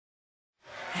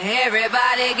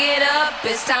Everybody get up,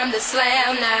 it's time to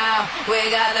slam now. We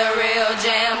got the real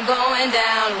jam going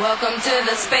down. Welcome to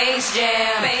the Space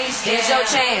Jam. Here's your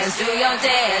chance, do your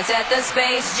dance at the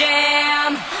Space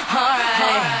Jam.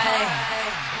 Alright.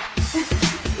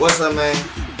 What's up, man?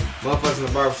 Motherfuckers in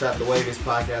the Barbershop, the wavest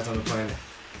podcast on the planet.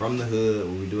 From the hood,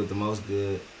 where we do it the most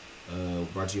good.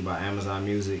 Brought to you by Amazon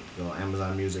Music. Go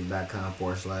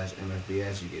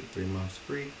amazonmusic.com/MFBS. You get 3 months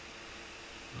free.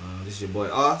 This is your boy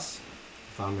Aus.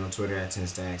 Follow me on Twitter at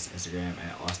 10stacks, Instagram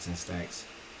at Austin Stacks.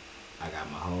 I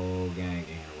got my whole gang in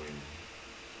here with me.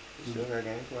 You still got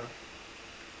gang club?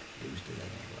 Yeah, we still got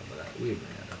gang club, but we'll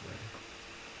bring that up later.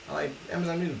 I like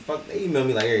Amazon Music. Fuck, they email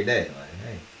me like every day. Like,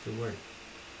 hey, good work.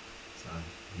 So,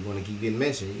 if you want to keep getting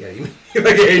mentioned, you got to email me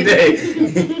like every day.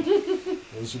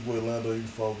 It's your boy Lando. You can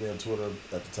follow me on Twitter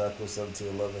at the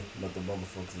Taco1711. Let the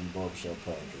motherfuckers in the Barbershop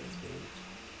podcast,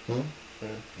 bitch.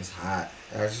 It's hot.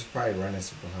 I was just probably running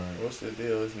super hard. What's the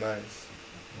deal? It's nice.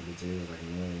 What the deal is like, you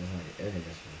know, it's like air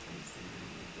conditioning.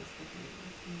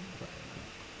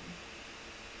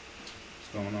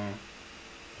 What's going on?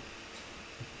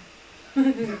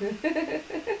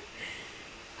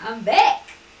 I'm back.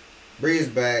 Bree's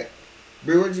back.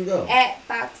 Bree, where'd you go? At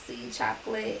Foxy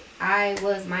Chocolate. I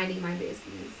was minding my business.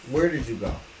 Where did you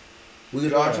go? We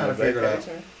was all trying to figure it out.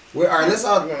 Vacation? All right, let's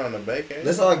all You went on a vacation?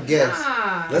 guess.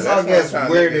 Nah. Let's all guess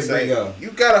where did Bree go.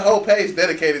 You got a whole page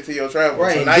dedicated to your travel.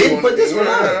 Right, So now didn't you put this one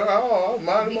on. Oh, mind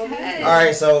my Because- business. All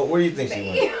right, so where do you think she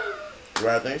went?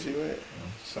 Where I think she went?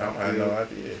 I had no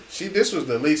idea. This was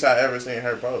the least I ever seen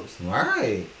her post. All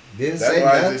right, didn't That's say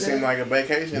why nothing. it just seemed like a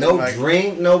vacation. No like,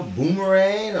 drink, no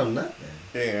boomerang, no nothing.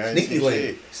 Yeah, I ain't Sneaky see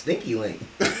link, stinky link,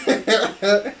 How is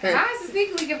it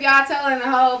sneaky leak if y'all telling the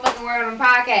whole fucking world on the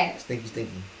podcast? stinky.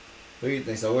 What do you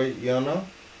think? So where you don't know?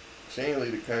 She ain't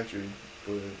leave the country,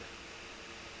 but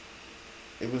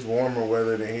it was warmer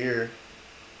weather than here.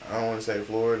 I don't want to say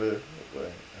Florida, but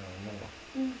I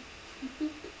don't know.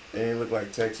 It didn't look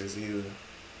like Texas either.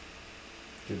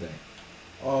 Good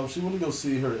thing. She went to go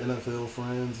see her NFL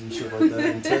friends and shit like that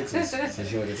in Texas. So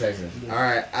she went to Texas. All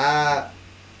right,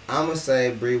 I'm gonna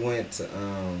say Bree went to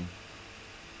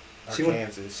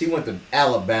Kansas. She went to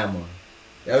Alabama.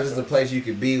 That was just a place you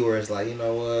could be where it's like, you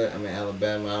know what? I'm in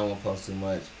Alabama. I don't want to post too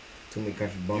much. Too many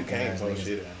country You bumpkin can't ass post niggas.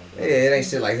 shit out. Yeah, it ain't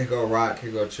shit like here go rock,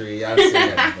 here go tree. I've seen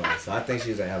that before. So I think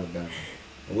she was in Alabama.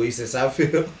 And what you said,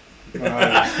 Southfield?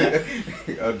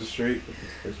 Up the street.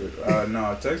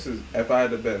 No, Texas. If I had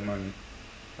to bet money,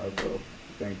 I'd go. I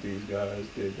think these guys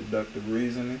did deductive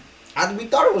reasoning. We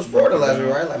thought it was Florida last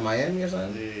week, right? Like Miami or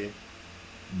something? Yeah,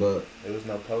 But there was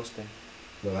no posting.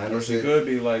 Orlando Or she shit. could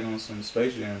be like on some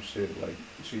Space Jam shit. Like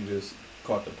she just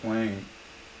caught the plane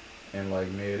and like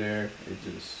midair, it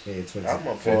just Yeah, it's I'm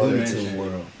a fifth Looney dimension. Tune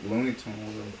world. Looney Tune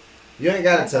world. You ain't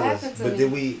gotta What tell us. happened to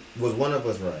But me? was one of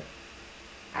us right?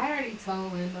 I already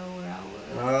told Lindo where I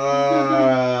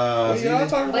was. So Y'all you-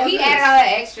 talking But about he this? added all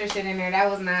that extra shit in there. That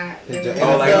was not really.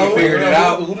 Oh, like you figured it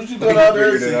out? Who did you go out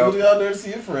there to Figured it see? out. Who did you out there to see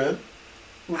your friend?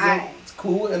 It's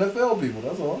cool NFL people,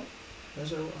 that's all.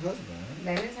 That's your husband.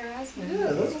 That is her husband. Yeah,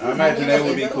 that's I imagine that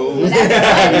would be cool.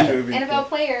 That's It would be NFL cool.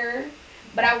 player,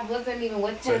 but I wasn't even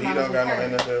with him. So he I was don't got no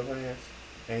with her. NFL players,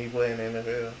 and he play in the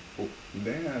NFL.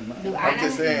 They ain't had mine. Do I I'm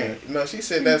just know? saying. No, she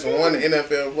said that's one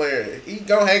NFL player. He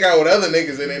gonna hang out with other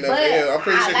niggas in the NFL. I'm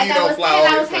pretty sure like he I don't was fly saying,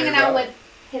 all I was his hanging friends out with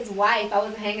his wife. I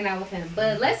wasn't hanging out with him.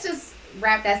 But let's just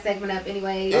wrap that segment up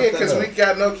anyway. Yeah, because we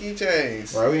got no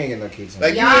keychains. Right, we ain't getting no keychain.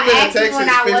 Like, Y'all you been to asked me Texas when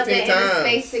I wasn't 15 in the times.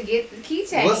 space to get the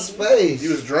keychain. What space? You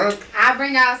was drunk. I'll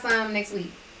bring y'all some next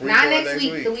week. We Not going next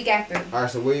week, the week after. Alright,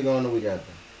 so where you going the week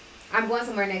after? I'm going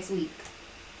somewhere next week.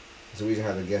 So we just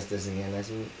have to guess this again next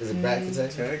week? Is it back to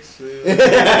Texas? Texas. You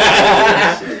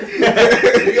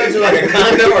got you like a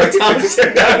condo or a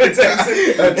timeshare down in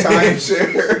Texas? A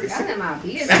timeshare. Y'all in my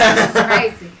business. That's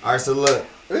crazy. Alright, so look.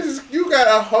 You got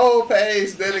a whole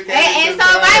page dedicated And to so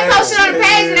if I that. post it on the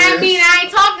page, then that mean I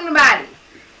ain't talking about it.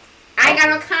 I ain't got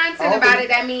no content about it.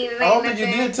 That mean it I ain't don't think you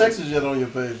nothing. did Texas yet on your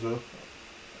page, though.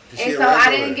 She And a so I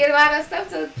regular. didn't get a lot of stuff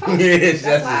to post. Yeah, it's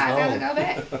That's just why I home. gotta go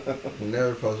back. You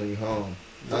never post when you home.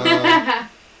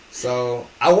 So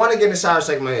I want to get in the shower,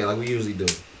 shake my head like we usually do,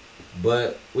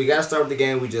 but we gotta start with the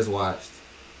game we just watched.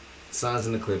 Suns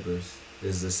and the Clippers.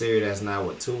 This is a series that's now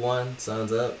 2-1.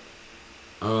 Suns up.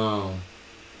 I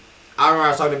remember I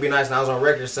was talking to Be Nice and I was on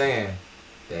record saying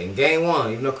that in game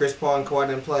 1, even though Chris Paul and Kawhi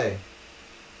didn't play,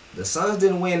 the Suns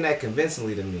didn't win that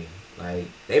convincingly to me. Like,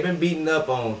 they've been beating up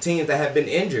on teams that have been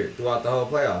injured throughout the whole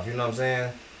playoff. You know what I'm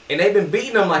saying? And they've been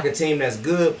beating them like a team that's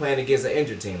good playing against an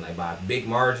injured team, like by big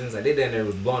margins. Like they down there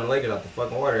was blowing the Lakers out the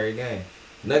fucking water every game.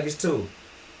 Nuggets too.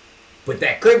 But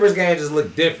that Clippers game just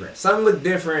looked different. Something looked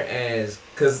different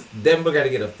because Denver got to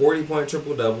get a 40-point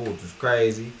triple-double, which was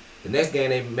crazy. The next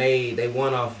game they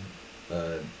won off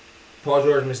Paul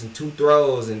George missing 2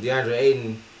 throws and DeAndre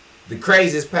Ayton, the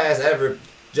craziest pass ever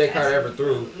Jay Carter ever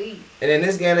threw. And then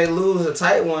this game they lose a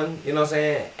tight one, you know what I'm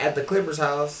saying, at the Clippers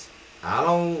house. I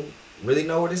don't really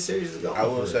know where this series is going. I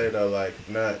will say though, like,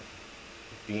 not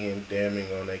being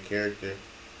damning on their character,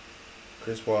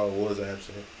 Chris Paul was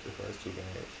absent the first 2 games,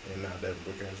 and now Devin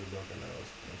Booker has a broken nose,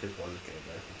 and Chris Paul just came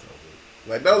back from COVID.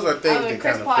 Like, those are things that Chris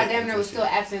kind of Paul fit damn into near was shit. still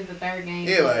absent the 3rd game.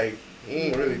 Yeah, like, he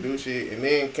didn't really do shit. And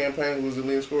then Campaign, who was the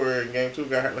leading scorer in game 2,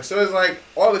 got hurt. Like, so it's like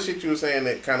all the shit you were saying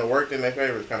that kind of worked in their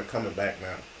favor is kind of coming back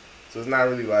now. So it's not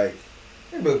really like.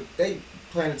 Yeah, but they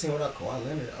playing the team without Kawhi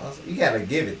Leonard. Also, you gotta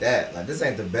give it that. Like, this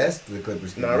ain't the best the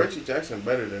Clippers can No, do. Richie Jackson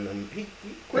better than them.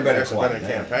 Better Better than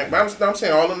than Campaign. But I'm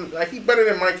saying all them, like, he better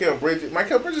than Michael Bridges.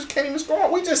 Michael Bridges can't even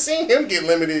score. We just seen him get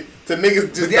limited to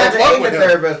niggas just But don't DeAndre fuck Ayton with the him.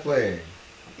 3rd best player.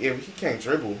 Yeah, but he can't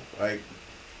dribble. Like,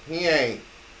 he ain't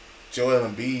Joel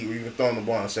Embiid where you can throw him the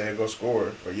ball and say, go score.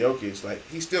 Or Jokic. Like,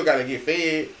 he still got to get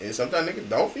fed. And sometimes niggas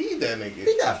don't feed that nigga.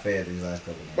 He got fed these last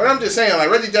couple games. But I'm just saying, like,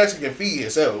 Reggie Jackson can feed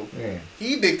himself. Yeah.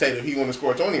 He dictated if he want to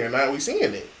score 20 or not. We seeing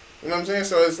it. You know what I'm saying?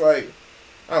 So it's like,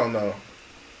 I don't know.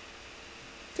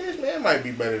 Terrence Mann might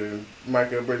be better than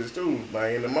Michael Bridges too.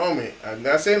 Like, in the moment. I'm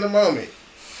not saying the moment.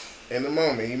 In the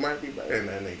moment, he might be better than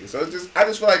that nigga. So it's just, I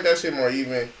just feel like that shit more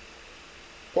even.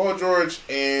 Paul George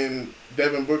and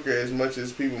Devin Booker, as much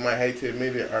as people might hate to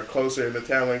admit it, are closer in the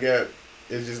talent gap.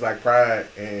 It's just like pride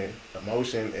and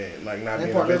emotion and like not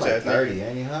being a bitch like ass 30, nigga.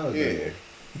 ain't he? How is Yeah.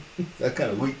 that? That's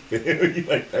kind of weak. You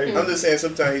like 30. I'm just saying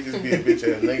sometimes he just be a bitch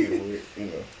ass nigga with, you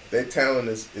know, their talent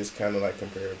is kind of like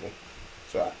comparable.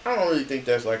 So I don't really think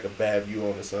that's like a bad view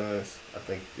on the Suns. I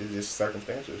think it's just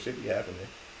circumstantial. Shit be happening.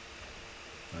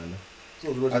 I know.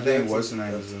 So Reggie I think Jackson, what's the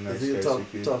name is the next Is he a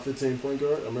KCP. top 15 point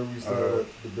guard? I remember we used to have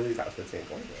that debate. Top 15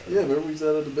 point guard. Yeah, remember we used to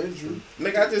have that debate, Drew?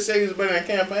 Nigga, I just say he was better than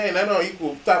Campaign. That don't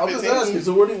equal top I'm just 15. asking.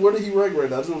 So where did he rank right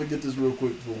now? I just want to get this real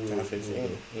quick before we. Top 15.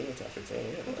 He ain't top 15.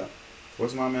 Yeah.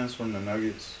 What's my man's from the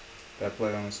Nuggets that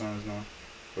play on the Suns now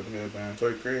with the headband?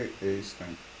 Toy Craig. Yeah, he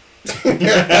stink.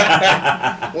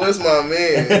 What's my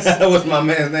man? What's my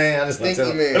man's name? I just want to Stinky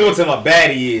tell. man. I just want to tell my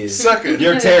baddie is. Sucker.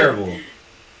 You're terrible.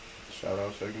 Shout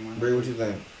out Shaking Man. Bree, what you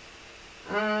think?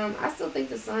 I still think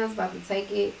the Suns about to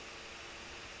take it.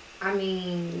 I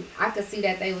mean, I could see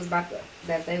that they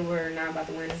were not about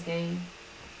to win this game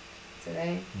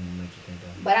today.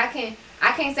 But I can't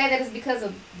say that it's because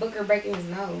of Booker breaking his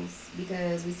nose,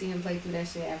 because we see him play through that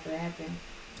shit after it happened.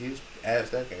 He was ass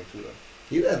that game too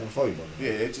though. You asked before you broke it. Yeah,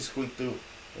 it just squeaked through.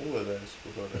 Who was ass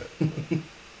before that?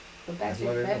 But That's Patrick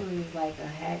what it Beverly is like a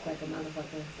hack, like a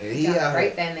motherfucker. Yeah, He he out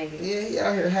rape here. that nigga. Yeah, he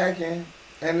out here hacking.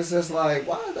 And it's just like,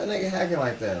 why is that nigga hacking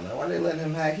like that? Like, why they letting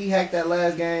him hack? He hacked that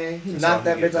last game. He That's knocked all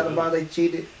that he bitch get out to of do. bounds. They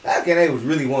cheated. That game, they was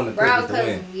really wanting the Bro, Clippers to cause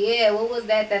win. yeah, what was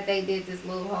that they did this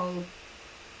little whole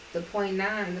the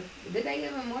 .9? Did they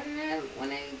give him more than that when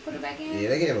they put it back in? Yeah,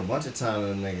 they gave a bunch of time to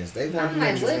them niggas. They want I'm them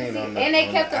like, niggas. what ain't is he? on the- And they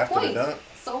on kept the the after the points. dunk.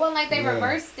 So it wasn't like they Yeah.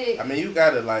 reversed it. I mean, you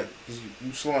gotta like, cause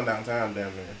you slowing down time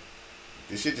down there.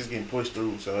 The shit just getting pushed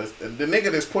through. So it's, the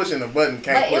nigga that's pushing the button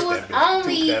can't But push it was that bitch.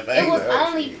 only Too fast. it was That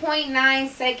only shit. 0.9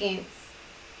 seconds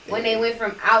when Yeah. they went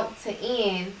from out to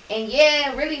in. And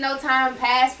yeah, really no time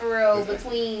passed for real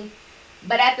between.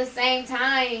 But at the same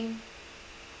time,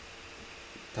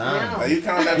 Time. No. Like, you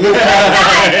count that it was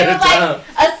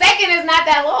like a second is not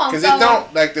that long. because So it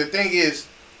don't like the thing is,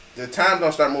 the time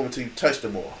don't start moving till you touch the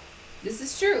ball. this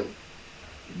is true.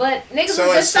 But niggas So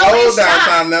was it's just so in slow down shock.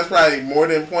 time. That's probably more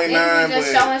than 0.9. Niggas was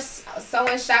But just so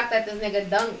in shock that this nigga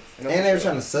dunked. And they were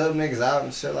trying to sub niggas out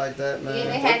and shit like that, man. Yeah,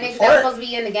 they had niggas Or- that were supposed to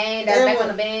be in the game that's and back when-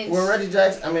 on the bench. When Reggie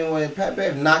Jackson, when Pat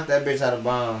Bev knocked that bitch out of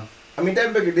bounds,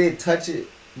 that Booker did touch it,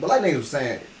 but like niggas was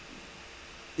saying,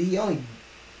 he only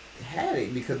had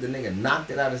it because the nigga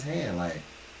knocked it out his hand. Like,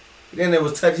 then it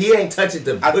was touch. He ain't touch it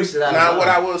to push it out. Now, of what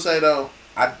I bounds. will say though,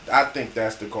 I think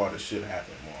that's the call that should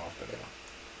happen more often.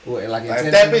 Though. What, like Like if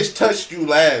intentionally? that bitch touched you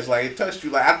last, like it touched you,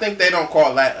 like I think they don't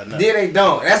call that enough. Yeah, they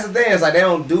don't. That's the thing. It's like they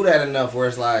don't do that enough. Where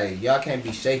it's like y'all can't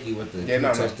be shaky with the Yeah, who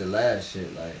no, touched the last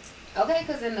shit. Like, Okay,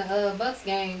 because in the Bucks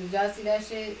game, did y'all see that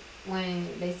shit when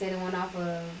they said it went off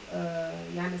of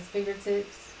Giannis'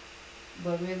 fingertips,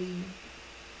 but really,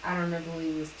 I don't remember who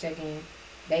he was checking.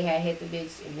 They had hit the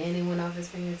bitch and then it went off his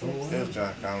fingertips. Oh, It was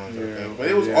John Collins, I Yeah, think. But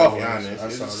it was yeah, off it was. Giannis. I It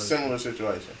was saw a that similar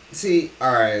situation. see,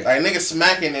 all right. Like nigga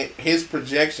smacking it, his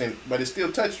projection, but it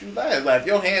still touched you last. Like if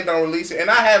your hand don't release it, and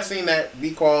I have seen that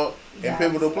be called in Yeah,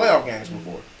 pivotal so- playoff games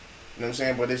before. You know what I'm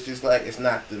saying? But it's just like it's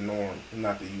not the norm,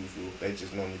 not the usual. They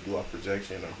just normally do a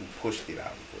projection or who pushed it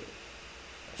out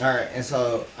before. All right, and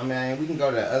so I mean we can go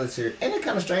to the other series. And it's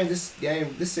kind of strange.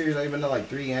 This series only been like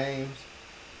 3 games.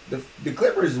 The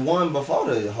Clippers won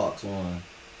before the Hawks won.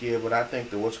 Yeah, but I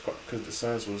think because the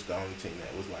Suns was the only team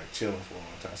that was like chilling for a long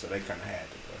time, so they kind of had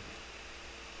to play.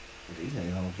 But these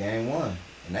niggas on game 1,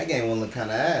 and that game 1 looked kind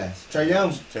of ass. Trae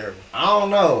Young, Terrible. I don't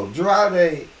know. Drew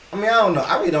Holiday. I mean I don't know.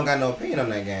 I really don't got no opinion on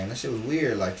that game. That shit was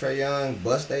weird. Like Trae Young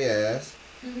bust their ass.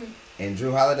 And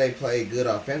Drew Holiday played good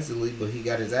offensively, but he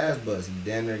got his ass bust. He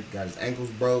damn near got his ankles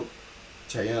broke.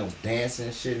 Trae Young was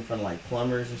dancing shit in front of like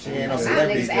plumbers and shit. Ain't no Now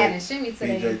celebrity. niggas adding shimmy to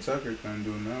their PJ Tucker couldn't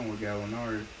do nothing with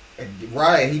Gallinari.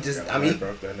 Right, he just, I mean,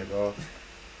 broke that nigga off.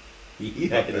 he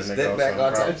had to That nigga step off back some all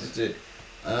problem. types of shit.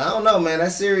 I don't know, man.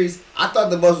 That series, I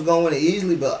thought the Bucks was going to win it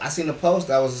easily, but I seen the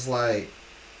post. I was just like,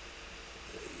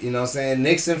 you know what I'm saying?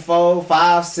 Knicks in 4,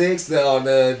 5, 6.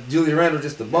 The Julius Randle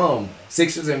just a bum.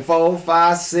 Sixers in 4,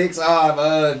 5, 6.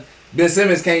 Ben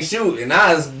Simmons can't shoot. And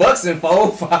now it's Bucks in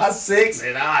 4, 5, 6. And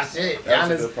shit. That was a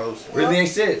Giannis good post. really ain't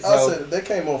shit. I So said they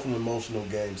came off an emotional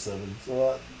game 7.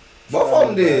 So both of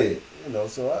them did. You know,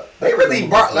 so They really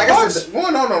brought, like I Bucks said,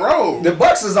 won on the road. the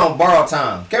Bucks is on borrowed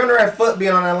time. Kevin Durant foot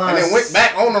being on that line. And then went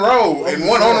back on the road and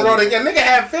won on the road again. Nigga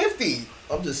had 50.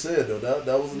 I'm just saying though,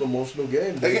 that was an emotional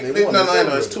game. They No, won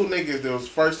the it's series. 2 niggas that was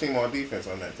first team on defense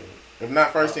on that team. If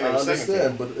not first team, I it was second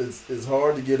understand, team. but it's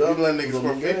hard to get up. You let niggas for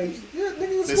score them 50? games. Yeah,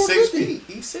 niggas The score 6 50. feet.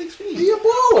 He's 6 feet. He a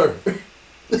baller.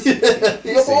 he a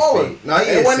He's 6 baller. feet. No, he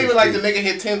It is wasn't 6 even like feet. the nigga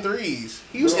hit 10 threes.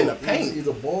 He was in the paint. He's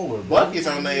a baller, bro. Buckets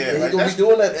on there. And Like, he's gonna be that's-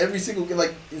 doing that every single game.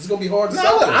 Like it's gonna be hard to No,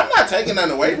 stop him. I'm not taking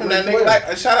nothing away from that Great nigga. player.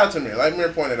 Like, shout out to Mir. Like Mir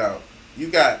pointed out, you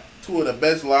got 2 of the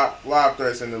best lob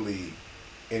threats in the league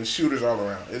and shooters all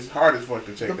around. It's hard as fuck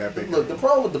to check that big. Look, the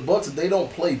problem with the Bucks is they don't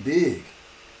play big.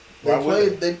 Why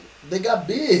would They got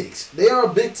bigs. They are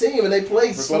a big team and they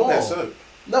play small. That suck.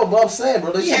 No, but I'm saying,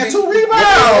 bro, they He should had be, 2 rebounds.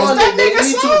 They That nigga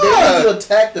need suck. to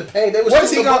attack the paint. They were What is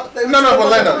he shooting going? they were No,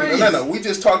 shooting but threes. Leno. We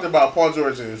just talked about Paul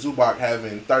George and Zubac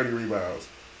having 30 rebounds.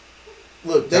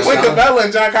 Look, they When should Cabela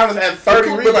and John Collins had 30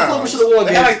 But the Clippers rebounds. should've won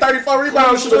They had games. like 34 Clippers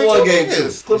rebounds. should have won game two. 2.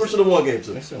 Clippers should have won game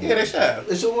 2. Yeah, they should have.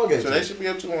 They should have won game So 2. they should be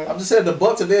up 2-1. I'm just saying the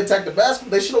Bucks, if they attack the basket,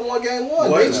 they should have won game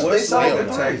 1. They What's saw like the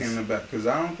attacking threes. the back? Because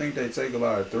I don't think they take a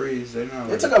lot of threes. They not.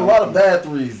 They like took a lot of bad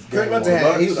threes. Chris game Middleton one.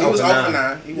 had- he was He was 0 off for for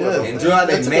 9. He was Yeah. off And for Drew 9.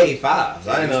 Holiday They took made 5s.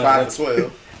 I He didn't was know 5 that. for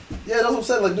 12. Yeah, that's what I'm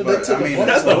saying. Like, dude, But, they took I mean, a bunch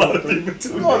that's of a lot of three for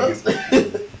 2 No, that's,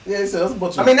 yeah, he said that's a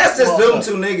bunch of. I mean, that's just small them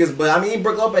stuff. 2 niggas, but I mean,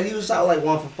 Brook Lopez, he was shot like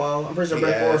 1 for 4. I'm pretty sure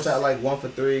Brett Ford Yes. shot like 1 for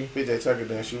 3. PJ Tucker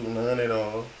didn't shoot none at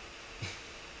all.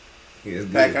 He is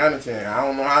Pat good. Connaughton, I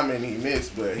don't know how many he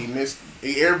missed, but he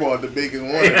airballed the biggest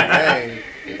one in the game.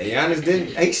 And Giannis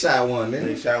didn't. He shot 1, didn't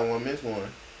He he? shot 1, missed 1.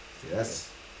 That's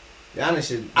Giannis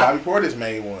should. Bobby Portis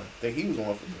made 1. I think he was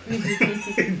 1 for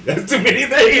 3. That's too many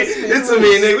things. It's too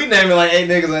many niggas. We naming like 8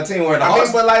 niggas on the team. Where the I mean,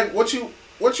 Hawks. but like, what you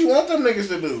want them niggas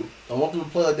to do? I want them to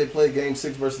play like they played Game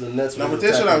 6 versus the Nets. No, where but they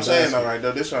this is what attacked I'm the saying, basket. though, right?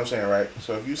 Though this is what I'm saying, right?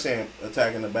 So if you saying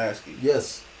attacking the basket,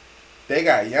 Yes. they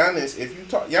got Giannis. If you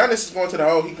talk, Giannis is going to the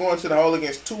hole. He going to the hole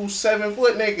against 2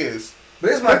 7-foot niggas. But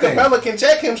this is my Like thing. Capella can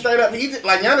check him straight up.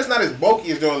 Like Giannis not as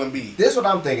bulky as Joel Embiid. This is what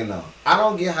I'm thinking though. I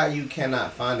don't get how you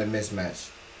cannot find a mismatch.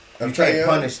 You Of Trae can't Young?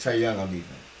 punish Trae Young on defense.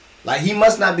 Like he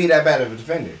must not be that bad of a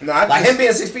defender. No, I like just- him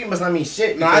being 6 feet must not mean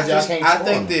shit. No, I because y'all can't I score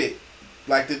think him. that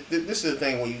like this is the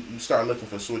thing when you start looking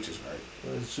for switches,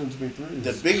 right? Shooting to be threes.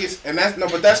 The biggest, and that's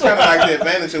but that's kind of like the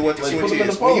advantage of what the Like, switch put them in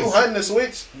is. the When you post. hunting the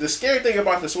switch, the scary thing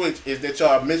about the switch is that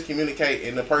y'all miscommunicate,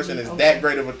 and the person is that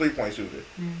great of a 3-point shooter.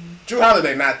 Drew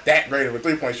Holiday not that great of a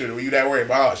 3-point shooter. When you that worried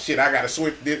about, oh shit, I gotta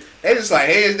switch this. They just like,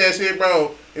 hey, it's that shit,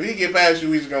 bro. If he get past you,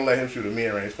 we just gonna let him shoot a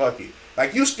mid range. Fuck it.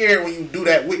 Like you scared when you do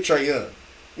that with Trae Young.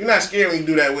 You're not scared when you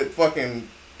do that with fucking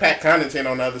Pat Connaughton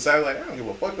on the other side. Like I don't give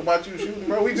a fuck about you shooting,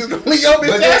 bro. We just gonna leave your bitch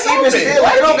But ass then even open. still,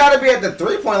 like, it don't gotta be at the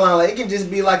 3-point line. Like it can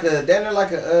just be like a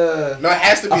No, it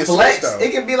has to be a, flex. switch though.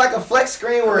 It can be like a flex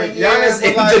screen where I mean, yeah, Giannis,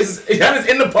 but like- Giannis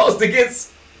in the post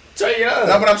against Trae Young.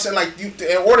 No, but I'm saying like you,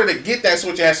 in order to get that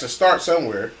switch, it has to start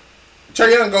somewhere.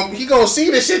 Trae Young gonna see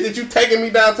the shit that you taking me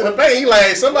down to the paint. He like,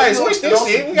 hey, somebody switch this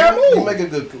shit. We gotta You move. make a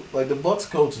good like the Bucks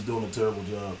coach is doing a terrible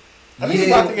job. I mean, he's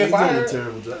about to get He's doing a fired.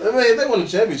 terrible job. I mean, if they won the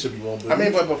championship, he won't. I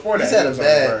mean, but before that, he's had he a was on the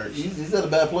bad. verge. He's had a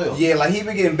bad playoff. Yeah, like he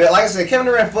been getting built. Like I said, Kevin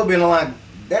Durant foot been on like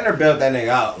Denver built that nigga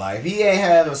out. Like if he ain't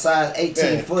have a size 18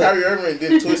 Yeah, foot, Kyrie Irving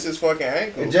didn't twist his fucking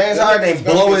ankle. and James That Harden nigga's ain't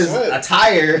gonna blow get his swept.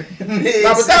 attire.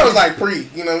 No, but that was like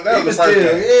that was the first still,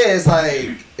 game. yeah, it's like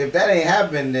if that ain't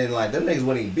happened, then like them niggas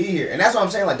wouldn't even be here. And that's what I'm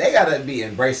saying. Like they gotta be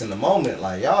embracing the moment.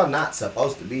 Like y'all not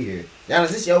supposed to be here. Giannis,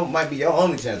 this might be your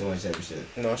only chance to win a championship.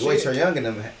 No The way shit. Trae Young and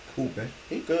them hooping.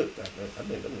 He could. I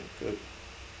think them niggas could.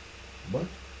 What?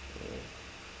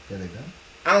 Yeah, they done.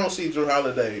 I don't see Drew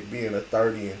Holiday being a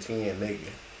 30 and 10 nigga.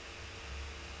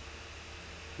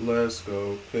 Let's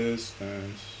go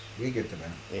Pistons. We get to that.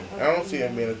 Yeah, I don't see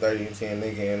him being a 30-10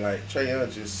 nigga, and like Trae Young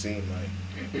just seemed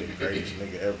like the greatest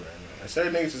nigga ever. Like,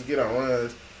 certain niggas just get on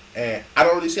runs, and I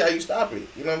don't really see how you stop it.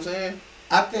 You know what I'm saying?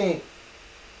 I think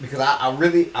because I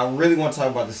really want to talk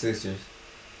about the Sixers,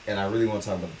 and I really want to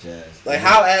talk about the Jazz. Like,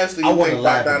 how ass do I you wanna think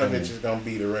laugh at Bogdanovich him. is gonna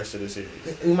be the rest of the series?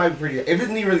 He might be pretty. If his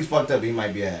knee really fucked up, he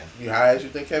might be ass. You how ass you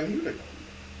think Kevin Huerter gonna be?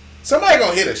 Somebody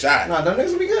gonna hit a shot. No, them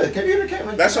niggas will be good. Kevin Huerter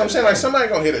can't. That's what I'm saying. Like, somebody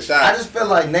gonna hit a shot. I just feel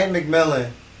like Nate McMillan,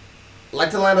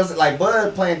 like Orlando, like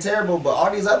Bud playing terrible, but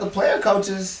all these other player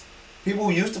coaches, people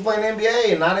who used to play in the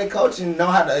NBA and now they coaching know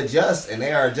how to adjust, and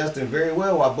they are adjusting very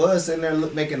well. While Bud's sitting there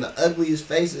making the ugliest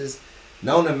faces,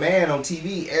 known the man on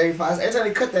TV. Every time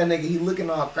they cut that nigga, he looking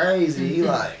all crazy. He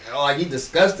like he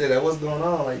disgusted at what's going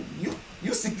on. Like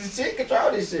you see this shit,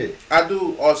 control this shit. I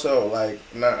do also like.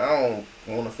 I don't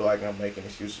want to feel like I'm making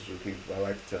excuses for people, but I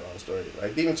like to tell all the stories.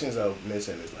 Like DiVincenzo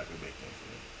missing is like a big thing for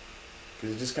me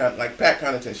because it just kind of like Pat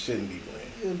Connaughton shouldn't be playing.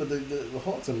 Yeah, but the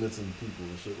Hawks are missing people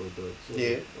and shit like that. So,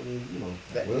 Yeah. I mean, you know.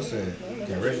 That- Wilson,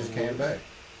 Ken Richards came back.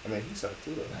 I mean, he sucked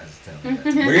too though. I just tell him that.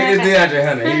 But he is DeAndre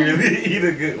Hunter. He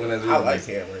the good one. As I well. like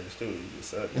Cam Reddish too. He just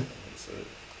sucked. He sucked.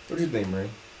 What do you think, Marie?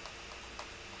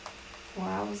 Well,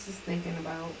 I was just thinking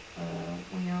about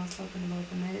when y'all was talking about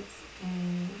the Nets,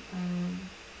 and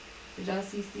did y'all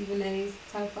see Stephen A's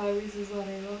top 5 reasons why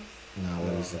they lost? No, what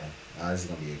did he say? Oh, this is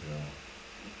gonna be a good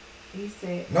one. He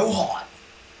said, No heart.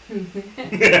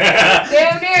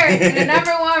 damn near. The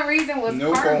number one reason was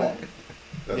No karma. fault.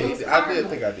 It was I karma. did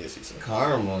think I did see something.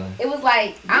 Karma. It was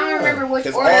like, I don't remember which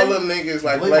Because order. all them niggas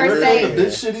like Blake Blake Per Griffin, se. the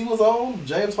bitch shit he was on,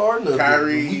 James Harden, the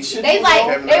Kyrie, weak shit They he was like- on.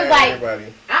 Kevin it was Durant, like-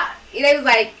 everybody. They was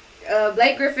like,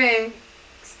 Blake Griffin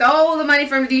stole the money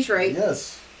from Detroit.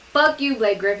 Yes. Fuck you,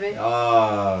 Blake Griffin.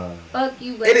 Fuck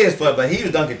you, Blake It is fun, but he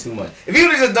was dunking too much. If he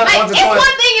would have just dunked Like, once or it's one twice,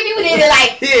 thing if you did it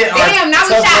like, damn, now we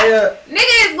tough shot. layup.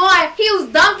 Nigga is going, he was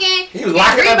dunking, He was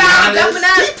locking up rebounding, Giannis. jumping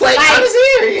up. He played like, Giannis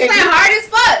here. He he's ain't playing get- hard as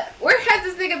fuck. Where has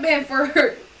this nigga been for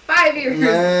 5 years?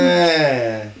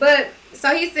 Man. But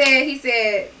so he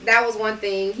said that was one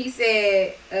thing. He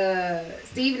said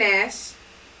Steve Nash.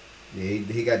 Yeah,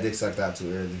 he got dick sucked out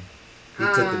too early. He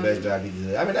took the Um, best job he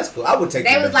could. I mean, that's cool. I would take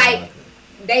They the was best job like,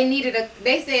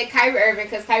 they said Kyrie Irving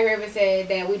because Kyrie Irving said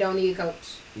that we don't need a coach.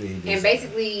 I could. Yeah, he did And say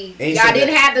basically, And he y'all said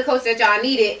didn't that- have the coach that y'all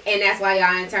needed, and that's why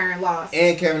y'all in turn lost. that.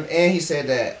 And he said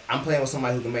that I'm playing with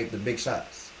somebody who can make the big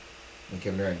shots. And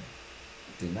Kevin Durant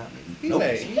did not make He nope.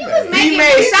 made. He was making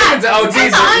made big shots. to OG.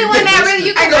 That's the only one that really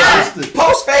you can not.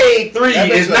 Post fade 3 That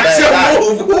is bitch a not bad your shot.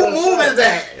 move. Who move is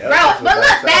that? Bro, but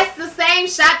look, that's the same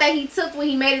shot that he took when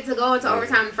he made it to go into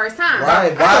overtime the first time. Right,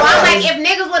 So I'm right. like, if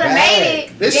niggas would have Bad. made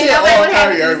it, This then shit nobody all would have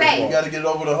Kyrie anything to Irving say. You fault. got to get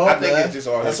over the hump, I think man. it's just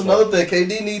all That's his another thing.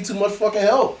 KD need too much fucking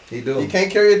help. He do. He can't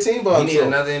carry a team by He need himself.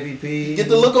 another MVP. Get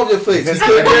the look off your face. He Defensive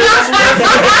still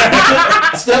carry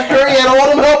Steph Curry had all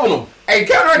them helping him. Hey,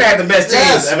 Kevin Durant had the best teams.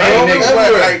 Yes, I bro. mean, nigga. But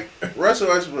Everywhere. like Russell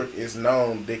Westbrook is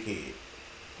known dickhead.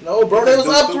 No, bro, they was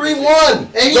up 3-1.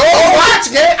 And he Don't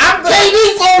watch, gang. I'm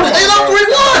KD folded. They was up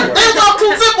 3-1. They was up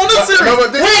 2-zip on this series. No,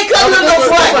 but this- We ain't cutting them no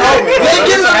slack. They ain't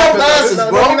giving them no passes,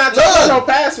 bro. We're not talking about no None.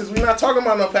 passes. We're not talking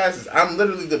about no passes. I'm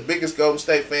literally the biggest Golden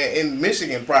State fan in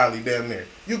Michigan, probably damn near.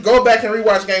 You go back and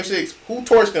rewatch Game 6. Who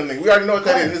torched them niggas? We already know what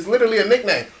that is. It's literally a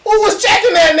nickname. Who was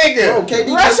checking that nigga? Bro,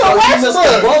 KD Russell missed a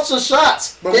Westbrook. bunch of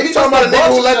shots. But we KD talking about a missed nigga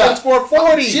who bunch let of them shots. score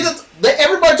 40.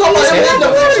 Everybody talking about him Yeah, hitting the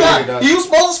yeah, shot. yeah. He was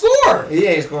supposed to score. He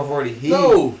ain't scored 40. He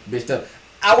No. bitched up.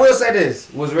 I will say this: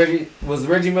 was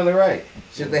Reggie Miller right?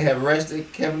 Should they have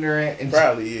rested Kevin Durant? And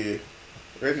Probably, yeah.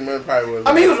 Reggie Miller probably was.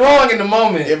 I mean, he was wrong in the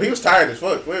moment. Yeah, but he was tired as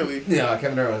fuck, clearly. Yeah,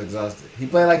 Kevin Durant was exhausted. He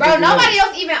played like Bro, 50 nobody minutes.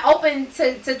 else even open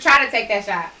to try to take that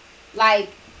shot. Like,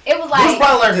 it was Bruce like,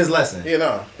 Brown learned his lesson. You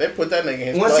know, they put that nigga in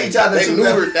his Once place. he tried to they shoot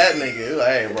neutered that nigga. It was like,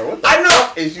 hey, bro, what the I know.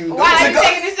 fuck is you doing? why are you go-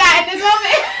 taking the shot at this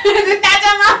moment? It's not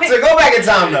your moment. To go back in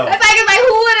time though. That's like, it's like,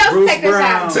 who would else Bruce take the Brown.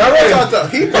 shot? To- No, real talk though.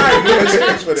 He probably doing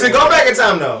serious for To them. go back in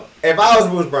time though, if I was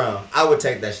Bruce Brown, I would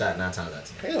take that shot 9 times out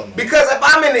of 10. Hell no. Because if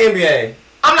I'm in the NBA,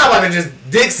 I'm not about to just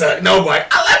dick suck nobody.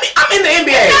 I'm in the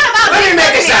NBA. It's not about Let me dick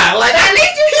make a sucking. shot. Like At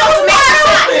least you he supposed to was make that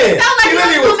wide shot. open. It sound like He you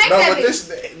literally supposed was. to make No, that but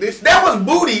bitch. this That was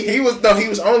booty. he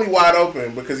was only wide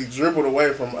open because he dribbled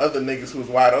away from other niggas who was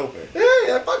wide open.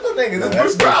 Yeah, fuck them niggas. No, It's that's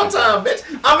Bruce Brown different. time,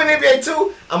 bitch. I'm in the NBA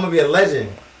too. I'm gonna be a legend.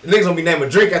 The niggas gonna be naming a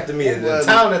drink after me, a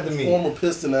town after me. Former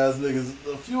Piston ass niggas.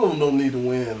 A few of them don't need to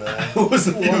win, man. Who's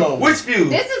the few? One of them. Which few?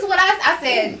 This is what I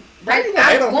said. Right, you gonna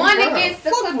hate I'm on going Bruce Brown? against the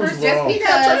Fuck Clippers Bruce just Brown. He got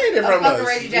because traded of from fucking us.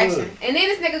 Reggie Jackson. And then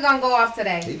this nigga gonna go off He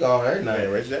today. go off every night.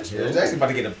 Man, Reggie Jackson. Reggie Jackson about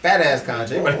to get a fat ass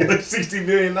contract. He about to get like $60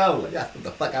 million. Like, yeah, what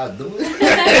the fuck I was doing?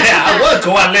 I was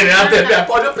go out later out there.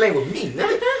 Paul, you're playing with me,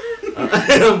 nigga.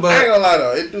 I ain't but gonna lie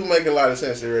though, it do make a lot of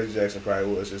sense that Reggie Jackson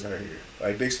probably was just hurt here.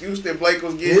 Like the excuse that Blake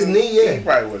was getting, His knee, yeah. he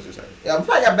probably was just hurt. yeah, we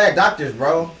probably got bad doctors,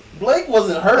 bro. Blake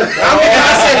wasn't hurt. I mean,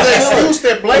 I said the excuse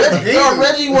that Blake was getting. No,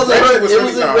 Reggie wasn't hurt. It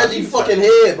was in Reggie's fucking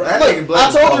head, bro. That Look, nigga Blake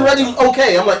I told you was Reggie was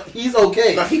okay. I'm like, he's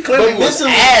okay. No, he clearly But was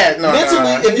mentally, ass. No,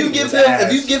 if you he give was him, ass.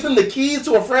 if you give him the keys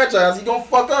to a franchise, he gonna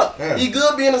fuck up. Yeah. He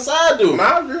good being a side dude.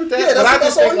 I agree with that. Yeah, but I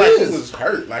that's just all think it like is. he was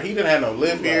hurt. Like he didn't have no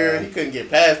lift here. He couldn't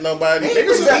get past nobody. He Niggas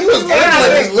was he was and I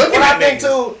looking think, looking and I at think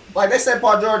niggas. too, like they said,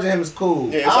 Paul George and him is cool.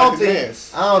 Yeah, it's I don't like his think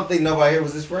fans. I don't think nobody here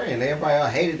was his friend. They probably all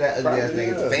hated that ugly ass Probably,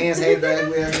 nigga. yeah. The fans hated that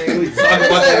ugly ass nigga. We talking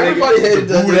about that Everybody nigga. hated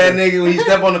that Boo that nigga when he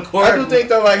step on the court. I do think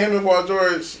though, like him and Paul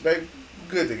George, they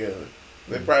good together.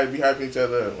 They probably be hyping each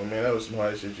other up. Well, man, that was some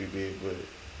hard shit you did, but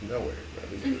don't worry,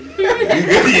 bro. you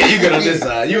good, yeah, you good on this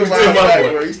side. You was my still my guy,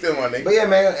 boy. bro. He still my nigga. But yeah,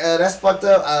 man, that's fucked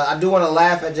up. I do want to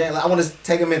laugh at James. I want to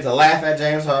take him into laugh at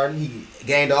James Harden. He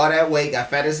gained all that weight, got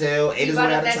fat as hell, ate He his brought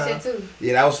way up out of that town. shit too.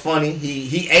 Yeah, that was funny.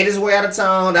 He ate his way out of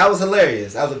town. That was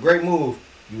hilarious. That was a great move.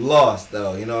 You lost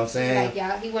though. You know what I'm saying? Like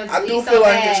y'all, he went to I do eat so feel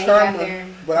like bad, it's he got karma, there.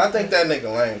 but I think that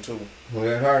nigga lame too. Who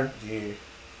got Harden? Yeah.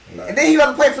 Nah. And then he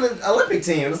got to play for the Olympic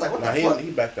team. It's like what Nah, the fuck? he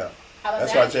backed out. I was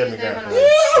That's why asking Jeremy his name got on Yeah, the-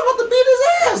 I was about to beat his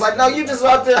ass. Like, no, you just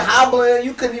out there hobbling.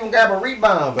 You couldn't even grab a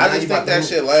rebound. But I now just you think about to that move.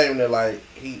 shit lame that like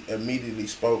he immediately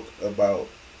spoke about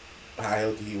how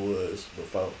healthy he was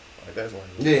before. Like that's lame.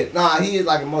 Yeah, nah, he is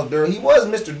like a most durable. He was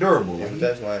Mr. Durable. Yeah, Like, but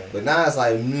that's lame. but now it's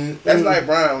like, That's like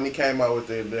Brian when he came out with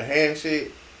the hand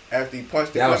shit after he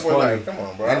punched the That was clipboard. funny. Like, come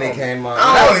on, bro. And they came out.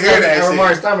 I don't wanna hear that and shit.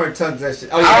 Mark Stommer touched that shit.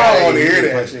 Oh, I yeah, don't wanna he hear did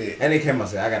that punch. shit. And they came out and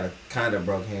said, I got a kind of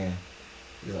broke hand.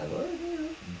 He's like, what?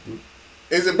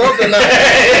 Is it broke or not?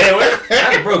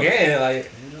 Kind of broke hand. Like,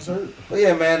 He just hurt. but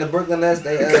yeah, man, the Brooklyn Nets,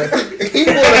 they, He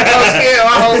pulled a Coach Cam.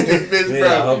 I hope this bitch yeah,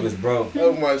 I broke. hope it's broke.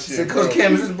 Oh my shit. Said, bro. Coach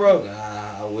Cam, is this broke?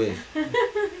 I wish.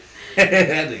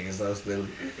 That nigga's so silly.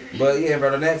 But yeah,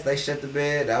 bro, the Nets, they shut the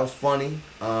bed. That was funny.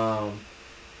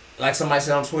 Like somebody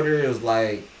said on Twitter, it was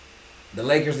like the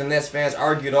Lakers and Nets fans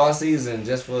argued all season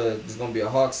just for it's gonna be a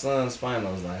Hawks Suns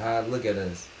finals. Like, look at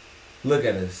us. Look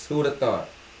at us. Who would have thought?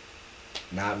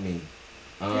 Not me.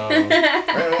 Man, I'm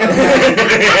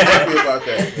happy about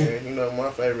that, man. You know,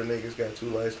 my favorite niggas got two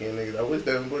light skinned niggas. I wish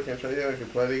Devin Booker and Trae Young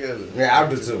could play together. Yeah, I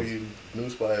do Just too. be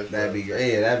newsflash. That'd be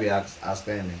great. Yeah, that'd be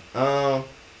outstanding. All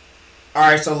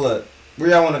right, so look, where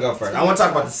y'all want to go first? I want to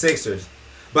talk about the Sixers,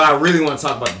 but I really want to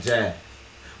talk about the Jazz.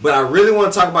 But I really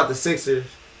want to talk about the Sixers,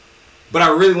 but I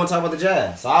really want to talk about the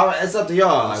Jazz. So it's up to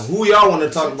y'all. Like, who y'all want to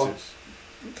talk about?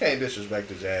 You can't disrespect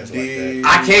the Jazz like that.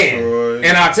 I can, Detroit.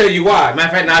 and I'll tell you why. Matter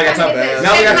of fact, now we got to talk.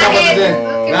 Now we got to talk about the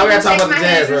Jazz. Now we got to talk about the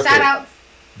Jazz real quick. Shout out.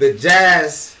 The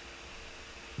Jazz,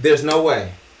 there's no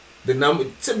way. The number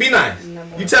to be nice.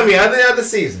 You tell me other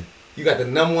season, you got the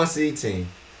number 1 seed team.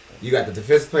 You got the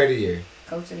defensive player of the year.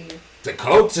 Coach of the year. The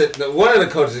coach, one of the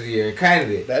coaches of the year,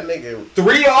 candidate. That nigga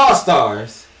 3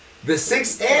 All-Stars. The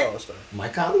 6th and All-Star.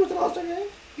 Mike Conley was the All-Star game.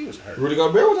 He was hurt. Rudy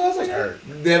Gobert was the All-Star He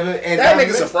game. was Devin and That Donovan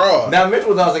nigga's a Mitchell- fraud. Donovan Mitchell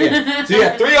was the All-Star game. So you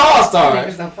got 3 Niggas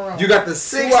All-Stars. a fraud. You got the 2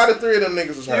 6th. out of 3 of them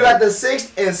niggas was hurt. You got the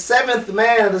 6th and 7th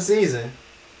man of the season,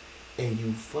 and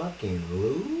you fucking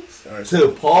lose All right, to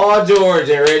Paul George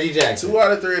and Reggie Jackson. 2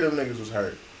 out of 3 of them niggas was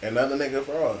hurt. Another nigga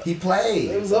fraud. He They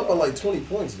played. was up by like 20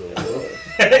 points though, bro.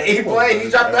 He played. He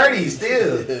dropped 30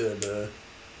 still. Yeah, man.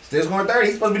 Still scoring 30.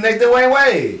 He's supposed to be next to Dwayne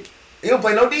Wade. He don't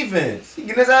play no defense. He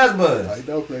getting his ass I buzzed.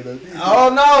 don't play that defense. Oh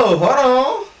no! Hold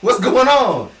on. What's going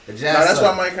on? The Jazz. Nah, that's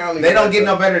suck. why Mike Conley. They don't get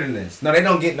no better than this. No, they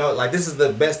don't get no. Like, this is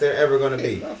the best they're ever gonna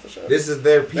be. Nah, for sure. This is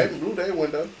their They peak. blew their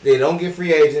window. They don't get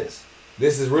free agents.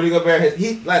 This is Rudy Gobert.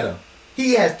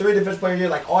 He has 3 defense player of the year,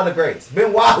 like all the greats.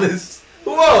 Ben Wallace.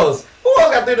 Who else? Who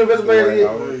else got 3 defense player of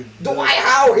the year? Dwight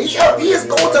Howard. He is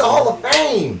going to the Hall of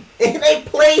Fame, and they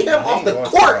played him off the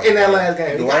court in that last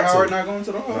game. He Dwight got Howard to. not going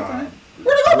to the Hall of Fame?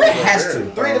 Rudy Gobert has to.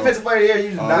 Gobert. 3 defensive player of the year.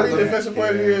 You just not 3 gonna- defensive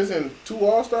player of the years and 2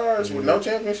 All-Stars with no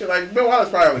championship. Like, Ben Wallace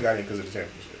probably only got in because of the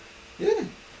championship. Yeah.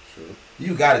 Sure.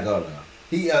 You gotta go though.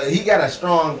 He got a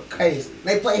strong case.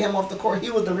 They play him off the court. He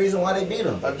was the reason why they beat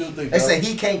him. I do think They say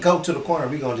he can't go to the corner.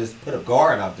 We gonna just put a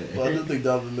guard out there. But I do think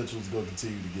Donovan Mitchell's going to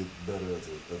continue to get better as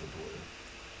a player.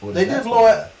 Well, They that's did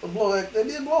what- blow it. They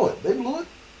did blow it. They blew it.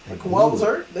 They When blew Kawhi was it.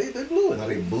 hurt, they blew it. No,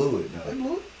 they blew it They though.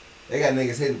 blew it. They got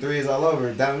niggas hitting 3s all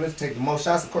over. Donovan Mitchell take the most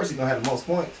shots. Of course he gonna have the most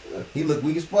points. He look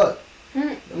weak as fuck.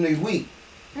 Them niggas weak.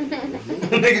 Them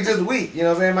niggas just weak. You know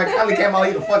what I'm saying? Mike Conley came out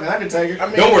here the fucking Undertaker. I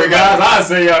mean, Don't worry, guys. I'll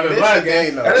say y'all This the the last thing,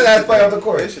 game. though. That is how play off the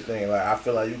court. This the thing. Like, I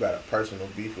feel like you got a personal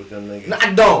beef with them niggas. No,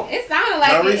 I don't. It sounded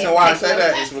like The it. reason why I say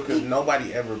that is because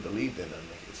nobody ever believed in them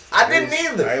niggas. I didn't It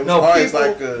was- either. Like, it was No, always people-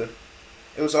 like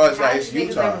it was always How like did it's niggas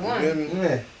Utah. ever won? You feel me?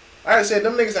 Yeah. I said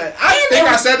them niggas. I think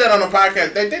I said that on the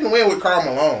podcast. They didn't win with Karl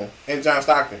Malone and John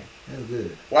Stockton. That's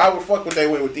good. Why would fuck would they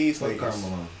win with these Fuck niggas? Karl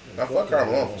Malone. Now fuck Karl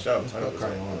Malone for sure. Fuck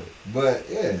Karl 100%. Malone. But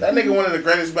yeah, That nigga one of the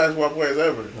greatest basketball players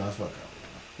ever. no, it's fuck Karl Malone.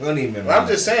 We don't even remember. I'm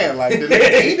just saying, like the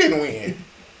nigga, he didn't win.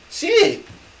 Shit,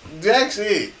 Jack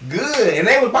shit. Good, and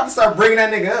they was about to start bringing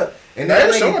that nigga up. And They that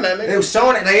was nigga, showing that nigga. They was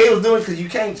showing it. They was doing it because you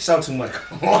can't show too much.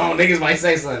 Come on, niggas might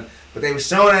say something, but they was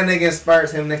showing that nigga in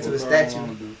Spurs, him next to the statue.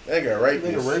 They got raped.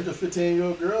 Nigga raped a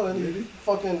 15-year-old girl and he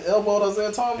fucking elbowed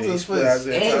Isaiah Thomas in his split face.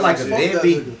 Isaiah Ain't like a Fuck that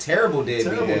deadbeat, nigga. terrible deadbeat.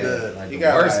 Terrible dad. dad. Like He the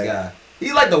got, worst like- guy.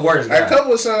 He like the worst guy. A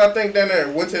couple of sons, I think, down there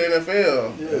went to the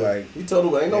NFL. Yeah. Like, He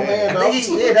told him, ain't no Yeah. hand I think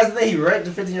out. he, yeah, that's the thing. He raped the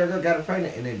 15-year-old girl, got her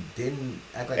pregnant, and then didn't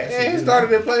act like that shit. and he didn't started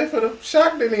to happen. play for the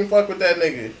Shock. Didn't even fuck with that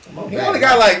nigga. on, He back. only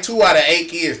got like 2 out of 8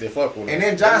 kids that fuck with him. And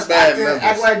then John Them bad Stockton numbers.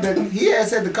 act like he had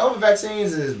said the COVID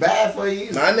vaccines is bad for you.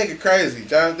 Nah, that nigga crazy.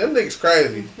 Them niggas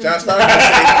crazy. John Stockton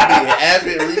said he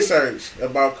did avid research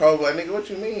about COVID. Like, nigga, what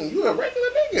you mean? You a regular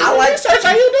nigga. I What like- research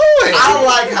are you doing? I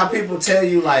like how people tell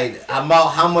you like about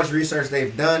how much research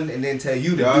they've done, and then tell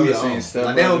you to Y'all do ever your seen own. Step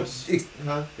Like, they don't, Brothers?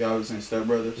 huh? Y'all ever seen Step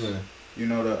Brothers? Yeah. You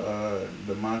know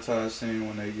the montage scene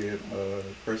when they get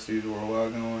Prestige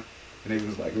Worldwide going, and they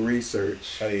was like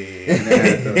research. Oh, And yeah. they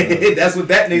had the, That's what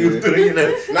that nigga was doing. You know,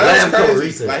 Nah, Lab that's coat crazy.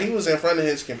 research. Like, he was in front of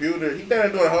his computer. He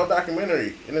done doing a whole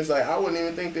documentary. And it's like, I wouldn't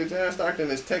even think that John Stockton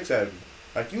is tech savvy.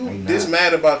 Like, you He not. this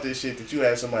mad about this shit that you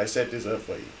had somebody set this up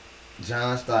for you.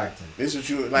 John Stockton, This is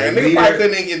you. Like, a The nigga leader- probably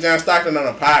couldn't even get John Stockton on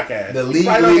a podcast. the He league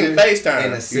probably don't leader get FaceTime.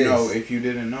 and assist. you know, if you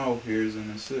didn't know, here's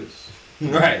an assist.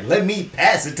 Right, let me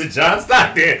pass it to John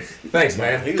Stockton. Thanks,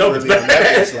 man. He was Go really back. on that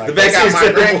bitch, like, The they got vaccine my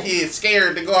said the- grandkids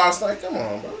scared to go outside. Come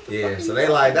on, bro. What the Yeah, fuck so you they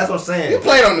doing? like that's what I'm You saying.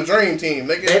 played on the dream team,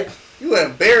 nigga. You an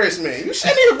embarrassment. You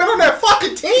shouldn't even been on that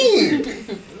fucking team.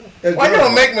 Why you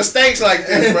don't make mistakes like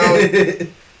this, bro?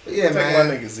 Yeah, Take man.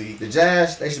 my nigga Z. The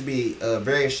Jazz, they should be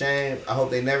very ashamed. I hope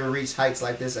they never reach heights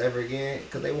like this ever again,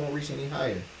 because they won't reach any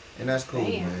higher. And that's cool,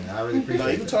 Damn. man. I really No,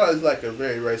 appreciate it. Utah is like a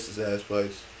very racist ass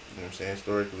place. You know what I'm saying?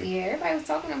 Historically. Yeah, everybody was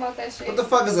talking about that shit. What the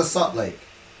fuck is a salt lake?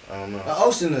 I don't know. An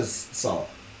ocean is salt.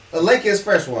 A lake is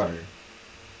fresh water.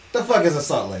 The fuck is a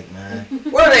salt lake, man?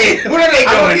 Where are they I going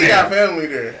don't think got there? family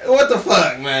there. What the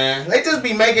fuck, man? They just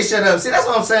be making shit up. See, that's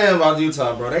what I'm saying about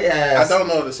Utah, bro. They I ass. don't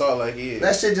know what the Salt Lake is.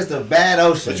 That shit just a bad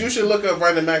ocean. But you should look up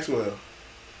Brandon Maxwell.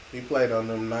 He played on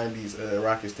them 90s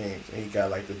Rockets teams, and he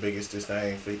got like the biggest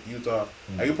disdain for Utah.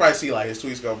 Like, you probably see like his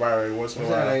tweets go viral every once in a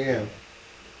What's that while. again?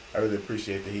 I really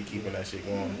appreciate that he keeping that shit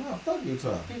going. No, fuck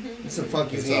Utah. It's a fuck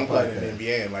Because Utah he ain't played podcast. in the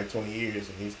NBA in like 20 years,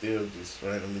 and he still just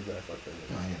randomly be like, fuck that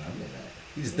No, nigga. you know, I mean that.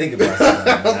 You just think about something.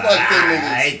 Fuck them niggas.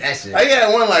 I hate that shit. I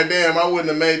had one like, damn, I wouldn't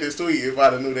have made this tweet if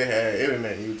I'd have knew they had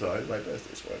internet in Utah. It's like, that's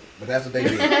just funny. But that's what they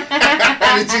get.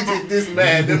 How did you get this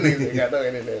mad? Them niggas ain't got no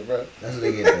internet, bro. That's what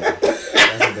they get. Though.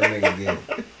 That's what them niggas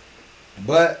get.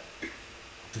 But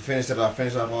to finish off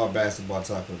all basketball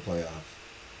talk for the playoffs.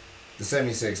 The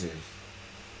 76ers.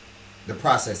 The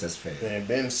process has failed. Man,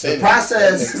 Ben The Simmons.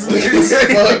 process, that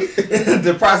nigga fuck.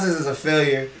 the process is a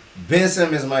failure. Ben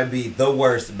Simmons might be the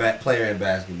worst player in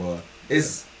basketball.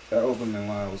 It's That opening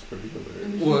line was pretty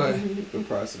hilarious. what The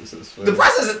process is the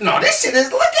process. Is, no, this shit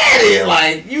is. Look at it.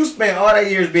 Like you spent all that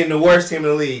years being the worst team in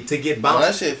the league to get Nah, that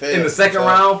bounced shit failed. in the second So,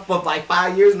 round for like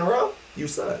 5 years in a row. You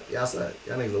suck. Y'all suck.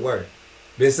 Y'all niggas the worst.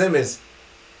 Ben Simmons.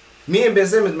 Me and Ben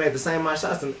Simmons made the same amount of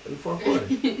shots in the fourth quarter.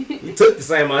 We took the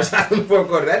same amount of shots in the fourth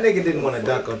quarter. That nigga didn't want to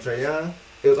dunk on Trae Young.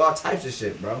 It was all types of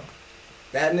shit, bro.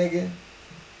 That nigga.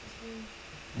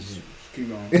 Keep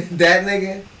going. That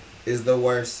nigga is the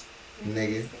worst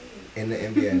nigga in the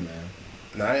NBA, man.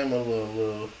 Nah, I am a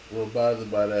little bothered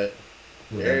by that.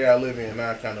 The area I live in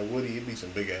now kind of woody. It be some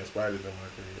big ass spiders in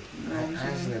my crib.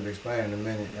 I just never expired in a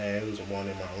minute. Man, it was one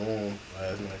in my room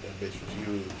last night. That bitch was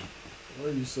huge. Why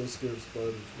are you so scared of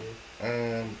spiders,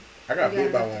 bro? I got You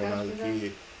bit by got one when I was a that?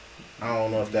 kid. I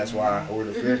don't know if that's why or where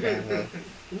the fear came from.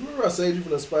 You remember I saved you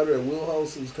from that spider at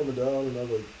Wheelhouse? It was coming down and I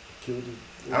like killed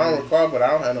it. I don't recall, but I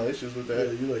don't have no issues with Yeah,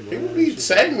 that. you like People ran be and shit.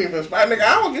 saving me from spider.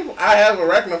 Nigga, I have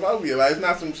arachnophobia. Like, it's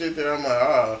not some shit that I'm like,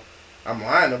 oh, I'm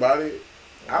lying about it.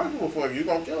 I don't give a fuck. You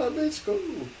gonna kill a bitch? Cool.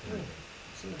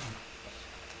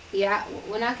 Yeah,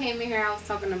 when I came in here, I was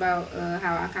talking about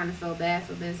how I kind of felt bad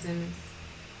for Ben Simmons.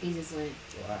 He just went,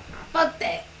 Wow. fuck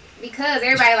that. Because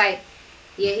everybody like,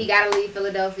 yeah, he gotta leave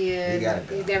Philadelphia. He gotta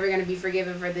go. He's never gonna be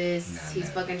forgiven for this. Nah, He's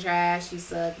nah. fucking trash. You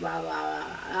suck. Blah blah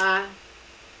blah blah.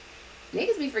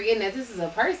 Niggas be forgetting that this is a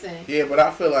person. Yeah, but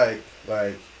I feel like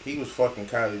he was fucking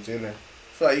Kylie Jenner.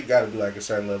 I feel like you gotta be like a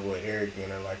certain level of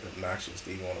arrogant and like obnoxious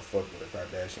that you want to fuck with a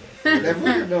Kardashian. That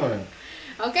what you doing?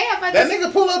 Okay, I'm about That to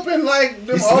nigga pull up in like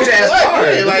them He's old sweet ass like,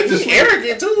 cars. yeah, like he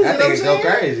arrogant too. You know That what I'm niggas go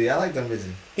saying? crazy. I like them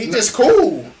bitches. He just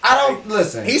cool. I don't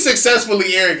listen. He's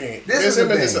successfully arrogant. This Ben is the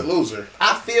Simmons is a thing. loser.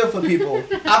 I feel for people.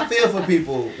 I feel for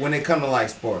people when it come to like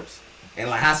sports. And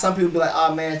like how some people be like,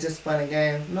 oh man, it's just a funny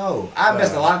game. No. I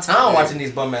invest a lot of time watching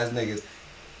these bum ass niggas.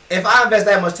 If I invest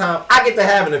that much time, I get to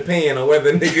have an opinion on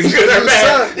whether niggas good or You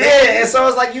bad. suck. Yeah, and so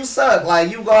it's like you suck.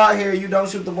 Like you go out here, you don't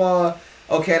shoot the ball.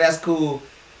 Okay, that's cool.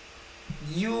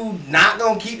 You not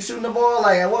gonna keep shooting the ball?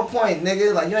 Like at what point,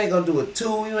 nigga? Like you ain't gonna do a 2,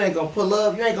 you ain't gonna pull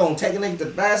up, you ain't gonna take a nigga to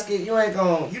the basket,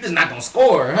 you just not gonna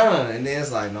score, huh? And then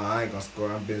it's like, no, I ain't gonna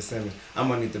score. I'm Ben Simmons. I'm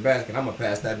gonna need the basket. I'm gonna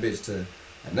pass that bitch to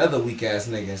another weak ass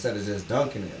nigga instead of just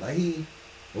dunking it. Like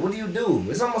what do you do?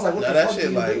 It's almost like what Now the that fuck shit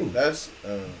do you like do? that's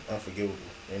unforgivable,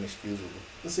 inexcusable.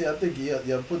 See, I think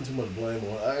you're putting too much blame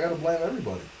on. I gotta blame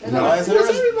everybody. That's Tobias Who's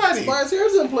Harris, everybody? Tobias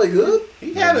Harris didn't play good.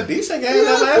 He had a decent game He that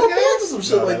had last 4 game. points or some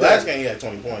shit No, like that last that. game he had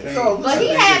 20 points. No, But he I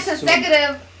think had it's too-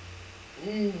 consecutive,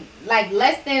 like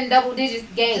less than double digits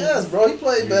games. Yes, bro, he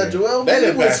played bad. Yeah. Joel, They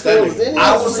didn't pass that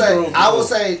nigga. I will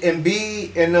say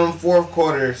Embiid in them fourth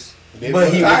quarters. They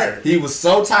But was tired. he was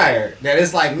so tired that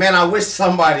it's like, man, I wish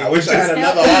somebody I wish I had just-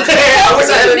 another Help. All-Star. I wish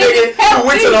I had a nigga Help who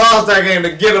went me. to the All-Star game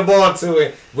to get a ball to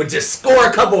it, would just score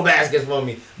a couple baskets for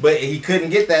me. But he couldn't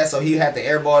get that, so he had to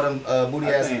airball them booty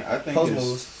ass I think post it's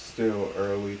moves. still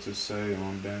early to say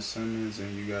on Ben Simmons,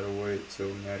 and you gotta wait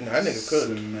till next Nah, that nigga cooked.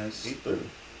 semester. He threw.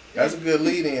 That's a good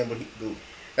lead in, but he threw.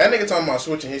 That nigga talking about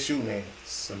switching his shooting hand.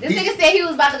 This nigga said he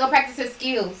was about to go practice his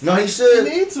skills. No, he You should.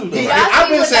 need to, though. He- Y'all I've see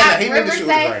been what saying Doc that he need to Rivers shoot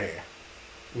with his say? right hand.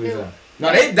 What is that?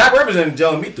 No, Doc Rivers and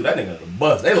Joe Embiid threw that nigga the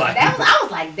bus. They like I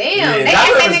was like, damn. Yeah, They Doc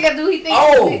asked that Rivers- nigga, do he think?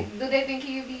 Oh. Do they think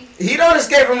he'd be? he don't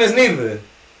escape from this neither.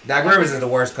 Doc Rivers is the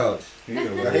worst coach. He He a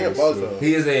hilarious, bozo. too.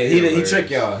 He is he trick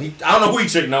y'all. I don't know who he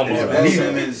tricked no more. Yeah, but Ben he-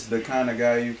 Simmons the kind of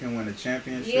guy you can win a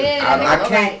championship. Yeah, I nigga,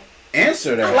 can't- like,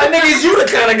 Answer that. Like nigga, is you the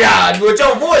kind of guy with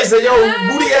your voice and your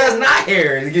booty ass not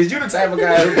hair? Nigga, you the type of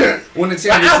guy who win the Like,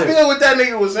 championship. I feel what that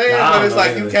nigga was saying, Nah, I but don't it's know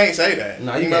like either. you can't say that.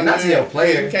 No, you know can't. what Not I to mean? your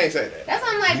player. You can't say that. that's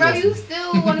why I'm like, You bro, just- you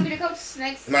still want to be the coach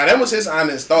next? Nah, that was his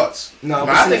honest thoughts. No, But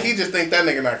but I see- think he just think that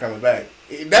nigga not coming back.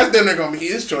 That's then they're gonna be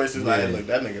his choice. Is like, Yeah. look,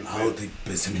 that nigga. I don't think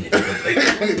Ben Simmons need to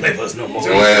play for us no more.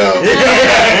 Joel,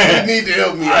 you need to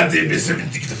help me. I out. think Ben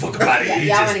Simmons get the fuck out of here. He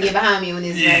Y'all want just- to get behind me on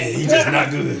this? Yeah, right? he just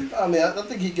not good. I mean, I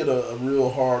think he'd get a real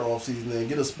hard offseason and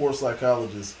get a sports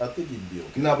psychologist. I think he'd be okay.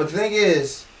 No, but the thing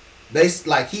is,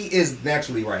 he is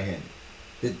naturally right-handed.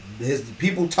 His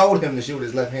people told him to shoot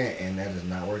his left hand, and that is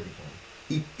not working for him.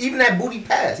 Even that booty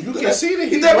pass, You can see that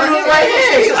he he's did it with his right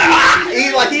hand.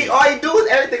 right-handed. All he do is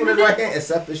everything with his right hand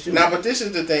except for shoot. Nah, but this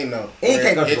is the thing though. He where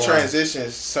can't go to it the line.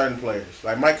 transitions certain players.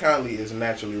 Like Mike Conley is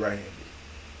naturally right-handed.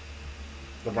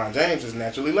 LeBron James is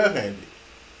naturally left-handed.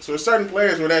 So there's certain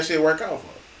players where that shit work out for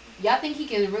him. Y'all think he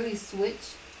can really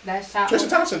switch that shot? Tristan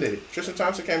over? Thompson did it. Tristan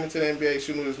Thompson came into the NBA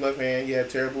shooting with his left hand. He had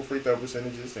terrible free throw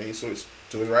percentages, and he switched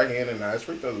to his right hand, and now his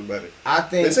free throws are better. I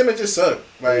think Ben Simmons just sucked.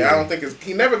 Like Yeah. I don't think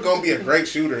he never gonna be a great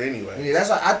shooter anyway. yeah, that's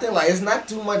why I think it's not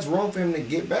too much room for him to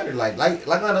get better. Like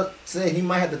I said, he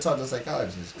might have to talk to a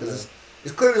psychologist because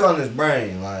it's clearly on his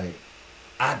brain. Like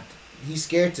he's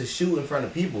scared to shoot in front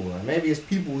of people. Like maybe it's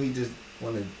people he just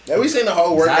want to. Yeah, we seen the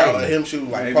whole workout of Anxiety. him shooting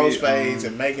like Maybe, post fades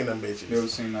and making them You ever bitches.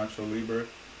 seen Nacho Libre?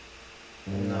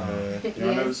 No. Y'all Yes.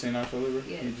 never seen Nacho Libre?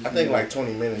 Yes. He just I think did like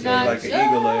 20 minutes. Nah, like an Nacho.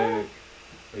 eagle leg.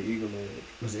 An eagle leg.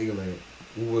 What's the eagle leg?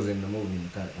 Who was in the movie?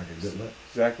 Like a good look.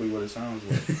 Exactly what it sounds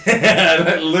like.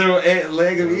 That little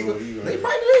leg of eagle. Little eagle They leg.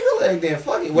 probably did eagle leg then.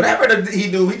 Fuck it. Whatever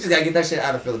he do, he just gotta get that shit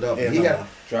out of Philadelphia. Yeah, he no.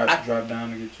 got. Drop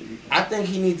down to get your eagle. I think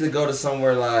he needs to go to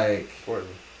somewhere like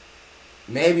Portland.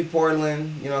 maybe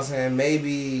Portland. You know what I'm saying?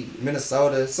 Maybe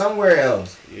Minnesota. Somewhere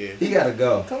else. Yeah. He gotta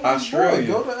go. Come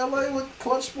Australia. on, go to LA with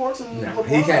Clutch Sports and No, LeBron.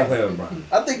 he can't play with LeBron.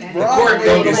 I think The Bron court will be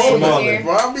gonna able to get motivate smaller. him.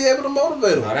 Bron be able to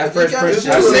motivate him. No, that If he first got press this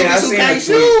shot- dude, I seen can't a tweet.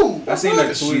 shoot. I seen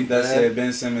a Shoot, tweet that man. said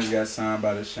Ben Simmons got signed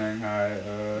by the Shanghai,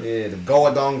 Yeah, the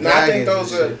Goldong No, I think Dragons.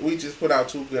 those and are. shit. We just put out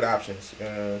two good options.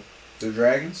 the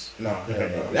Dragons. No,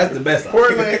 That's the best.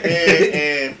 Portland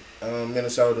and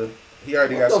Minnesota. He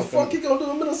already What got the some. fuck he gonna do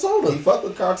in He Minnesota? fuck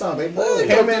with Carl Towns. They boys.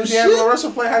 Him and D'Angelo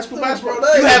Russell play high school Bro, basketball.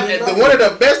 they You have ain't the, nothing. one of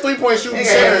the best 3-point shooting Nigga,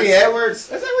 centers. Anthony Edwards.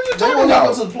 That's what you're They talking won't go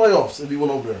about. to the playoffs if he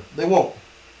went over there. They won't.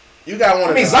 You got one I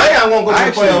of mean, the Zion won't go to I the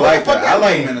actually playoffs. like What the that. fuck I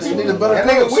like mean? They Minnesota. need a better That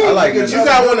nigga coach. weak. I like You Minnesota.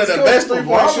 got one of the best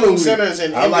 3-point shooting Minnesota. centers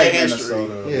in I like NBA history.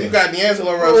 Minnesota. Yeah. You got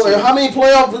D'Angelo Bro, Russell. how many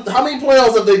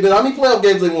playoffs have they been? How many playoff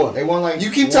games they won? They won like.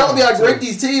 You keep one, telling me how two. great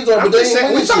these teams are, I'm but they just ain't saying,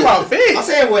 we winning talking shit. about Figs. I'm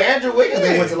saying with Andrew Wiggins,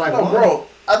 they went to like No, one. bro.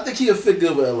 I think he'll fit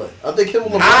good with LA. I think him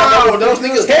and LeBron. How? Those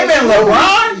niggas came in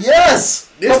LeBron? Yes.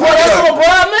 This LeBron, that's what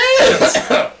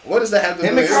LeBron man. What does that have to do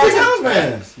Him with and Carl Towns,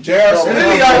 man. J.R. No, Smith then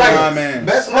he is got like LeBron man.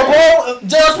 Best LeBron,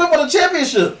 J.R. Smith won a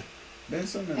championship. Ben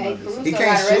Simmons Hey, might be Caruso some- He got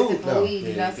can't arrested shoot, for though. weed.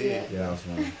 Did y'all see that? Yeah, that was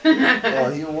funny. Oh,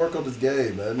 he'll work on this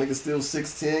game, man. Nigga still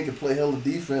 6'10", can play hella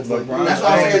defense. Like, LeBron That's why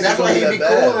I'm saying. That's why he'd be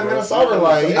cool in Minnesota.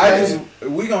 Like,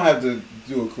 we gonna have to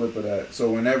do a clip of that. So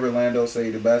whenever Lando say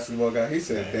the basketball guy, he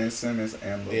said Ben Simmons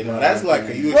and LeBron. Yeah, no, that's like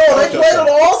a you. bro, they played on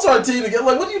the All-Star team together.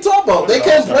 Like, what are you talking about? They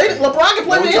can't play. LeBron can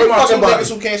play We with talking any about two fucking body.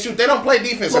 niggas who can't shoot. They don't play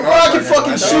defense. in LeBron All-Star can games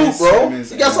fucking like that. shoot, bro.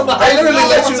 Simmons He got some of the They highest literally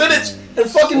let you- percentage in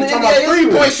fucking We the talking about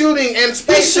NBA. 3-point shooting and He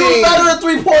spacing. shoot better than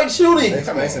 3-point shooting. they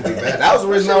spacing be bad. That was the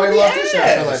reason why they lost this shit.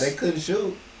 I feel like Yes. they couldn't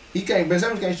shoot. Ben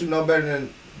Simmons can't shoot no better than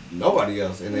nobody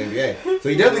else in the NBA. So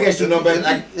he definitely can't shoot no better.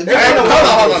 Like, If- they if- wouldn't hold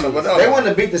have on, won. hold They on. wouldn't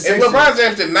have beat the If Sixers. LeBron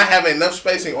James did not have enough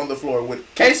spacing on the floor with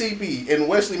KCP and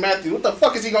Wesley Matthews, what the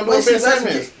fuck is he gonna do with Ben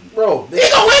Simmons? Bro, He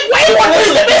gonna win way more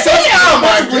than Ben Simmons. Oh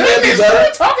my goodness, what are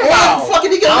you talking about?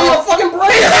 Fucking, he can lead a fucking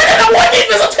break. He's not the one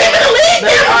defensive team in the league.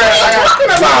 They- What are you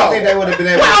talking I don't about? think they would have been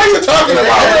able. What are you talking They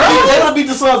about, would bro? have beat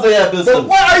the Suns they had Ben Simmons.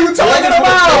 What are you talking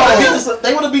about?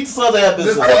 They would have beat the Suns they had Ben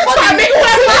Simmons. What are you talking They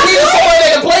needed somebody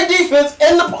that can play defense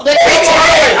in the. They can't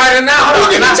Alright, now hold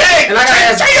on. And I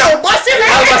gotta ask. Trae Young busted I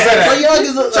was about to say that. Trae Young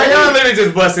is a. Trae Young literally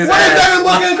just busted his What is ass. Devin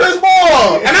Booker and Chris Paul?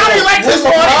 And I don't even like Chris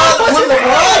Paul. With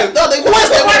LeBron, no, they What's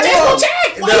the one team gonna check?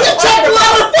 Why you check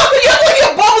motherfucker? You look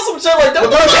at Bob with some shit like that.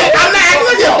 I'm not acting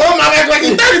like a bum. I'm acting like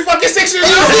he's 36 years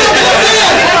You old.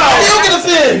 still get a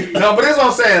fin. No, but this is what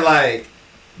I'm saying. Like,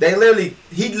 they literally,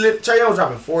 Trae Young was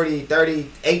dropping 40, 30,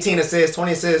 18 assists,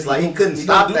 20 assists. Like, he couldn't He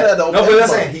stop gonna do that. that on No, but I'm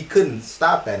everybody. saying he couldn't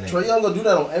stop that nigga. Trae Young gonna do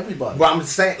that on everybody. But I'm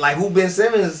just saying, like, who Ben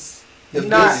Simmons? If He's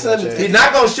not. Ben Simmons- He's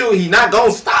not gonna shoot. He's not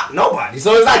gonna stop nobody.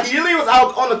 So it's like he really was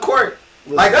out on the court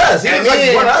like us. He And was like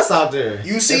then- one of us out there.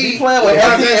 You If see, he playing with LeBron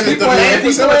Anthony, James if he is the playing man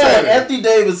with facilitator. Anthony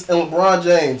Davis and LeBron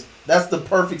James, that's the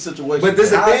perfect situation. But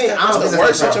this is the thing. I don't That's think the that's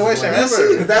worst situation We'll ever.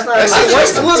 see, 'cause that's not. That's I the think-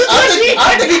 worst Look,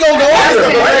 I think he gonna go That's after the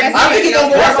him. worst. I think he gonna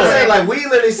go That's what I'm after saying. him. Like, we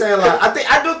literally saying, like,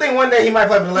 I do think one day he might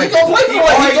play for the He Lakers. gonna play for the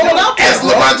Lakers. He's going out there. As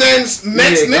LeBron James'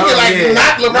 next Yeah, nigga, no, like yeah.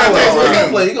 not LeBron No, James. no, with He him.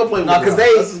 gonna play. He gonna play with No, 'cause LeBron.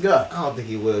 they- That's his guy. I don't think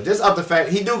he will. Just off the fact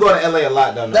he do go to LA a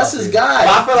lot though. That's his guy.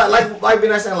 But I feel like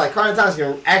being saying like Karl Towns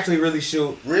can actually really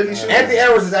shoot. Really shoot. Anthony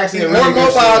Edwards is actually He's a really more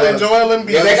good mobile shooter. than Joel Embiid.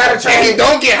 Yeah, they gotta And try- he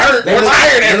don't get hurt. They They're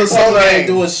tired every Minnesota fucking ain't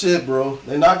game. doing shit, bro.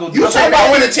 They not gonna do You shit. talking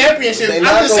about winning championships? They I'm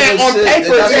not just gonna saying win on shit. paper,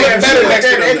 They not they gonna look better win next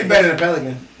to They'd be them. better than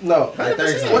Pelican. No. Like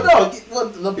 30. Well, no.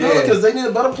 The Pelicans, they need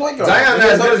a better point guard. Zion They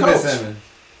need a not as good better as Ben coach. Simmons.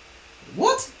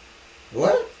 What?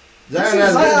 What? Zion,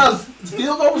 Zion Zion's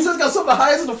field goal percentage got some of the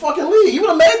highest in the fucking league. He would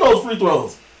have made those free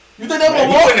throws. You think they would have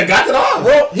He won? wouldn't have got it all.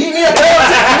 Bro, he need a better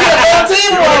team. He need a better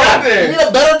team. He would've got Bro. there. He need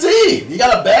a better team. You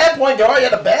got a bad point guard. You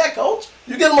got a bad coach.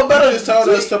 You get him a better You just told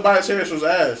team. us Tobias Harris was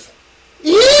ass.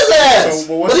 He is ass. So,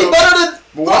 but what's but he so- better than.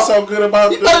 But what's so good about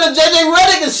He better than JJ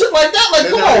Redick and shit like that. Like,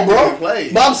 come on, bro.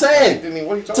 Play. But I'm saying, Didn't he,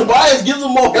 what are you talking Tobias gives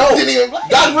him more help. Didn't even play.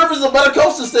 Doc Rivers is a better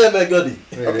coach than Stan Van Gundy.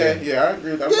 about? Okay, yeah, I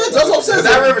agree. Yeah, that's what I'm saying. But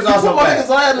Doc Rivers also You put my bad. nigga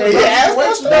Zion in a Yeah, better yeah,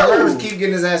 situation. Doc No. Rivers keep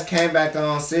getting his ass came back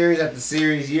on series after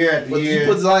series, year after But year. you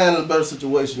put Zion in a better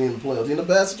situation in the playoffs. He in a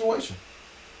bad situation.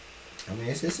 I mean,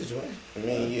 it's his situation. I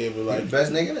mean, yeah, but He's like, the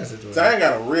best nigga in that situation. Zion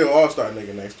got a real all-star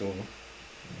nigga next to him.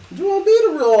 You want to be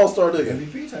the real all-star nigga.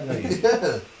 MVP type nigga.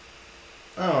 Yeah.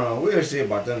 I don't know. Weird shit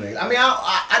about them niggas. I mean,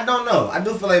 I don't know. I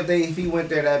do feel like if he went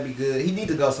there, that'd be good. He need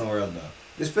to go somewhere else though.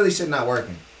 This Philly shit not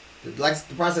working. Like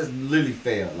the process literally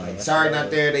failed. Like sorry,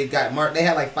 not there. They got They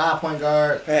had like 5-point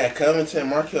guard. They had Covington,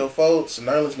 Markelle Fultz,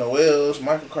 Nerlens Noels,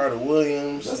 Michael Carter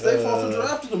Williams. That's their fault for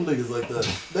drafting them niggas like that.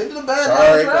 They did a bad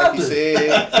Sorry, job like you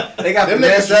drafting. said. They got Them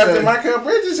finessed. niggas drafted instead- Michael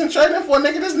Bridges and trading for a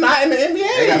nigga that's not in the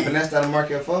NBA. They got finessed out of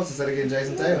Markelle Fultz instead of getting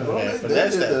Jason Taylor. Bro, Yeah, they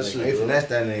finesse did that that nigga. shit. They bro. finessed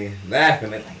that nigga. Laughing.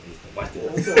 They like, what the?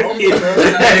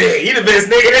 Hey, He the best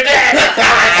nigga in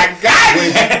that. I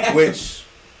got it. Which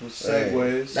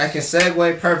Segues. That can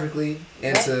segue perfectly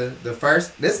into the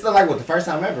first. This is like what the first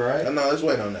time ever, right? no, let's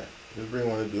wait on that. Just bring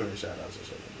one to do her shout outs or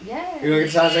something. Yeah. You gonna get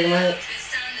the shot of shaking my head?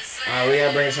 Alright, we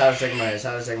gotta bring a shot of shaking my head.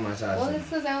 Shot of shaking my head. Shot Well, of it's shaking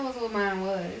because that was what mine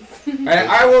was. my head.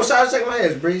 Alright, well, shot of shaking my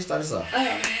head. Bree, start us off.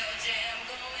 Okay.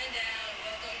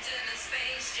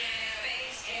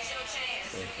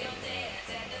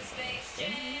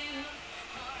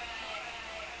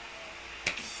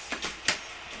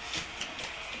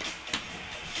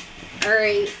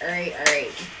 Alright.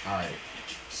 Alright.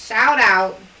 Shout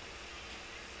out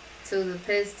to the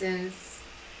Pistons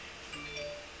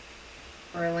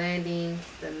for landing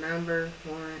the #1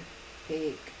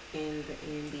 pick in the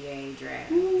NBA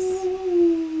draft.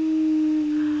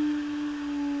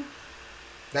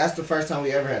 That's the first time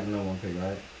we ever had the number one pick,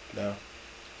 right? No.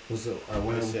 What's the I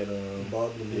winner? said,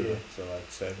 Baldwin, yeah, so like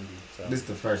 70. So. This is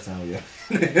the first time we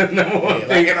ever number one Yeah, pick.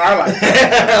 like in our life.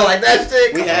 Like that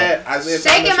shit. We come on. had Isaiah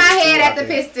Shaking Thomas my was head two, at I the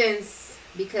think. Pistons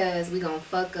because we gonna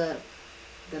fuck up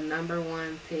the number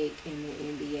one pick in the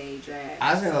NBA draft.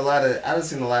 I just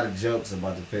seen a lot of jokes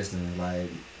about the Pistons. Like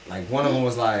one of them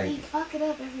was We like, fuck it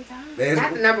up every time. There's-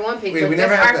 Not the number one pick, we but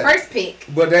never that's had our that. first pick.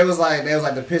 but they was like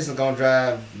the Pistons gonna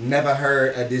drive. Never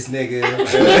heard of this nigga. The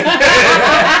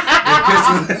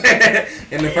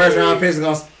Pistons, in the first round, Pistons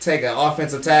gonna take an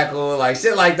offensive tackle, like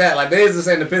shit like that. Like they just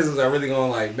saying the Pistons are really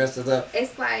gonna like mess it up.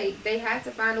 It's like they had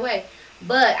to find a way.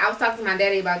 But I was talking to my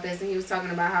daddy about this, and he was talking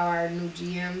about how our new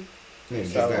GM Yeah,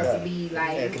 is that's supposed that. to be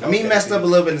like. Yeah, I mean, he messed up a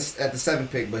little bit at the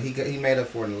 7th pick, but he made up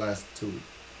for it in the last 2.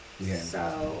 Yeah.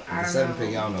 So I The don't 7th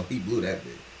pick, know. y'all know he blew that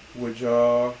bit. Would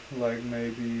y'all like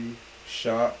maybe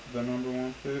shop the number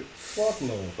one pick? Fuck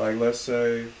no. Like let's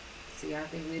say See, I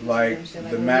think we just like do shit the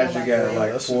what we Magic about to at say.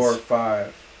 like That's 4 or just-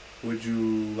 5. Would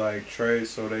you like trade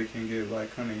so they can get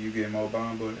like you get Mo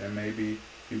Bamba and maybe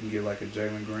you can get like a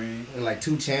Jalen Green? And like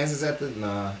 2 chances at the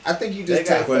I think you They just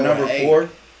got take. four But number and 8. 4,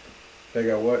 they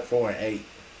got what? 4 and 8.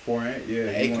 4 and 8. Yeah,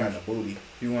 The 8 kind of booty.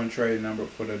 you want to trade number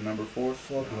for the number 4?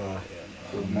 Fuck no.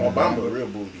 Mo Bamba real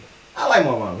booty. I like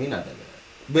my mom. He not that bad,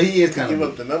 but he is To kind give of.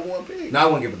 up the number one pick. No, I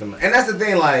wouldn't give it to him. And that's the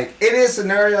thing. Like it is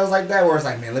scenarios like that where it's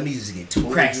like, man, let me just get 2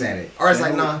 cracks at it, or it's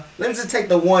like, nah, let me just take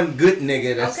the one good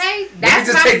nigga. That's, Okay, let me that's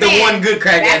just what I'm take the saying. one good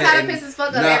crack That's at how it the and Pistons fuck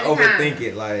up not every time. overthink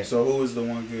it. Like So who is the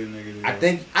one good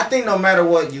nigga? I think no matter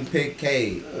what you pick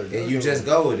Cade Yeah, and you just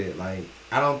go with it. Like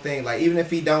I don't think like even if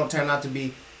he don't turn out to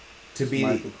be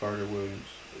Michael Carter Williams.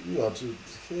 You out to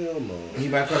hell no. he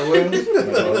might Carter Williams.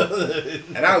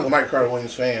 And I was a Mike Carter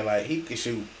Williams fan. Like, he could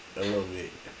shoot a little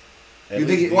bit. At You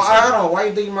least think? Well, decent. I don't know. Why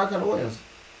you think Mark Carter Williams?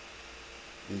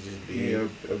 He just be. He a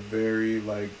very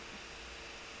like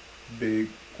big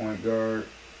point guard.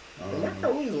 Mike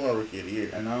Carter Williams won Rookie of the Year.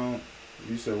 And I don't.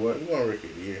 You said what? He won Rookie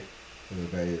of the Year. He was a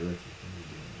bad rookie.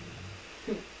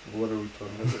 What are we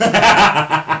talking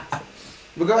about?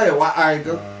 But go ahead. Why? All right,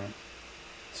 go.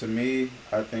 To me,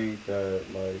 I think that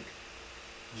like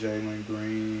Jalen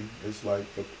Green is like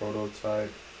the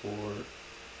prototype for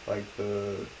like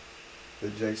the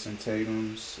Jason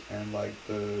Tatums and like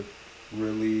the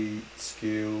really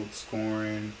skilled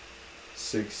scoring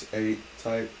 6'8"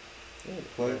 type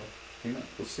play. He not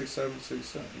 6'7",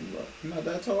 6'7". He not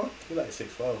that tall. He like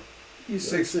 6'4".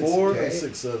 He's Yeah, 6'4".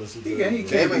 6'7", 6'8". He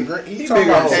Jalen Green. He He talking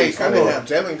bigger about than Cade 6'4". Cunningham.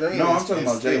 Jalen Green. No, I'm is- talking is-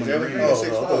 about Jalen Green. Green Oh, is no, I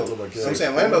thought you were talking 6'4". about So I'm Cade.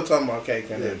 saying Lando talking about Cade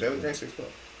Cunningham. Yeah. Jalen Green 6'4".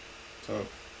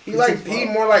 Tough. He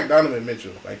more like Donovan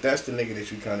Mitchell. Like, that's the nigga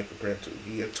that you kind of compare to.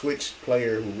 He a twitch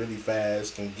player who really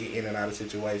fast, can get in and out of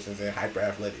situations, and hyper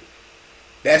athletic.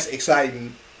 That's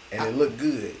exciting, and it look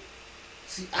good.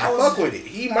 See, I fuck with it.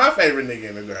 He my favorite nigga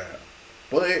in the ground.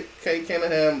 But Cade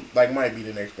Cunningham like might be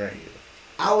the next Grant Hill.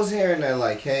 I was hearing that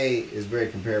like Cade is very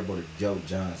comparable to Joe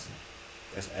Johnson.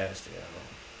 That's Aston.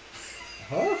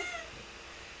 Huh?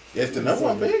 It's the number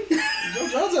one pick. Joe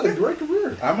Johnson had a great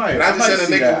career. I might. And I just said a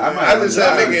see nigga. that. I just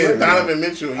said a nigga agree. is Donovan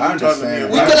Mitchell. And I you talking to me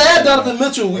understand. We about- could have had Donovan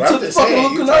Mitchell. We But I'm took just fucking saying,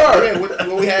 Luke you Kennard. talking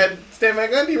when we had Stan Van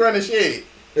Gundy running shit.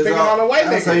 It's Picking on the white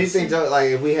niggas. So you think Joe like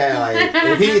if we had like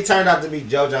if he turned out to be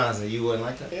Joe Johnson, you wouldn't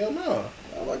like that? Hell no.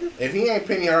 I like it. If he ain't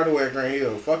Penny Hardaway at Grant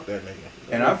Hill, fuck that nigga.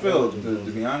 And I feel, to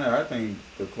be honest, I think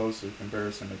the closest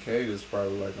comparison to Cade is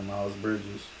probably like a Miles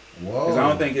Bridges. Whoa. Because I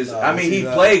don't think his. Nah, I mean, see he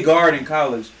that. played guard in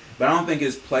college, but I don't think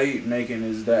his play making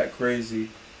is that crazy.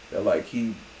 That like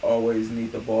he always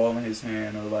need the ball in his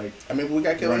hand or like. I mean, we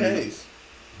got Kelly Running. Hayes.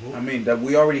 I mean, that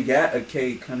we already got a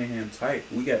Cade Cunningham type.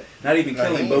 We got not even No,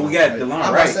 Killing, he but we ain't got right. DeLon I'm about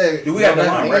to right. say, Do we got no, DeLon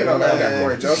that- right? he ain't No, no we got man.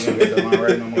 Corey Joseph. We got DeLon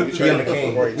right no more. We He on traded the him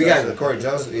king. for Corey We got Joseph. Corey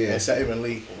Joseph, yeah. And Saban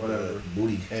Lee. Whatever.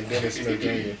 Booty. And Dennis Smith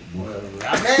Jr.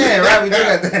 Whatever. Man, right? We do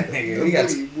got that nigga. We got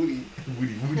Booty.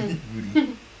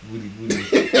 booty.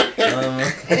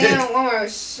 And then one more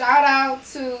shout out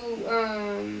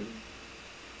to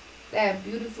that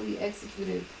beautifully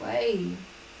executed play.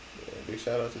 Yeah, big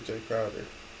shout out to Jay Crowder.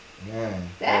 Man,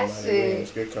 That Monty shit.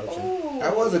 Williams, good coaching. Ooh.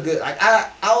 that was a good. Like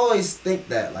I always think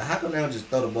that. Like, how come they don't just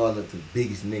throw the ball at the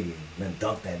biggest nigga and then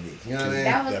dunk that bitch? You know what I mean?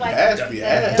 That was That like pass the, be the,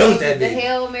 ass. Dunk that the bitch.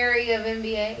 Hail Mary of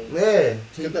NBA. Yeah.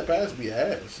 Get that pass be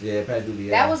ass. Yeah, Pat Doobie.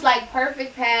 That was like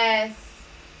perfect pass,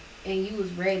 and you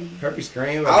was ready. perfect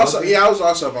screen. I was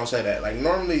also gonna say that. Like,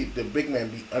 normally the big man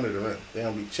be under the rim. They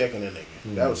don't be checking the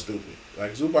nigga. That was stupid.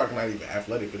 Like, Zubac not even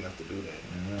athletic enough to do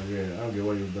that. Yeah, I don't get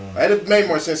what he was doing. Like, it made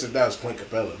more sense if that was Clint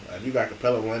Capella. Like, if you got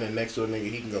Capella running next to a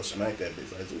nigga, he can go smack that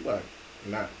bitch. Like, Zubac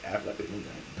not athletic.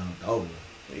 Dunked over.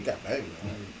 He got banged.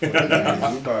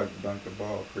 Zubac dunked the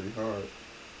ball pretty hard.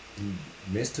 He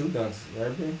missed 2 dunks,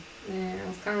 right? Yeah, I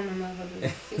was counting them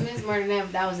motherfuckers. He missed more than that,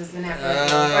 but that was just in that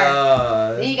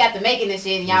first. Then he got to making the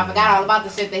shit, and y'all forgot all about the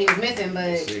shit that he was missing,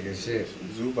 but... Shit.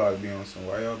 Zubac be on some,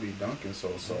 why y'all be dunking so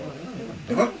soft?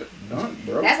 Dunk,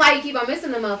 bro. That's why you keep on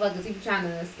missing them motherfuckers. He be trying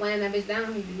to slam that bitch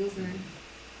down, he be losing.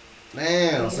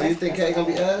 Damn, so you think K gonna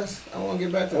be ass? I want to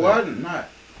get back to Well, that. not.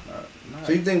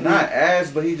 So you think not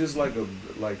ass, but he just like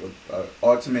a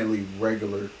ultimately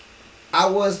regular. I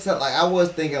was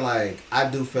thinking like I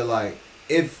do feel like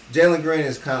if Jalen Green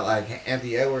is kind of like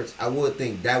Anthony Edwards, I would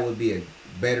think that would be a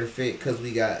better fit because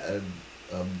we got a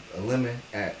lemon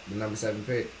at the number 7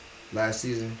 pick last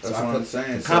season. That's so what I'm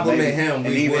saying. To compliment him,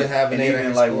 we would have an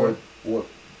even like what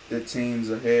the teams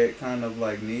ahead kind of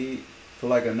like need. For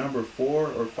like a number 4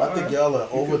 or 5. I think y'all are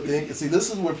overthinking. See,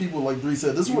 this is where people, like Bree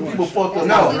said, this is where people fuck That's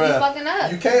up. how the we be draft. fucking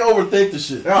up. You can't overthink the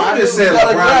shit. No, I just said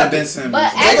LeBron and Ben Simmons.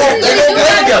 But They actually, gonna you play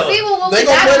gotta together. see what They we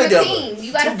gonna got play on the together. team.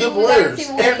 You gotta Two see good what we got on the players.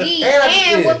 team, what we need, And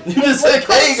and what You just said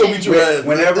K ain't gonna be trash.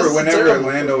 Whenever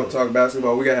Orlando talk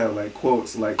basketball, we gotta have like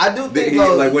quotes like I do think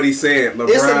like what he said. LeBron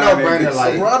it's a no-brainer.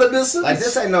 Like LeBron and Ben Simmons. Like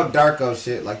this ain't no Darko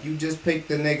shit. Like you just pick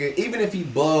the nigga. Even if he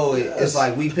blow it, it's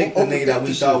like we picked the nigga that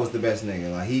we thought was the best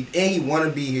nigga. Like he want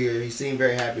to be here. He seemed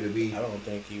very happy to be. I don't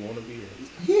think he want to be here.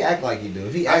 He act like he do.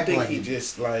 If he I act think like he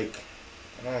just like.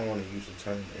 I don't want to use the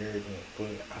term arrogant, but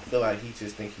I feel like he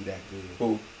just think he that good.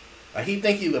 Who? Like he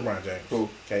think he LeBron James. Who?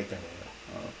 K.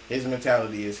 Cunningham. His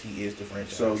mentality is he is the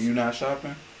franchise. So you not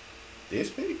shopping? This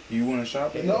big? You want to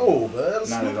shop? No, man.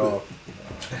 Not at all.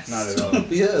 Not at all.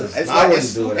 Yes. It's, I like,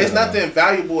 wouldn't do it it's at all. nothing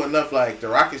valuable enough. Like the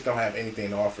Rockets don't have anything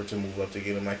to offer to move up to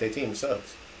get him. Like their team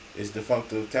sucks. It's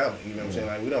defunct of talent. You know what I'm saying?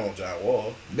 Like we don't want John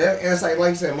Wall. that. And it's like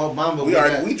you said, Mo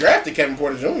Bamba. We drafted Kevin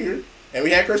Porter Jr. and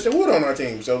we had Christian Wood on our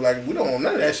team. So like we don't want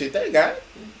none of that shit they got.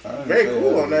 Very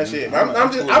cool on that shit. And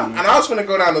I was gonna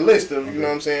go down the list of you know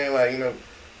what I'm saying, like, you know,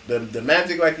 the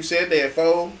Magic, like you said, they had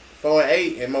 4 and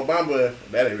 8, and Mo Bamba,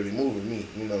 that ain't really moving me,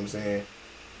 you know what I'm saying?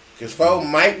 Because 4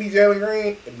 might be Jalen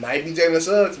Green, it might be Jalen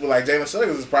Suggs, but like Jalen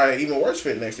Suggs is probably an even worse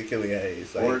fit next to Killian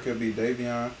Hayes. Like, Or it could be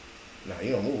Davion. nah,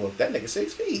 you don't move up. That nigga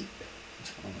 6 feet.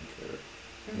 I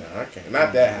don't care. Nah, I can't.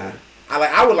 Not that high.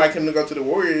 I would like him to go to the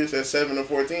Warriors at 7 or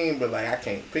 14, but like I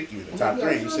can't pick you in the top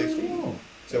 3. You 6 feet.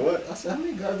 So what? I said, how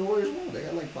many guards the Warriors want? They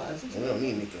got like 5, 6. We don't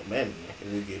need Nico Manny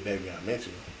if we get Davion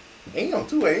Mitchell. And he on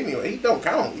 2-way anyway. He don't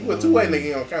count. You a 2-way nigga, he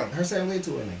don't count. Her same lead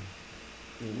 2-way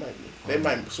nigga. He might be. They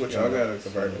might switch Y'all him. gotta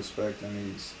Convert him. respect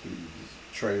these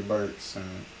Trey Burks and.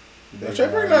 But Trey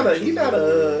Burke he not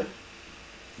a.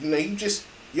 You know, you just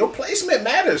your placement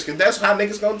matters because that's how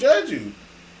niggas gonna judge you.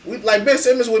 We like Ben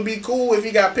Simmons would be cool if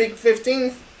he got picked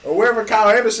 15th or wherever Kyle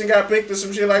Anderson got picked or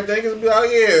some shit like that. Cause be like,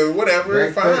 yeah, whatever,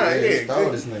 Greg fine, Kirk, yeah. stole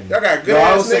Good. this nigga. Y'all got good. No, I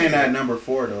ass was saying niggas. that number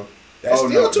 4 though. That's Oh,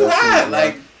 still no, too that's high. too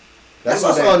Like That's that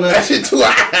also shit too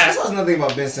high. That's also another thing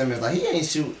about Ben Simmons. Like he ain't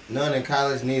shoot none in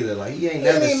college neither. Like he ain't He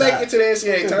never didn't shot. make it to the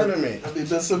NCAA tournament. I mean,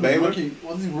 Ben Simmons, Baylor?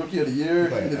 was he rookie of the year?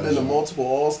 Right, He's been to multiple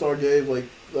All-Star games.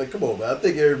 Like, come on, man. I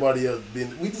think everybody else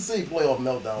been. We just see playoff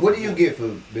meltdown. What do you get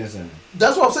for Ben Simmons?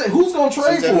 That's what I'm saying. Who's gonna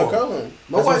trade CJ for him? McCollum.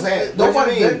 That's what I'm saying. What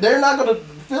Nobody. you mean? They're not gonna.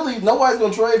 Philly. Nobody's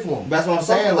gonna trade for him. That's what I'm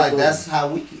saying. Like that's how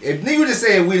we. If nigga just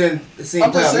saying we didn't see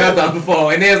I'm just playoff saying, meltdown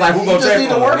before, and then it's like who you gonna just trade need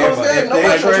for to him? work on his Everybody. game. If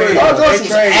Nobody's they gonna trade trade- for him. Paul George was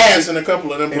trade- ass in a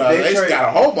couple of them if playoffs. they They trade- got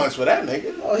a whole bunch for that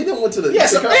nigga. Oh, he didn't went to the Yeah,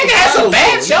 Eastern some nigga Conference had some Finals,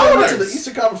 bad though. He done went to the shoulders.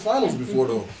 Eastern Conference Finals before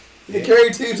though. He Yeah.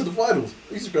 carried teams to the finals.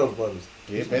 Eastern Conference Finals.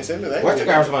 Yeah, Ben Simmons ain't What's your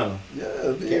be a conference thing.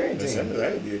 final? Yeah, Carrying Ben team. Simmons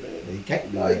ain't be a thing. He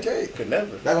can't do No, he that. can't. Could never.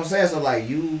 That's what I'm saying. So like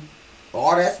you,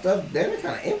 all that stuff, they're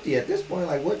kind of empty at this point.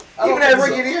 Like what? I don't Even that think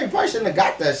rookie so. of the year, he probably shouldn't have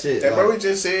got that shit. That Like, bro, we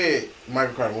just said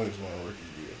Michael Carter Williams won rookie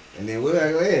of the year. and then we're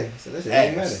like, yeah. So that shit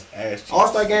doesn't matter. Ass cheeks. All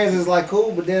Star games is like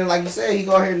cool, but then like you said, he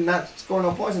go ahead and not score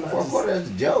no points in the fourth just- quarter. That's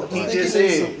a joke. He Like, just needs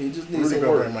said some- he just needs Rudy some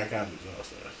Gobert work. and Mike Conley's all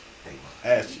stars.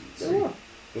 Ass cheeks. They won.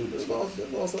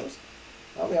 They lost us.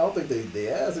 I mean, I don't think they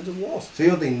asked. They just lost. so you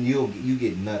don't think you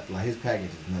get nut like his package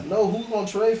is nut? No, who's gonna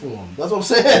trade for him? That's what I'm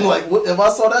saying. Like, what, if I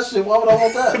saw that shit, why would I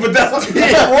want that? But that's what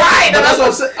right. right. That's what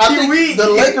I'm saying. I You think weak. the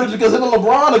Lakers because him and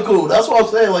LeBron are cool. That's what I'm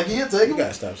saying. Like, he'll take You him.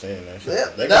 gotta stop saying that shit. Yeah,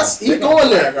 They that's gonna- he they gonna going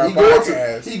flag there. our He going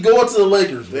podcast. to the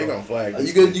Lakers. Bro. They gonna flag.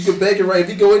 You can bake it right. If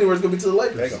he go anywhere, it's gonna be to the They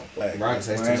Lakers. gonna flag. Brian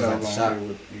says Orlando like the gonna shot. hit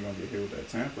with- he gonna get hit with that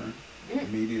tampering.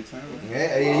 Media tampering.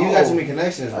 Yeah, you got too many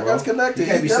connections, bro. I got connected. You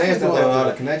can't He be saying definitely stuff going without all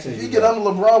there. the connections. If he you get got. under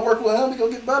LeBron, work with him, he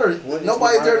gonna get better. What is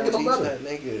Nobody's LeBron there to gonna get him teach better. that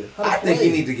nigga? How to I think play.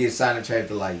 he need to get signed and traded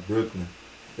to like Brooklyn.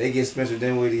 They get Spencer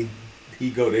Dinwiddie, he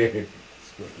go there.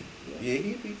 Yeah,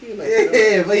 he be like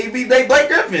Yeah, but he be Blake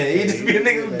Griffin. He Yeah, just be a he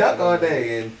nigga be who dunk all that.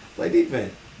 day and play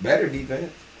defense. Better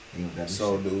defense. He don't got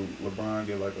So shit. do LeBron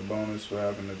get like a bonus for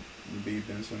having to be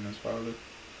Ben Simmons' father?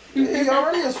 He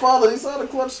already his father. He signed a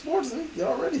Clutch Sports. He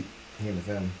already. He in the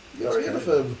family. He already in the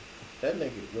crazy. family. That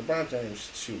nigga, LeBron James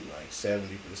shoot like 70%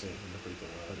 from the free throw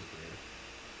line his career.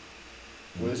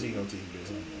 What is he gonna teach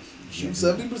business? Shoot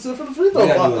 70% for the free We throw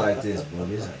gotta do it line. like this, bro.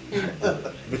 This how you do it,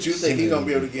 man. But you think he gonna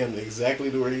be able to get him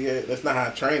exactly to where he at? That's not how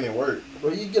training works.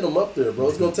 Bro, you get him up there, bro.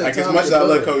 It's gonna take Like time. as much to as I get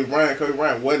love better. Kobe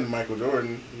Bryant wasn't Michael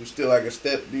Jordan. He was still like a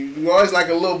step. You always like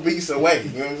a little piece away. You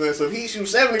know what I'm saying? So if he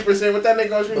shoots 70%, what that nigga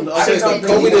gonna shoot? I think don't think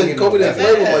Kobe he gonna didn't get Kobe no didn't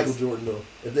better. play with Michael Jordan though.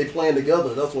 If they playing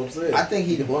together, that's what I'm saying. I think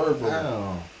he can learn from I him. don't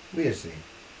know. We'll see.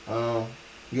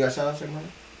 You got shout out check, man?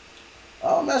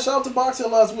 Oh man, shout out to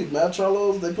boxing last week, man.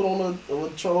 Charlo's they put on a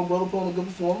Charlo brother put on a good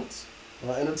performance,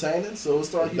 entertaining. So it's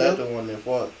starting Is to that heat up. the one that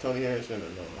fought Tony Harrison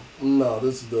or no? No,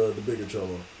 this is the bigger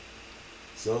Charlo.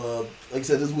 So like I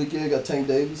said, this weekend got Tank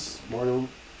Davis, Mario.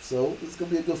 So it's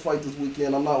gonna be a good fight this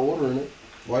weekend. I'm not ordering it.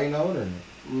 Why you not ordering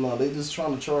it? No, they just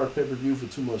trying to charge pay-per-view for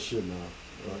too much shit now.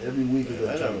 Every week is Man,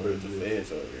 that I trying never to heard the pay-per-view.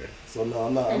 feds over there. So no,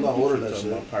 I'm not ordering that Talking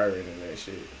shit. about pirating that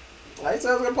shit. I ain't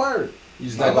saying I was gonna pirate. You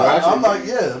just I'm not not, watching I'm it?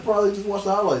 not, yeah, probably just watch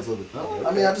the highlights of it. Oh,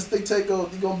 I mean, I just think Takeover,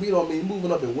 he gonna beat on me,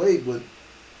 moving up in weight, but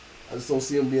I just don't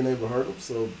see him being able to hurt him.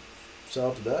 So,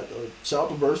 shout out to that. Shout out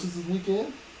to Versus this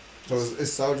weekend. So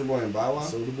it's Soulja Boy and Bow Wow?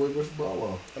 Soulja Boy versus Bow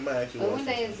Wow. I'm gonna actually But watch what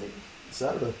day this. is it?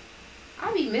 Saturday.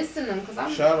 I be missing them because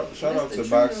I'm. Shout out missed to the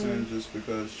boxing true- just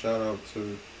because shout out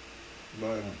to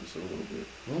violence a little bit.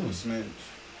 Mm.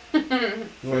 A smidge.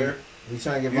 Fair. You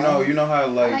trying to get You know how I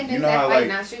like like you this, know that how fight, like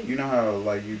not shoot. you know how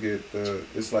like you get the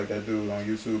it's like that dude on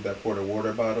YouTube that poured a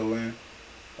water bottle in,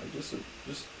 like just a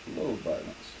little violence,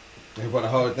 You put the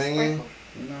whole thing in? Sprinkle.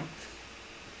 you know.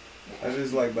 I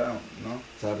just like balance, you know.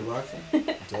 Shout out to boxing?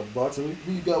 Shout out to boxing.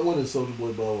 Who you got winning Soulja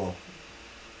Boy Bow Wow?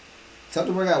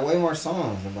 Soulja Boy got way more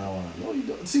songs than Bow Wow. No, you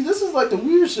don't. See, this is like the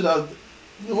weird shit. Well,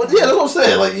 yeah, that's what I'm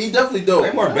saying. Like, he definitely dope.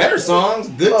 Way more better songs,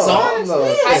 good No, songs. no.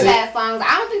 Type See, ass songs.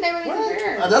 I don't think they really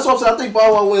compare. that's what I'm saying. I think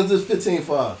Bow Wow wins this 15-5.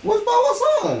 What's Bow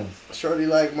Wow songs? Shorty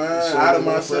like mine, Shorty out of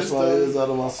my First Line is system. out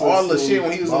of my system. All the shit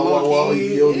when he was a Bow little Wow, Wow,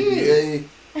 kid, Yo,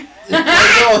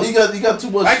 no, he got too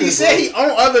much Like shit. he said, he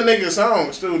own other niggas'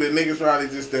 songs too that niggas probably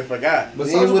just done forgot. But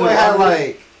He Soulja would've Boy had already-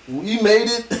 like, We made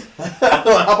it.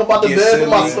 Hop about the Get bed with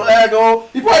my silly. swag on.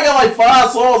 He probably got like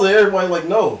 5 songs and everybody like,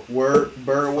 no. Bird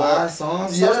 5 Walk.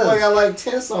 songs? Yes. Soulja Boy got like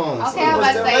 10 songs. Okay, I was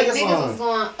about to say Mega niggas was songs.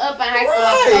 going up in high school.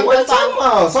 Right, so what you songs. talking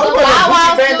about? But Soulja Boy Bow Wow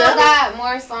got Gucci still Bandana. got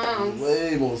more songs.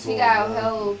 Way more songs. He got man.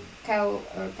 hell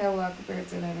catalog compared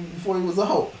to that. nigga. Before he was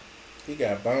out. He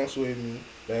got Bounce With Me,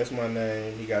 That's My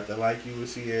Name. He got the Like You with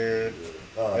Sierra.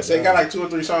 Oh, I say he got like 2 or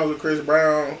 3 songs with Chris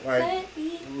Brown. Like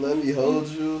Let Me Hold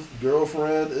You,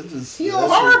 Girlfriend. It just. he that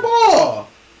on shit- hardball.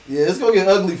 Yeah, it's gonna get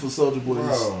ugly for Soulja Boy.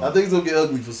 Bro. I think it's gonna get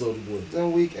ugly for Soulja Boy.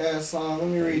 Them weak ass songs.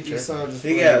 Let me read you songs just for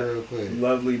He you got real quick.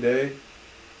 Lovely Day.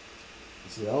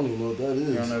 See, I don't even know what that You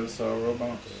don't is. never saw Roll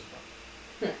Bounce.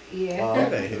 Yeah.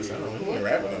 That ain't his song. He ain't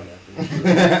rapping on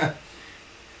that.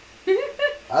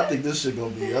 I think this shit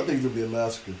gonna be. I think it's gonna be a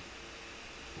massacre.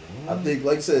 I think,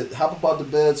 like I said, Hop About the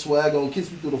Bed, Swag on, Kiss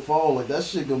Me Through the Phone. Like that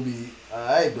shit gonna be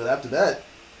alright. But after that,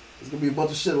 it's gonna be a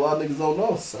bunch of shit a lot of niggas don't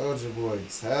know. Soulja Boy,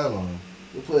 tell him.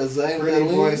 They play a Zayn Pretty Boy,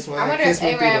 Medellin. Swag, I wonder Kiss if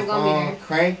Me Through A-Rab the gonna be Phone. there.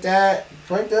 Crank that.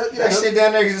 Frank that? Yeah, That shit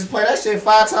down there, you just play that shit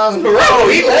 5 times in a row. Oh,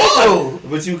 He he won. won.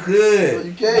 But you So could.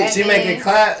 you can't. She make it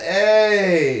clap,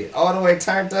 hey, all the way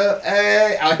turned up,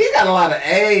 hey. Oh, he got a lot of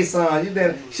A songs.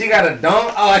 She got a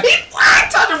dunk. Oh, he what?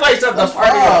 Soulja Boy shut the That's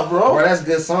party fire, up, bro. Bro, that's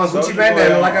good songs. Gucci Soulja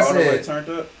Bandana, Boy like I All the Way said. Turned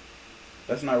Up.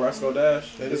 That's not Roscoe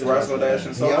Dash. That It's is Roscoe Dash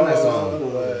and He on that Soulja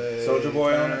song. Soulja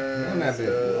Boy on it? On that bit.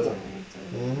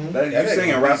 Mm-hmm. Boy. You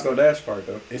singing Roscoe Dash part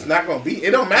though. It's not gonna be.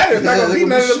 It don't matter. It's not Yeah, gonna be they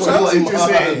none of them gonna be songs short you like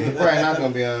just mine. said. Probably not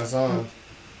gonna be on a song.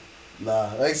 Nah,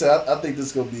 like I said, I think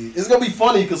this gonna be. It's gonna be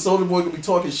funny because Soulja Boy gonna be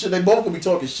talking shit. They both gonna be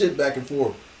talking shit back and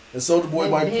forth. And Soulja Boy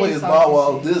Him might and play him his talking Bow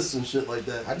Wow shit. diss and shit like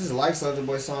that. I just like Soulja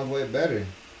Boy songs way better.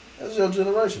 That's your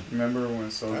generation. Remember when I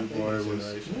Soulja think Boy it's was?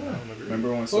 generation. I don't agree. Remember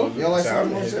when You Soulja? don't like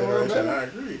Sound Soulja Boy like shit real generation, better? I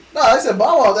agree. Nah, I said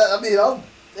Bow Wow. That I mean,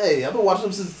 hey, I've been watching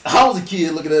him since I was a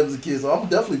kid, looking at him as a kid. So I'm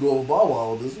definitely going with Bow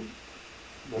Wow on this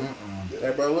one.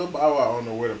 That bro, Lil Bow Wow on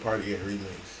the Where the Party At remix.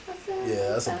 Yeah,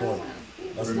 that's a point.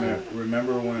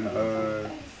 Remember when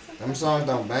Them songs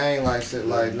don't bang like shit.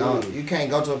 Like, don't. You can't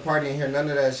go to a party and hear none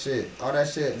of that shit. All that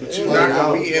shit. But you Yeah, not now.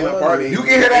 gonna be in a party. You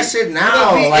can hear that shit You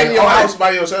now. gonna be Like, in your all that- house by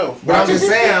yourself. But I'm just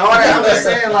saying, all that. I'm just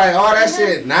saying, like, all that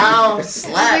shit now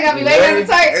slap. They gonna be waiting on the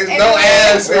turk. There's no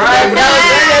ass. Right, but I'm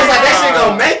saying, it's like that shit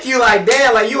gonna make you like,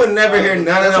 damn, like you would never hear none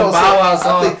of That's them what I'm Bow Wow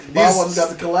saying. I songs. think Bow Wow just got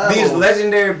the collab These on.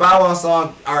 legendary Bow Wow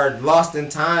songs are lost in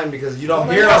time because you don't Oh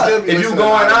my hear God. them. If you Listening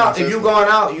going to out, them, if you going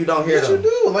out, you don't hear Yes, you them.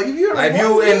 do. Like if you're Like if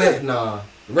you in the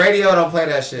radio don't play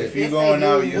that if shit. you Yes, going they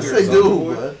out, do. you Yes, hear they Soulja do,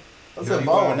 Boy. man. I You said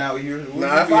going Bow. out here?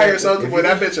 Nah, if I hear Soulja Boy,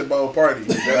 that bitch a bold party. If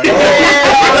you gotta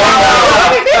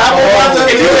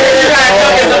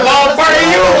it's a ball party,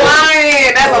 you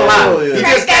lying. That's a lie. You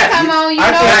Crank just that got. come on, you I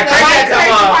know feel the like crank white that come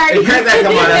church on. party. If crank that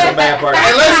come on, that's a bad party.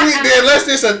 Unless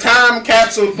this a time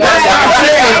capsule. That's what I'm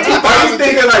saying. I'm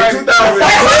thinking like 2000. Wait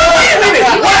a minute.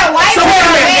 You got a white So wait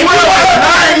a minute. You church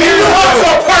party. you walk to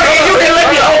a party and you can let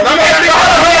me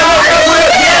know.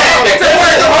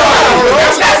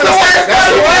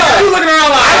 You looking around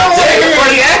like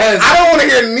I don't want to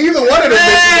hear neither one of them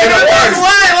bitches in a party.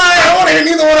 I don't want to hear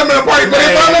neither one of them in a party. But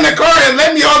if I'm in the car and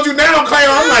let me hold you down, claim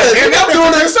I'm like, damn, I'm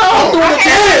doing this song. I'm doing the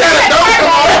dance.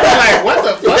 I'm like, what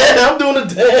the fuck? Yeah, I'm doing the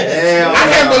dance. I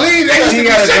can't believe they used to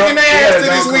be shaking their ass to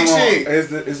this weak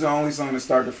shit. It's the only song to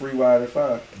start the free ride at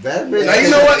 5. That bitch. Now you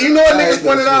know what niggas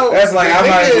pointed out. That's like, I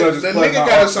might as well just the play nigga my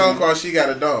got a off song beat. called "She Got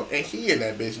a Dog" and he in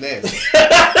that bitch dancing.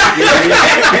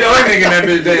 You know what nigga that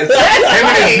bitch dance. Him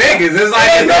and his niggas. It's like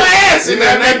Ain't no ass in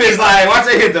that that bitch like watch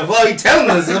her hit the floor. He telling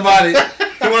us somebody.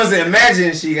 He wants to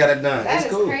imagine she got it done. That It's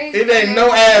is cool. crazy. It ain't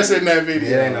no ass in that video.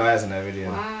 Yeah, ain't no ass in that video.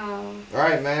 Wow. All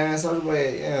right, man. Soulja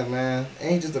Boy, yeah, man.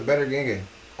 Ain't just a better gangster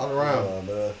all around. Oh,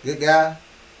 man. Good guy.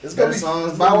 It's Better gonna be songs.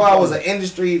 it's Bow gonna be Wow fun. was an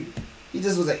industry. He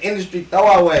just was an industry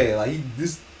throwaway. Like he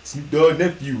this Snoop Dogg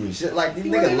nephew and shit. Like these He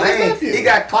niggas wasn't his lame. nephew. He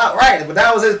got clout right, but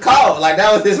that was his call. Like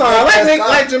that was his. No, first call.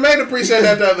 like Jermaine Dupri said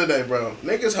that the other day, bro.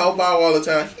 Niggas hope out all the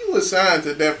time. He was signed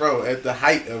to Death Row at the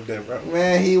height of Death Row.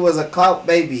 Man, he was a clout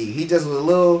baby. He just was a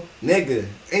little nigga.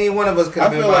 Any one of us could I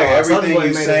have been feel Bow like Wow. Soulja everything Boy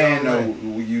you made his saying own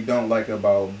though, way. you don't like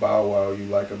about Bow Wow, you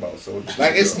like about Soulja.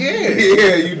 Like it's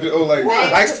yeah, you do like.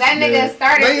 Like, That nigga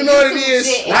started. now you know what it YouTube is.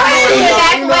 shit.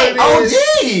 Now you know what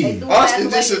it is. OG. Austin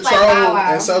just a troll,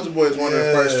 and so. Soulja Boy is one of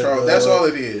the first trolls. That's all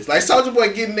it is. Like Soulja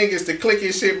Boy getting niggas to click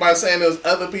his shit by saying those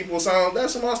other people's songs.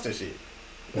 That's some Austin shit.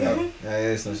 Yeah,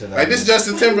 it's some shit. Like this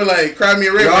Justin Timberlake, "Cry Me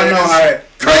a River." Y'all know how.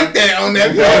 crank that on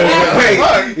that.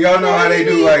 Wait, y'all know how they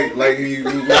do like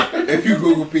if you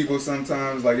Google people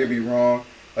sometimes like it be wrong.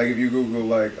 Like if you Google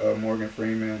like Morgan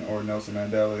Freeman or Nelson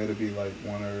Mandela, it'll be like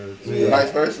one or two. Yeah.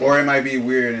 Vice versa. Or it might be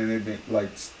weird and it be like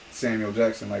Samuel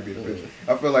Jackson might be the picture.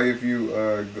 I feel like if you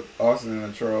Austin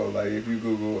and a troll, like if you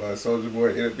Google Soulja Boy,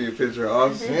 it'll be a picture of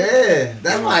Austin. Yeah,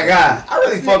 that's my guy. I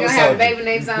really fuck Nigga with have Soulja. baby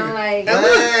names on like.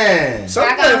 Man. Soulja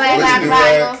I gotta Boy lay was like the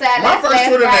right bad. on Saturday, My first last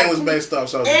Twitter Friday. name was based off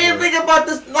Soulja And Boy. think about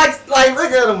this, like look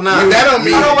at him now. That don't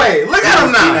mean- No, wait, look at him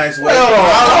Be now. nice Wait, way. hold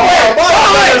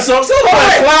on. Wait, So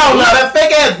clown now. That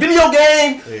fake ass video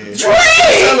game.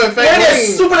 Selling fake That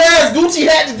lean. stupid ass Gucci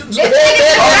hat. This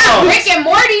nigga got Rick and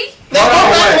Morty. That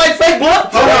Hold on, like fake blood.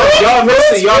 Hold on, y'all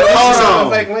listen, y'all hold Selling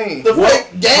on. fake lean. The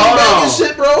fake gang Hold banging on.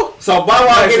 shit, bro. So Bow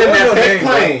Wow Nice, get in what that your fake name,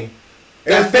 bro? plane.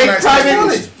 That It's fake nice private.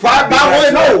 to Bow Wow,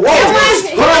 no, whoa, He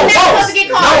was supposed to get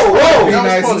no, caught. whoa, Be That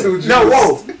was nice funny. to Juice. no, whoa.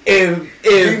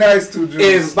 Be nice to Juice.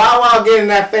 Is Bow Wow getting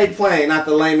that fake plane not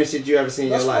the lamest shit you ever seen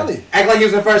in That's your life? funny. Act like he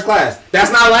was in first class.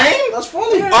 That's not lame? That's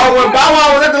funny. Or when Bow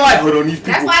Wow was at the light, hold on, these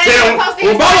people. That's why they they don't, supposed to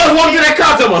when eat Bow Wow fried walked in chicken. that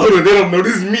car, talking about, hold on, they don't know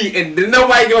this is me, and then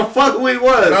nobody give a fuck who he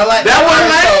was. No, like, that wasn't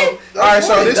lame. Alright,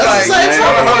 so this That's like the same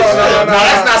time. No,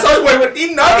 that's not Soulja Boy with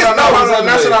these nuggets. No,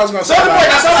 that's what I was gonna say. Soulja Boy,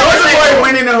 that's Soulja Boy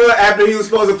went in the hood after he was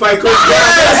supposed to fight Chris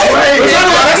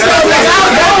Brown.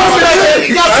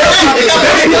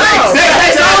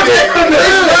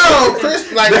 No,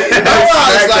 Chris, like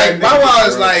Bow Wow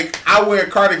is like I wear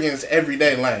cardigans every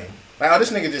day lame. Like, oh,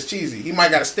 this nigga just cheesy. He might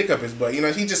got a stick up his butt. You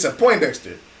know, he just a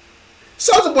Poindexter.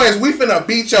 Soulja Boy is we finna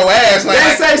beat your ass. Like,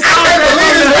 They say I can't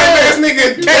believe this rap ass nigga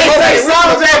came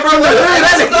over here. from the hood.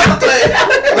 That's another thing.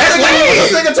 That's lame.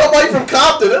 This nigga talking about you from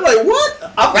Compton. They're like, what?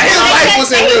 Like, his life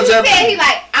was in real He said jeopardy. he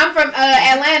like, I'm from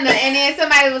Atlanta, and then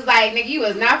somebody was like, nigga, you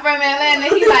was not from Atlanta.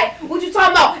 He like, what you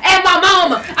talking about? And my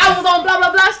mama, I was on blah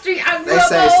blah blah street. I grew They up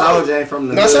say on. Soulja ain't from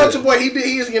the No, hood. Soulja Boy, he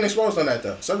is getting exposed on that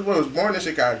though. Soulja Boy was born in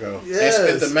Chicago and Yes.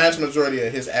 spent the vast majority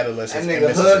of his adolescence That in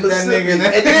nigga hood Mississippi. that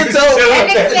nigga. And then tell That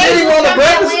nigga said Did he he was want the from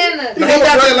breakfast? Atlanta. No, he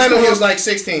got to Atlanta when he was like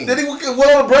 16. Then he went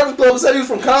on the Breakfast Club and said he was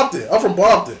from Compton. I'm from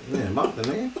Brompton. Yeah, Mountain,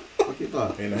 nigga. What you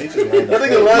thought? You know, he just wanted That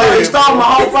nigga to- lying. He stole my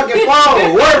whole fucking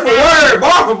phone, word for word,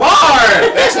 bar for bar.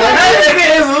 That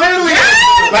nigga is literally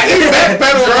Like, he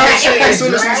backpedaled on that shit as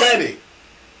soon as he said it.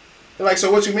 They're like,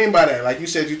 so what you mean by that? Like, you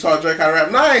said you taught Drake how to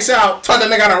rap. No, I ain't say I taught that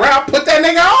nigga how to rap. Put that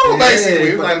nigga on, basically.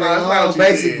 He was like, no, that's not what you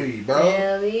basically, did. bro.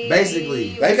 Really? Basically.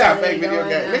 They got What's fake video really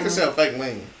games. going Niggas sell fake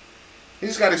lean. He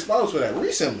just got exposed for that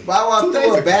recently. Bow Wow 2 days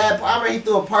threw a ago. bad. I mean, he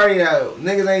threw a party that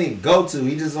niggas ain't even go to.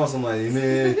 He just wants some like,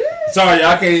 man, sorry,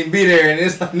 y'all can't even be there. And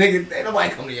it's like, nigga, ain't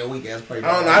nobody come to your weak ass party.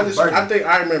 I don't know. I think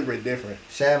I remember it different.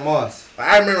 Shad Moss. Like,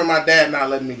 I remember my dad not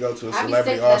letting me go to a I be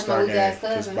celebrity sick all of star my game weak-ass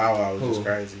because cousin. Bow Wow was Who? just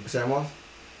crazy. Shad Moss.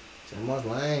 Shad Moss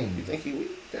You lame. think he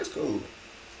weak? That's cool.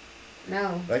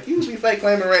 No. Like, you be fake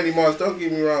claiming Randy Moss. Don't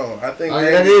get me wrong. I think Oh,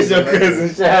 that Randy is your amazing.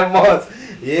 cousin, Shad Moss.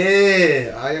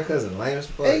 Yeah. Oh, your cousin lame as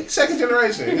fuck. Hey, second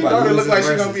generation. His About to daughter lose look like his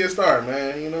she's gonna verses. be a star,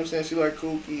 man. You know what I'm saying? She like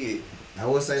cool kid. I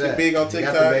will say She that. big on He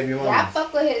got TikTok. the baby mama. Yeah, I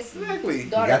fuck with his Exactly.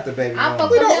 daughter. He got the baby I mama. fuck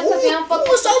We with don't. him because he don't fuck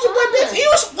Who with was Soulja Boy bitch? Sean. He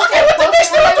was fucking with the bitch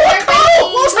that was doing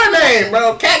coke. What's her name,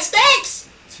 bro? Cat Stacks.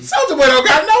 Soulja Boy don't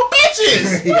got no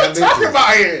bitches. He What got you talking bitches.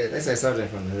 about here? They say subject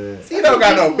from the hood. He don't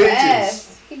got no He bitches. ass.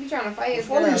 He be trying to fight his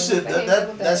Funny girls. shit. They ain't That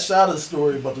fuck with that Shada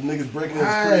story about the niggas breaking his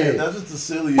Right. crib. That's just the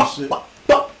silliest shit.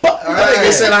 That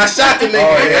nigga said I shot the nigga.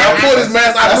 Oh, yeah. I pulled his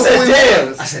mask. I knew said, who he damn.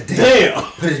 was. I said, damn.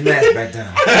 Put his mask back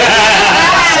down.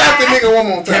 I shot the nigga one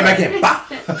more Came time. back in. Bop.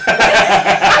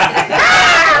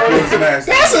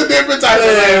 That's a different type of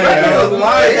Yeah, man.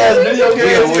 Lying ass video He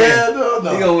games. gonna win. Yeah,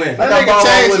 no. He gonna win. That I got nigga ball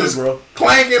changed with his- it, bro.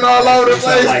 Clanking all over the It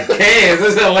sound place. like cans.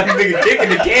 It sound like a nigga kicking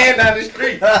the can down the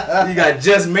street. You got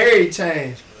just married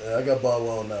change. Yeah, I got ball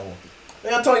on that one. They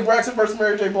got Tony Braxton versus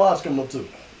Mary J. Blige coming up too.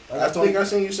 I think I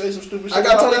seen you say some stupid shit. I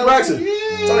got about Tony that. Braxton.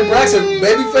 Yeah. Tony Braxton,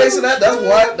 baby facing that. That's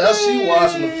why. That's she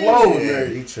washing the floor with Yeah.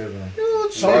 Mary. He tripping.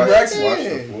 Tony Braxton. Watch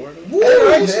the Florida. Woo,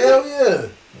 hell yeah.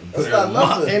 That's not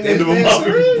nothing. And End of a then month.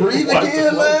 Breathe Watch the again,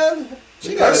 floor. man.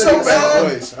 She got got so so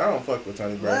bad. voice. I don't fuck with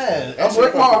Tony Braxton. Man, That I shit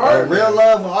break my fucking heart. hurt, Real man.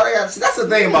 love, all they got. See, that's the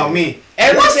thing about me.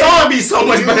 Every Everything- song be so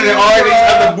much better than all these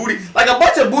other booty. Like a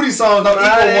bunch of booty songs don't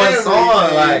Not equal one everything.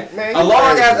 song. Like Man, a you long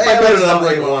crazy. ass Hey, play better let's than not I'm break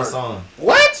breaking my one heart. song.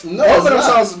 What? No, Both it's of them not.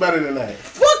 songs is better than that.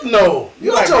 Fuck no.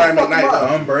 You got like your Ryan fucking McKnight,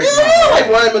 mind. though. Unbreak Yeah, my I heart. like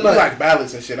Ryan You McKnight. like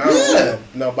ballads and shit. I don't Yeah. want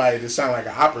nobody to sound like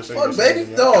an opera singer. Fuck or baby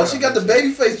something. dog. She got the baby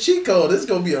face cheat code. This is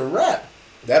gonna be a rap.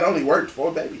 That only worked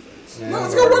for Babyface. No,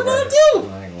 it's gonna work for her too.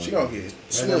 She gonna get Mary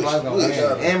Smush. Blige gonna Smush.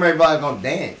 dance. And Mary Blige gonna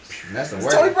dance. That's the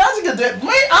word. Tony Braxton can dance.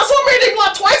 Man, I saw Mary J.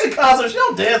 Blige twice in concert. She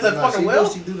don't dance that Nah, fucking she well.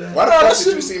 do, she do that. Why the No, fuck that did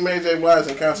shit- you see Mary J. Blige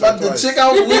in concert But the twice? chick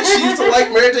I was with, she used to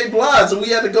like Mary J. Blige, so we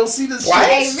had to go see this Twice?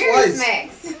 Hey, shit Mary twice.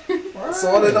 Smacks.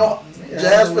 Saw it in the Yeah,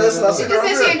 Jazz I Fest, and I She said, just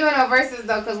said she ain't "Girl, doing no verses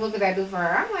though, cause what could that do for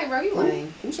her? I'm like, bro, you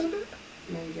lame. Who said that?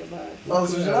 Mary J. Blige. oh,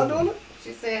 so you're not doing it?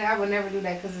 She said I would never do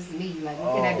that cause it's me. Like,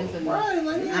 what can I do for me? Right,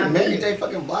 like Yeah. Mary J.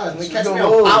 fucking Blige. Nigga, She catch me gonna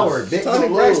on lose. power, bitch. Tony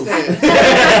She Braxton. lose.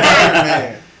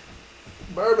 Man,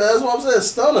 Bird, man, that's what I'm saying.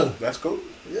 Stunner. that's cool.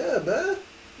 Yeah, man.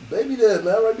 Baby there,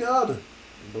 man, right behind her.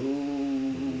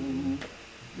 Boo.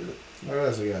 What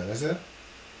else we got? That's it?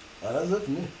 That's it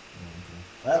for me.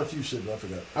 I had a few shit, but I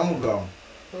forgot. I'm gonna go.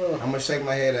 I'm gonna shake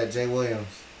my head at Jay Williams,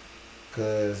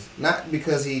 cause not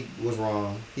because he was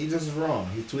wrong. He just was wrong.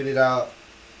 He tweeted out,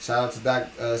 shout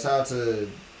out to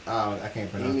I can't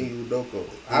pronounce it. Imi Udoka. Imi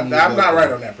I'm not Udoka.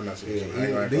 right on that Yeah, pronunciation. I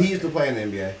ain't right he used to play in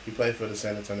the NBA. He played for the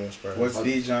San Antonio Spurs. What's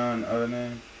Dijon other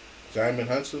name? Jamin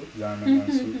Hunsu? John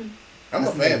McNutt. I'm a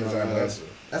That's fan of nigga, Jamin bro. Hunsu.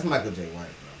 That's Michael J. White,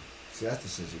 bro. See, that's the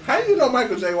shit you. How you know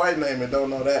Michael J. White name and don't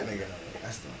know that nigga name?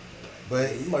 That's the But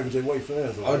He's Michael J. White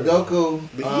fans. Odoku.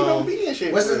 But he don't be in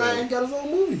shit. What's for his real. He name? got his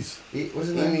own movies. What's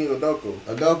his name? Imi Udoka.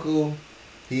 Odoku.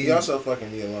 He also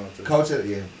fucking me alone too. coach it.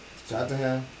 Yeah. Shout out to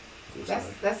him.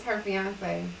 That's her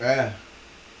fiance. Yeah.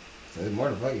 So it's more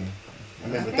than fucking. I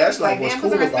mean, but Okay, that's like like, what's damn, cool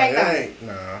put some about it. respect on It ain't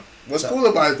nah. What's cool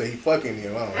about it is that he fucking me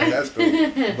alone. Like, that's cool.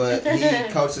 But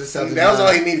he coached the Celtics. That was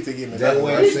all he needed to get me. Jay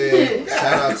Williams said,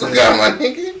 shout out to Got my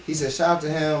nigga. He said, shout out to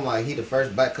him, like he the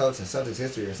first black coach in Celtics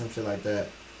history or some shit like that.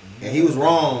 And he was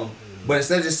wrong. But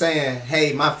instead of just saying,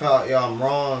 hey, my fault, y'all, I'm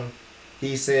wrong,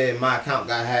 he said my account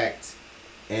got hacked.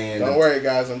 And Don't worry,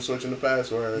 guys. I'm switching the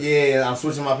password. yeah, I'm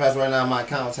switching my password right now, my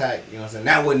account's hacked. You know what I'm saying?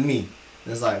 That wasn't me.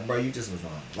 And it's like, bro, you just was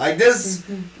wrong. Like this,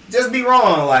 just be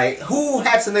wrong. Like, who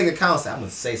hacks a nigga account? I'm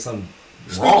gonna say something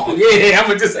wrong. Yeah, I'm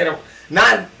gonna just say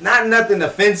not nothing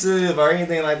offensive or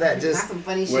anything like that. Not Just some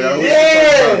funny shit. Wait,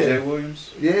 Yeah. Jay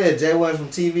Williams? yeah, Jay Williams from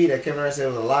TV that Kevin Durant said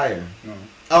was a liar. No.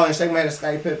 Oh, and Shaq made a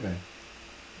Scottie Pippen.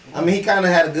 I mean, he kind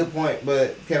of had a good point,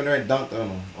 but Kevin Durant dunked on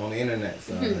him on the internet.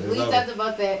 So it was We over. talked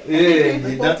about that. Yeah, They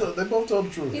he both, dunked. they both told the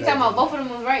truth. He talking about both of them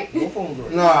was right. Both of them was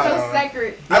right. No, So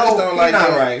sacred. I just no, don't he like not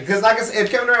that. right. Because like I said,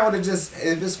 if Kevin Durant would have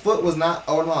if his foot was not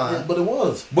on the line, Yeah, but it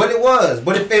was. but it was.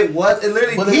 But if it was, it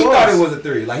literally, But it he was. thought it was a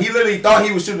three. Like, he literally thought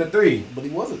he was shooting a three. But he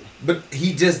wasn't. But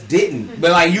he just didn't.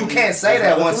 But, like, you can't say It's that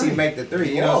not a once he three. make the three.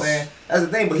 He You know what I'm lost. saying? That's the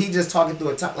thing. But he just talking through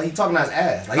a top. Like, he talking out his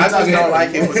ass. Like, he I just talking don't like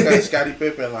it because Scottie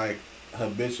Pippen like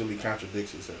habitually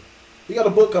contradicts himself. He got a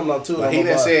book coming out too. Like I'm he gonna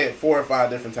done buy. said 4 or 5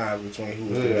 different times between who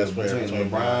was the Yeah, best player between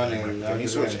LeBron and he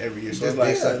switched every year. So Just it's like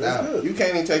dick sucked that's out. good. you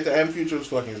can't even take the M Future was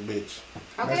fucking his bitch.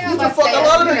 Okay, You I was can about to fuck say, a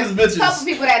lot of there's niggas' bitches. A couple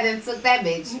people that didn't took that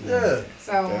bitch. Yeah.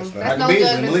 So That's that's not- no Like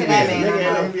judgment Beasley, to that Beasley. man.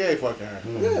 Nigga no. in the NBA fucking her.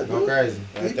 Yeah, Go dude. crazy.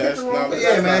 He That's kept her on. not- But that's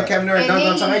yeah, man, not- Kevin Durant And dunked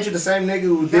on he time. Ain't you the same nigga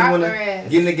who didn't dropped want her to ass.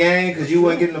 get in the game because you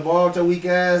wasn't getting the ball with your weak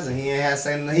ass, and he ain't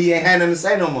had nothing to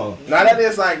say no more. Now that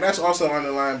is like that's also on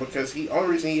the line because he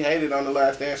only reason he hated on the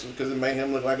Last Dance was because it made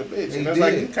him look like a bitch. He And that's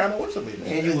like did. he kind of was a bitch.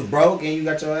 And you was broke, and you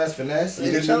got your ass finesse. Yeah,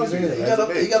 And they showed you.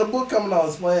 He got a book coming out.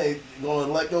 It's playing.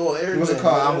 Gonna let go of everything. What's it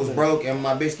called? I was broke, and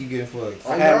my bitch keep getting fucked.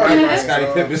 I had my Yeah. Scottie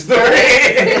so- Pippen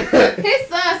story. His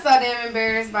son so damn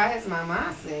embarrassed by his mama.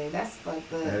 I said, that's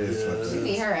fucked up. That is Yeah. fucked She up.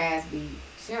 need her ass beat.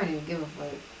 She don't even give a fuck.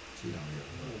 She don't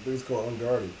give It's called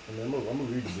Unguarded. I mean, I'm gonna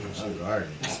read this a shit. fuck. Unguarded.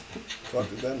 Fuck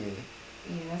does that mean?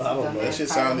 Yeah, that's I don't a know. dumb That ass shit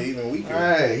title. sounded even weaker.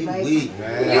 Right, he Like- weak, You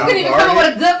man. couldn't even come up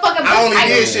with a good fucking I only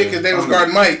title. did shit because they was Yeah.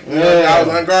 guarding Mike. Yeah. I was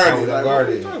unguarded. I was Like, unguarded.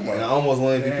 what you talking And I about? almost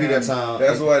won MVP that time.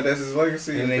 That's what. That's his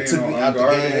legacy. And they being took me out the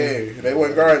unguarded. game. Yeah, they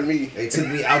wasn't guarding me. They took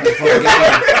me out the fucking game.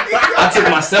 I took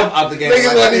myself out the game. Niggas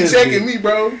like wasn't this, checking dude. me,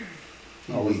 bro.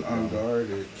 He I was weak, bro.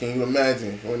 unguarded. Can you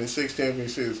imagine winning 6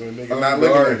 championships when niggas not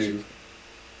looking at Unguarded. you?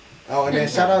 Oh, and then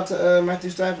shout out to Matthew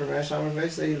Stafford, man. Sean McVay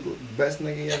said he's the best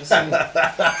nigga he ever seen.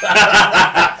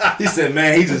 He said,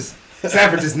 man,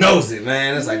 Stafford just knows it,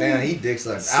 man. It's like, damn, he dick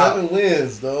sucks 7 out.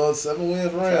 wins, dog. 7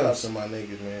 wins, Shout out Rams. to my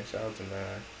niggas, man. Shout out to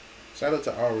Nine. Shout out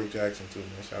to Aubrey Jackson too,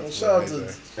 man. Shout out my to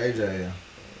niggas. AJ, yeah.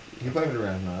 He played for the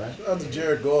Rams now, right? Shout out to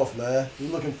Jared Goff, man. He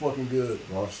looking fucking good.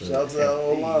 Golf shit. Shout out to that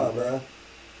old line, man.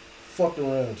 Fuck the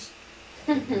Rams.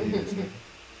 Fuck the Rams,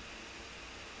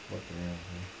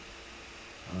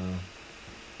 man.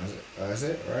 That's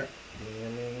it, right? Yeah, I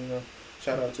mean, you know,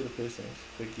 shout out to the Pistons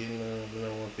for getting the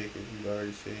number 1 pick, as you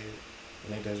already said.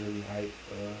 I think that's really hype.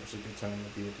 It's a good time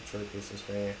to be a Detroit Pistons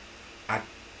fan. I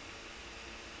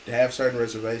have certain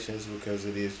reservations because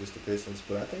it is just the Pistons,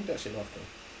 but I think that shit off them.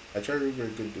 Like, Trey Weaver a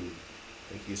good dude.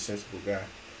 I think he's a sensible guy.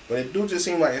 But it do just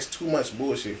seem like it's too much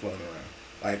bullshit floating around.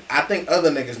 Like, I think other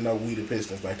niggas know we the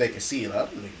Pistons. Like, they can see it.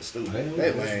 Other niggas stupid.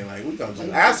 They lame. Like, we gonna just...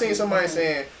 I seen somebody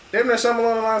saying... Damn near something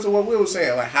along the lines of what we were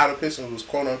saying. Like, how the Pistons was,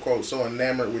 quote-unquote, so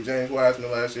enamored with James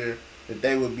Wiseman last year that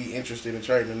they would be interested in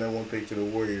trading the number 1 pick to the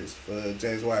Warriors for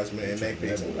James Wiseman and they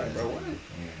picks. I'm like, bro, what?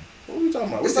 What are we talking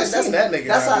about? We It's just like, seen that nigga.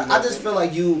 That's now do how, I just nothing. feel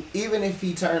like you, even if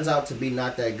he turns out to be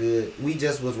not that good, we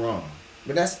just was wrong.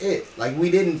 But that's it. Like, we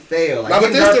didn't fail. Like, No,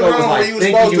 but Getting this the Darko wrong where you was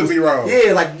thinking supposed he to was- be wrong.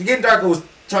 Yeah, like, Getting Darko was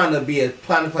trying to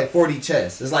play 4D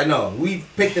chess. It's like, no, we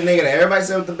picked the nigga that everybody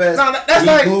said was the best. No, that's He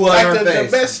like, blew up in our the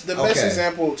face. best Okay.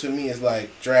 example to me is like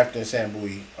drafting Sam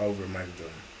Bowie over Michael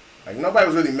Jordan. Like nobody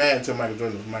was really mad until Michael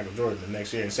Jordan was Michael Jordan the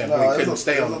next year and Sam Bowie couldn't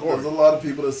stay on the There's a court. lot of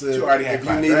people that said You already had if you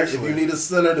Clyde need Drexler. a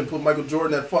center, then put Michael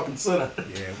Jordan at fucking center.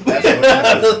 Yeah,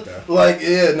 that's what I'm Like,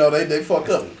 yeah, no, they fucked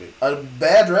That's up. stupid. A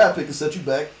bad draft pick can set you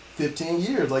back 15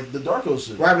 years, like the Darko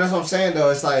shit. Right, but that's what I'm saying, though.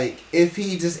 It's like, if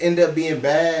he just end up being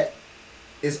bad,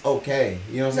 it's okay.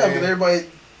 You know what I'm Yeah, saying?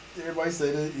 but everybody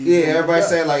say that. Yeah, everybody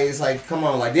say like it's like come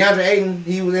on, like DeAndre Ayton,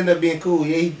 he would end up being cool.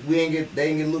 Yeah, they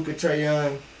didn't get Luka, Trae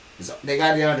Young. They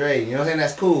got DeAndre Ayton. You know what I'm saying?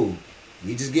 That's cool.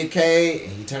 You just get K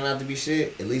and he turned out to be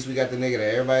shit. At least we got the nigga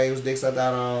that everybody was dick sucked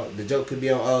out on. The joke could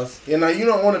be on us. You know, you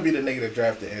don't want to be the nigga that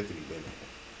drafted Anthony Bennett.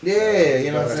 Yeah,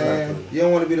 you know what I'm That's not saying? cool. You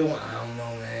don't want to be the one. I don't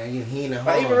know, man. He in the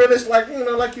Like even home. really, it's like you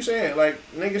know, like you saying, like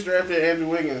niggas drafted Andrew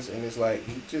Wiggins, and it's like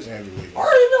he just Andrew Wiggins. Or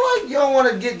even like you don't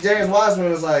want to get James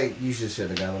Wiseman. It's like you should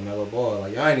have got LaMelo Ball.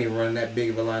 Like y'all ain't even running that big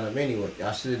of a lineup anyway.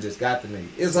 Y'all should have just got the nigga.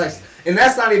 It's like, and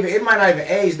that's not even. It might not even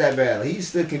age that bad. Like, he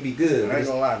still can be good. I but ain't it's-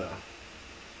 gonna lie though.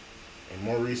 In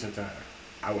more recent time,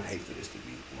 I would hate for this to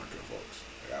be Markel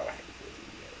Fultz. Like, I would hate for it to be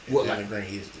that. If What, Jalen like-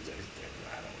 Green is the Jason Tatum,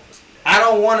 I don't want to see that. I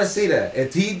don't want to see that.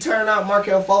 If he turn out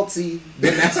Markel Fultzy,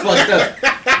 then that's fucked up.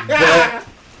 But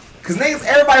because niggas,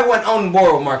 everybody wasn't on the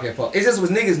board with Markel Fultz. It just was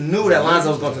niggas knew that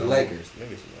Lonzo was going to the Lakers. Niggas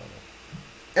was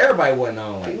Everybody wasn't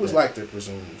on on like it. He was that. like the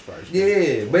presumed first.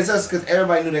 Yeah, but it's just because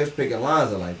everybody knew they was picking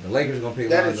Lonzo. Like the Lakers gonna pick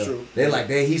That Lonzo. is true. They like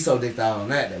he's so dicked out on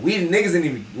that we niggas didn't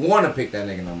even want to pick that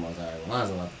nigga no more. Sorry,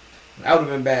 Lonzo. That would have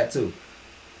been bad too.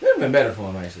 It would have been better for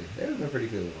him actually. They would have been pretty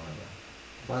good with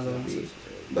Lonzo. Lonzo would be.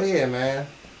 But yeah, man.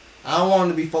 I don't want him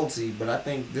to be folksy, but I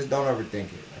think just don't overthink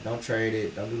it. Like, don't trade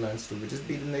it. Don't do nothing stupid. Just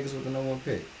beat the niggas with the number 1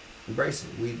 pick. Embrace it.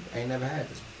 We ain't never had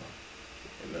this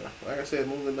before. And, like I said,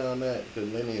 moving down that the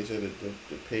lineage of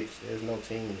the picks, there's no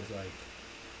team that's like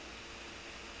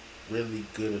really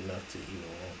good enough to even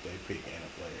want their pick and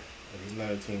a player. Like, there's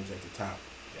none of the teams at the top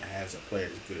that has a player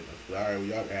that's good enough. But, all right,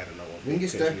 we all got a number 1 pick. We can get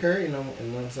Steph Curry in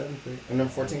number 7 pick. And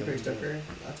number 14 pick Steph Curry.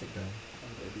 I'll take that.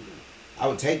 I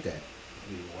would take that.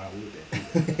 Why would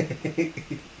that?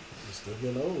 You're still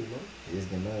getting old, bro. He's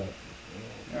getting up.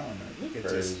 Yeah, man. Look at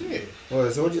Crazy. this shit. Well,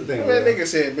 so what you think? That Will? nigga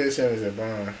said Ben Simmons and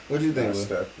Bron. What you think? That's Will?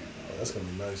 Steph, you know. That's gonna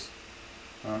be nice.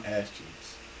 Ass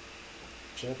cheeks.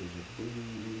 Championship.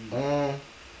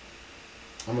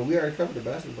 I mean, we already covered the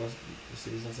basketball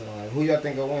season, so like, who y'all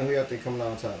think will win? Who y'all think coming out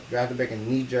on top? You have to make a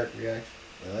knee-jerk reaction.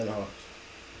 Atlanta Hawks.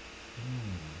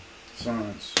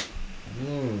 Suns.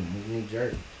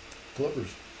 Knee-jerk.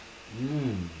 Clippers.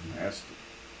 Nasty.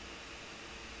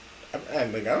 I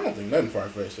don't think nothing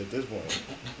far-fetched at this point.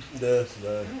 That's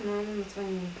I don't know. I'm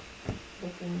between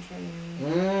Brooklyn and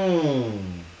Trae.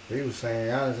 He was saying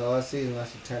Giannis all season, I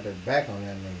should turn their back on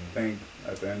that nigga. I think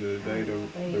at the end of the day,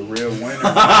 the real winner.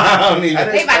 I don't even.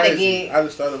 They about to get. I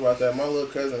just thought about that. My little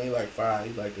cousin, he like 5.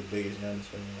 He like the biggest Giannis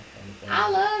fan. I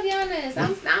love Giannis.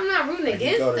 I'm not rooting Like,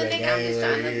 against go the to that nigga. I'm just game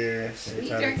trying every to. year. He Every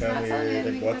time he drinks come my tongue, here,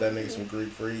 that they bought that nigga. nigga some Greek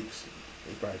freaks.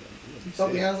 He probably gonna You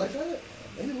fuck with Giannis like that?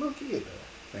 They a little kid though.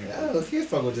 Yeah, little kids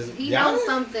fuck with just He Giannis? knows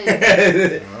something.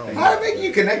 How it make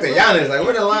you connect to Giannis? Like,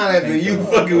 where the line at? You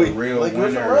fucking the with? real Like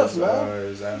Griffin winner Russ, is, man.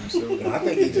 is Adam Silver. I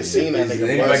think he just seen that nigga.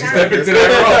 Anybody bust. can step into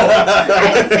that I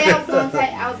didn't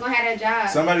say I was gonna have that job.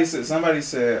 Somebody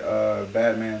said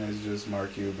Batman is just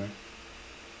Mark Cuban.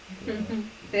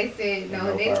 They said no.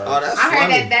 No They, powers. role. Oh, that's I heard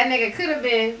funny. that nigga could have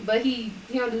been, but he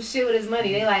don't do shit with his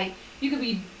money. They like you could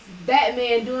be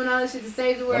Batman doing all this shit to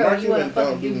save the world. Mark and you want to Cuban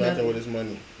fucking don't do nothing nothing. with his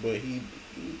money, but he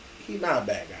not a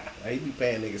bad guy. Like, he be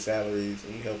paying niggas salaries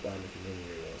and he help out in the community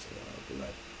every once in a while. But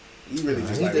like, he really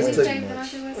just He like just way took-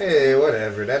 too much. Yeah,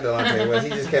 whatever. That Delonte West,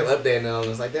 he just kept updating on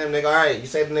him. It's like, damn nigga, alright, you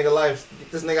saved the nigga life. Get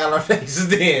this nigga out of our faces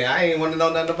then. I ain't want to know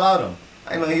nothing about him. I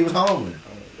ain't know he was homeless. I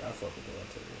fuck with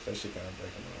Delonte. That shit kind of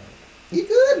breaking my heart. He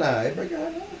good now. He break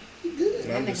out now. He good.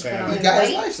 And I'm just That nigga saying, He put got his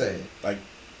Wait. life saved. like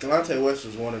Delonte West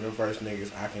was one of the first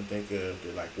niggas I can think of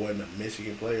that like wasn't a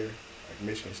Michigan player, like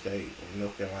Michigan State or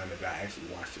North Carolina, that I actually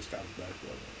watched his college basketball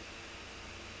games.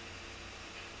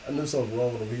 I knew something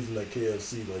wrong with him. He's in that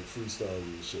KFC like freestyle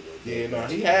and shit like that. Yeah, no,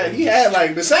 he had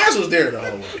like the size was there the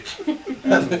whole way.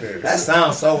 That's what there. That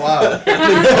sounds so wild. He's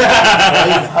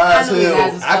high as I knew you guys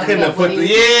hell. was I fucked couldn't up have put when the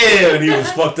he was- and he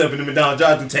was fucked up in the McDonald's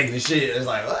drive-thru taking the shit. It's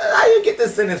like, how you get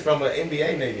this sentence from an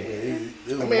NBA nigga?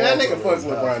 I mean, that nigga fucked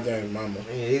with LeBron James' mama.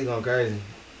 Yeah, he's going crazy.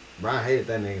 Brian hated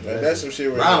that nigga. Like, that's some shit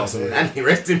right Brown, there. some that nigga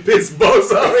rest in piss,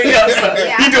 bozo. Yeah, He I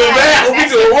doing feel bad. like He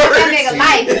that doing shit- worse. That nigga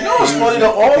life. It's funny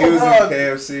though. All He was in LeBron,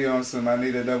 KFC on some I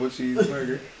need a double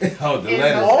cheeseburger. Oh, the And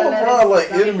letter. all Lettuce, LeBron like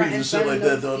garlic, enemies and and shit like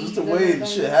that though. Just the seeds way and the everything.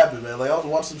 shit happened, man. Like I was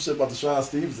watching some shit about the Sean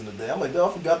Stevens in the day. I'm like, I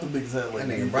forgot the niggas had like.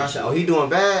 That nigga beef Brown and said, shit. oh, he doing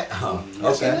bad? Oh,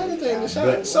 That's okay. another thing.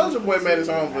 Soulja Boy made his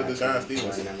home for Deshaun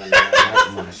Stevenson.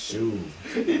 That's my shoe.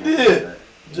 He did.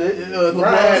 Brian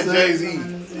LeBron had said, Jay-Z.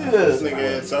 Yeah. This nigga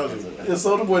had Soulja Boy. Yeah,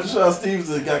 so the boy Sean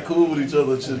Stevenson got cool with each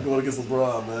other and shit going against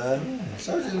LeBron, man.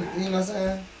 So just, you know what I'm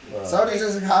saying? Right. So they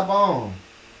just hop on.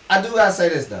 I do gotta say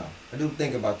this though. I do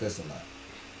think about this a lot.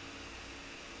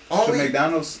 Should Only,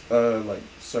 McDonald's like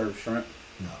serve shrimp?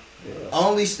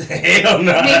 only, hell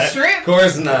no. Mixed shrimp? Of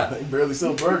course not. They barely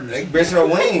sell burgers. They bitch your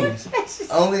wings.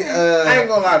 Only, I ain't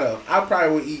gonna lie though. I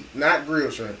probably would eat not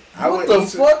grilled shrimp. I What would the eat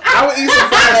some, fuck? I would eat some Man,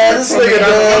 fried this shrimp. nigga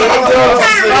done.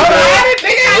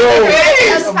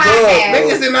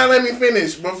 Niggas did not let me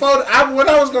finish. What I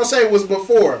was gonna say was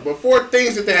before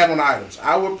things that they have on items.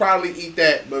 I would probably eat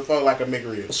that before like a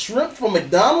McRib. Shrimp from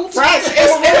McDonald's? Right,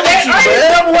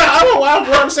 what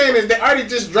I'm saying is they already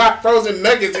just dropped frozen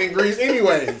nuggets in grease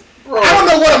anyways. Bro. I don't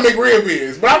know what a McRib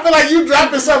is, but I feel like you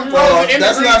dropping something frozen in the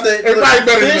That's grease, not the it's probably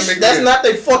better than a fish, McRib. that's not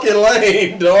they fucking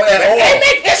lane, though, at all. They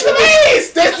make fish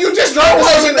fillets. That you just drop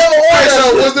frozen. never ordered Alright, that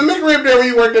so shit. was the McRib there when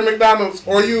you worked at McDonald's,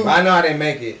 or you? I know how they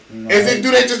make it. Is it?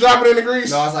 Do they just drop it in the grease?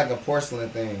 No, it's like a porcelain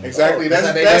thing. Exactly. It's That's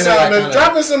like they that's do how like they're kinda-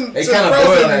 dropping some They kind of boil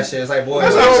frozen. that shit. It's like boiled.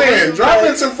 That's what I'm saying. Like,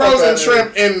 Dropping some fuck frozen that.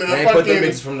 shrimp in a They put the fucking.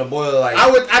 mix from the boil like.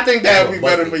 I think that would be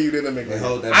Bucket. better for you than a They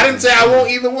hold McRib. that I didn't say I won't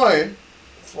either one,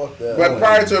 Fuck that. but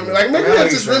prior to like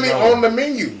McRibs is really on the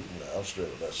menu. Nah, I'm straight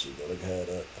with that shit, though. They can have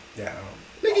that. Yeah.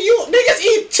 Niggas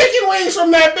eat chicken wings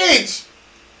from that bitch.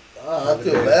 I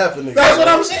feel bad for niggas. That's what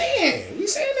I'm saying. We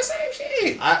saying the same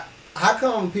shit. How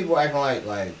come people acting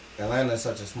like Atlanta is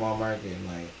such a small market and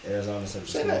like Arizona is such a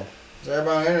Say small? that. So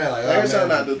everybody on the internet like, Arizona,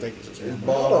 man, I do think it's a it's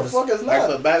small. ball. What the fuck is Like that?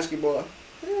 for basketball,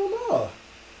 Hell no.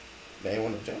 they ain't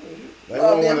won the championship. They Well, I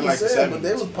won mean, one in I'm like just the saying, but they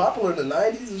 70s. was popular in the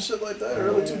 90s and shit like that.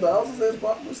 Early 2000s, they was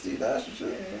popular. Steve Nash and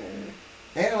shit.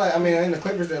 And like, I mean, in the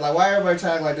Clippers, they're like, why everybody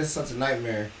trying to act like this is such a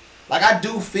nightmare? Like, I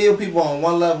do feel people on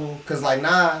one level, cause like,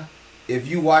 if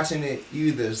you watching it, you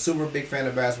either a super big fan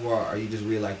of basketball or you just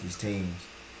really like these teams.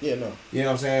 Yeah, no. You know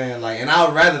what I'm saying? Like, and I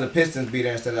would rather the Pistons be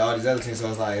there instead of all these other teams. So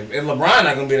it's like, if LeBron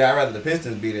not gonna be there, I'd rather the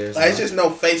Pistons be there. So. Like, it's just no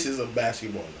faces of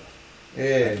basketball though.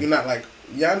 Yeah. Like, you're not like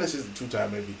Giannis is a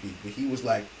 2-time MVP, but he was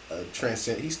like a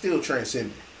he's still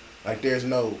transcendent. Like there's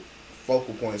no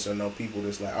focal points or no people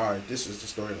that's like, all right, this is the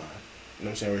storyline. You know what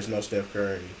I'm saying? There's no Steph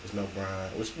Curry, there's no Bron,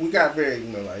 which we got very,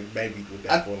 like babied with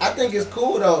that. I think it's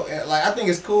cool though. Like I think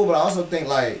it's cool, but I also think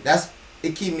like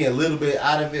it keep me a little bit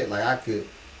out of it. Like I could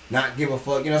not give a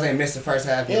fuck. You know what I'm saying? Miss the first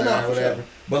half or whatever. Sure.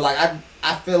 But like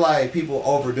I feel like people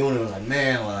overdoing it. Was like,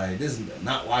 man, like this is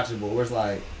not watchable. Where it's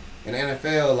like in the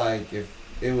NFL, like if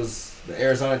it was the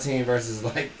Arizona team versus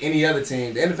like any other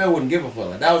team, the NFL wouldn't give a fuck.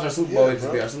 Like that was our Super Bowl. It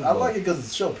just be our Super Bowl. I like it because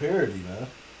it's show parody, man.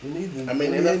 We need. I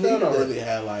mean, the NFL don't really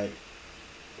have like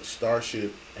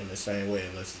starship in the same way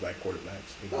unless it's like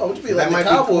quarterbacks. No, what you mean? Like the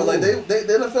Cowboys, cool. Like the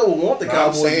NFL would want the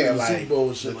Cowboys saying, to like, the Super Bowl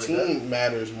and shit the like team that.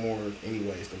 matters more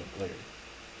anyways than the player.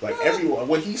 Like everyone,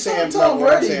 what he's saying,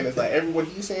 what I'm saying is like what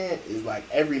he's saying is like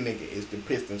every nigga is the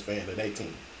Pistons fan of their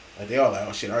team. Like they all like,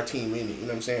 oh shit, our team in it. You know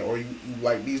what I'm saying? Or you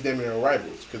like these them are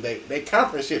rivals because they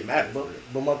conference shit matters.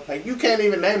 But like you can't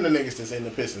even name the niggas that's in the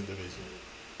Pistons division.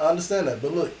 I understand that,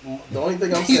 but look, the only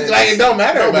thing I'm saying like it don't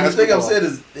matter. No, but the thing I'm saying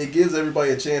is it gives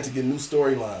everybody a chance to get new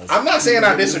storylines. I'm not saying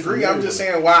I disagree. I'm just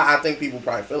saying why I think people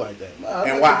probably feel like that,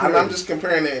 and why I'm just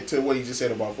comparing it to what you just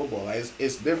said about football. Like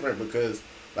it's different because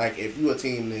like if you a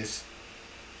team that's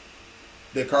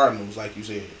the Cardinals, like you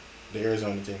said, the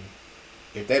Arizona team,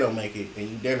 if they don't make it, then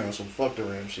you down on some fuck the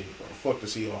Rams shit or fuck the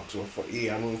Seahawks or fuck,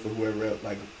 I'm rooting for whoever else.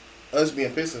 Like us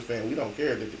being Pistons fan, we don't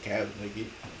care that the Cavs make it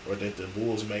or that the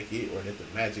Bulls make it or that the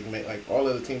Magic make like all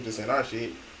of the teams that's in our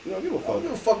shit. We don't give a fuck. I don't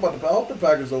give a fuck about the. I hope the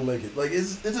Packers don't make it. Like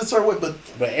it's a certain way,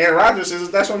 but Aaron Rodgers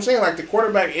is. That's what I'm saying. Like the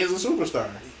quarterback is a superstar.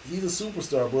 He's a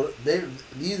superstar, bro.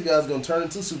 These guys gonna turn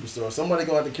into superstars. Somebody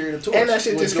gonna have to carry the torch. And that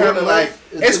shit just kind of like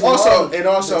it's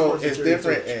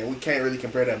different, and we can't really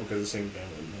compare that because it's single game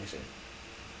elimination.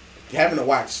 Having to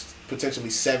watch potentially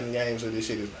 7 games of this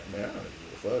shit is like, man, I don't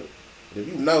give a fuck. But if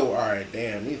you know, all right,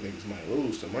 damn, these niggas might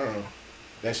lose tomorrow,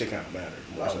 that shit kind of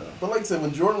matters. But like I said,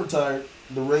 when Jordan retired,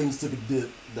 the ratings took a dip.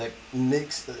 That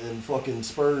Knicks and fucking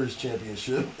Spurs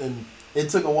championship, and it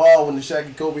took a while when the Shaq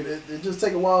and Kobe. It just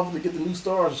take a while to get the new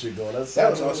stars and shit going. That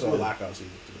was also a lockout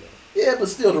season too, though. Yeah, but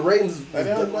still, the ratings was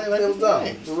down.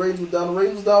 The ratings was down. The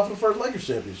ratings was down for the first Lakers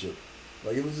championship.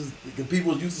 Like it was just because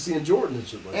people was used to seeing Jordan and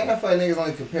shit like that. And I feel like niggas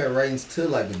only compare ratings to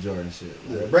like the Jordan shit.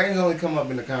 Yeah. Ratings only come up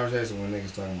in the conversation when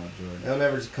niggas talking about Jordan. They'll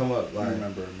never just come up like. I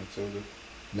remember Matilda.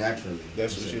 Naturally.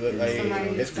 That's what she looked like.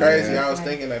 It's crazy. I was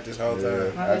thinking that this whole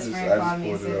time. I just pulled it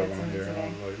up on here and I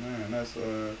was like, man, that's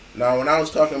No, when I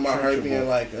was talking about her being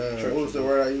like, what was the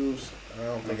word I used? I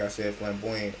don't think I said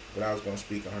flamboyant, but I was gonna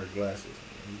speak on her glasses.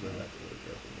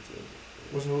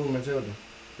 What's the movie Matilda?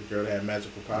 The girl that had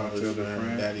magical powers. Matilda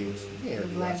her daddy was. The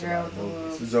black girl with the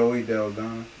wolves. Zoe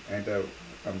Daldana. Ain't that?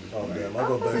 I'm just. Oh damn! I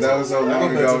go back. That was so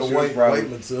long ago. She was white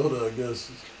Matilda, I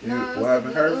guess. No, what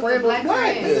happened? Her friend was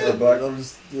black. Yeah, black.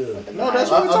 No,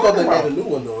 that's what we talking about. I thought they made a new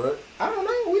one though, right? I don't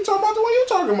know. We talking about the one you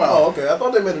talking about. Oh, okay. I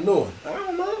thought they made a new one. I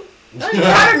don't know.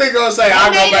 That nigga gonna say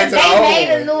I'll go back to the old one. They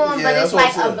made a new one, but it's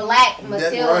like a black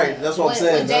Matilda. Right. That's what I'm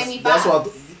saying.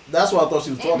 That's what I thought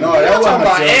she was talking about. No, that's talking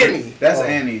about Annie. That's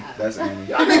Annie. That's Annie.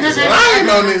 Y'all niggas lying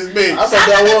on this bitch. I thought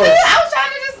that was. I was trying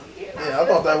to just. Yeah, I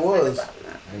thought that was.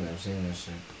 I ain't never seen that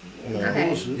shit.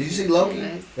 Okay. Did you see Loki?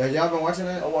 Have y'all been watching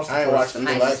that? I ain't watched it.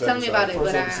 Just tell me about it,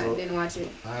 but I didn't watch it.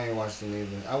 I ain't watched it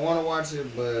either. I want to watch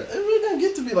it, but it really didn't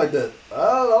get to be like that. I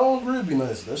don't agree. It'd be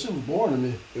nice. That shit was boring to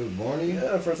me. It was boring to you?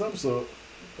 Yeah, first episode.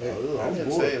 I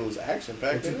didn't say it was action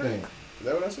packed. What you think? Is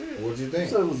that what I said? What you think? I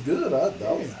said it was good. I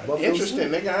was interesting,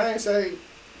 nigga. I ain't say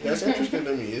that's interesting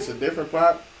to me. It's a different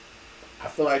plot. I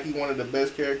feel like he one of the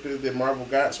best characters that Marvel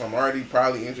got, so I'm already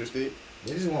probably interested.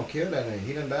 They just want to kill that nigga.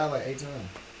 He done died like 8 times.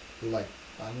 He like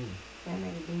 5 movies. That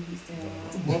nigga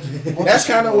do be That's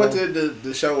kind of what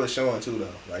the show is showing too,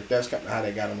 though. Like that's kind of how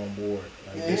they got him on board.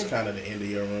 Like this kind of the end of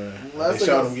your run. Like, they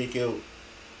showed him get killed.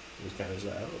 It was kind of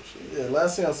like, oh shit. Yeah,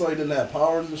 last thing I saw, he didn't have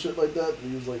powers and shit like that.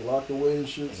 He was like locked away and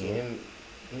shit. So.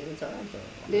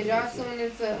 Did y'all tune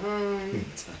into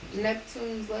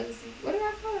Neptune's Legacy? What did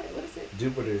I call it? What is it?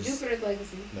 Jupiter's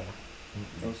Legacy. No.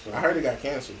 I heard it got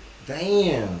canceled.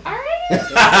 Damn.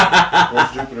 Alright.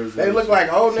 What's Jupiter's? They look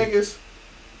like old niggas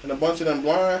and a bunch of them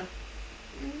blind.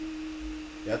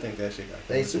 Yeah, I think that shit got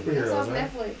canceled. They superheroes,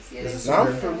 right? Netflix. Yeah,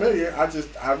 I'm familiar.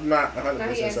 I'm not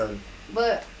 100% certain.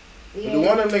 But the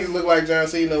one of them niggas look like John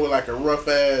Cena with like a rough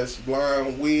ass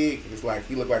blonde wig. It's like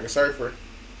he look like a surfer.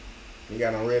 He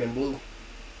got on red and blue.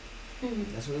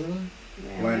 That's what it was?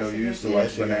 Lando used to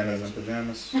like bananas and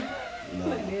pajamas.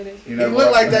 No. He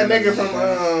look like that nigga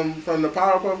from the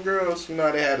Powerpuff Girls. You know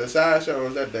how they had the sideshow, or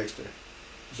was that Dexter?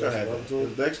 It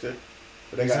was Dexter.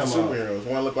 But they got the superheroes.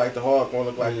 One look like the Hulk, one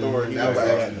look like Thor. He look like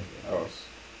that.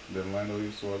 Did Orlando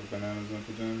used to watch Bananas and I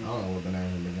Pajamas? don't know what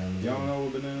bananas and pajamas. You don't know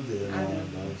what Bananas and Yeah, I Pajamas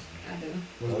do. is? I do.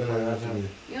 What's bananas and pajamas?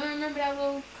 You don't remember that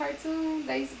little cartoon?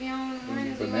 They used to be on the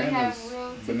mornings. We might Bananas. have real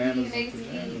TV Bananas and they used to be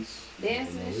Pajamas.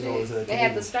 dancing and We always shit. had They had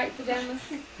cable. the striped pajamas.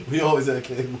 We always had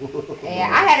cable. Yeah,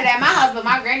 I had it at my house, but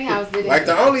my granny house did it. Like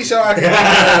the only show I can think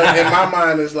of in my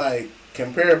mind is like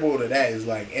comparable to that is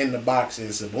like In the Box and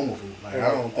Saboomafoo. Like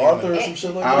I don't think Arthur or like, some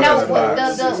shit like Out that. of the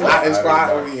box. it's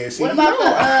quite yeah. See, What you about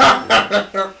know.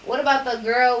 the what about the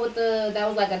girl with the that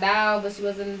was like a doll, but she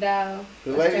wasn't a doll?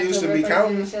 The She lady turned used to to a be real person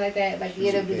counting? and shit like that. Like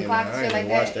yeah, the Damn, clock I shit ain't like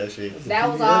watch that. that shit. That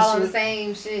was PBS all on the shit?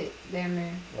 same shit. Damn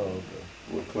near. Oh,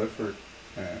 okay. With Clifford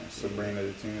and Sabrina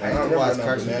the Teenage I I used don't to watch remember no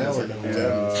Cartoon Bananas Network. and and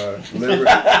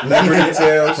Pajamas. Liberty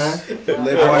Tales.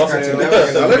 I watch Cartoon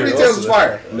Network. Now, Liberty Tales is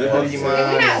fire. Liberty Pokemon.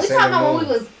 Yeah, we talking Sailor about when Moon.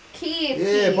 we was kids. Yeah,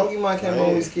 kids. Pokemon came Yeah.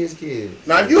 on these kids.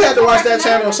 Now, if you had to watch that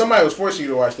channel, somebody was forcing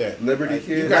you to watch that. Liberty Like,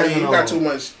 Kids. you got too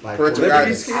much Like, parental Liberty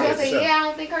guidance. Kids. I was Yeah. like, yeah, I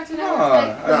don't think Cartoon Network. Nah,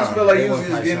 Like, I just feel like you was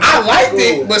just getting. I liked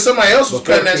it, cool. but somebody else was But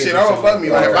cutting that kids shit was off. on- Fuck me.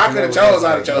 Like, if I could have chose, I'd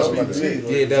have chose some Yeah. other shit.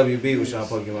 Yeah, WB was showing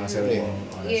Pokemon Sailor Yeah. Moon.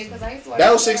 all that yeah, stuff. because I used to watch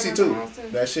That was that at my 62. house, too.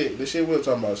 That shit, the shit we were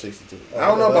talking about 62. Oh, I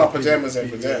don't know that about was pajamas and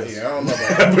PBS. pajamas. Yeah, I don't know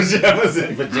about that. Pajamas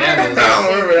and pajamas. I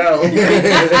don't remember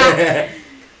that one.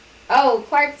 Oh,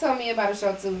 Clark told me about a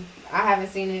show too. I haven't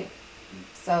seen it,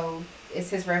 so it's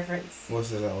his reference.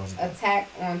 What's this? What's it? Attack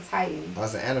on Titan. Oh,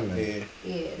 it's an anime. Yeah.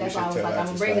 Yeah, that's should why I was tell like, that I'm to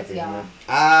gonna bring it stop to it, y'all. man.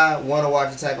 I want to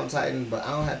watch Attack on Titan, but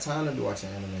I don't have time to be watching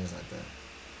animes like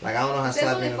that. Like, I don't know how There's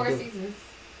slapping only them 4 do. seasons.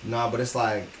 No, but it's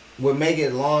like, what make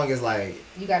it long is like,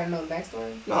 You gotta know the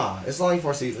backstory. nah, it's only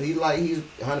 4 seasons. He's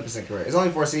 100% correct. It's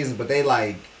only 4 seasons, but they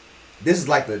like, this is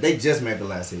like they just made the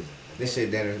last season. This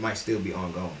shit then it might still be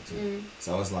ongoing too. Mm.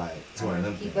 So it's like, it's one of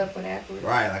them Keep things. up with that.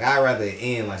 Right, like I'd rather it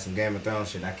end like some Game of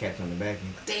Thrones shit I kept on the back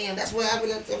end. Damn, that's what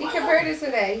happened. He compared it to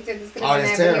that. He said this could Oh, have been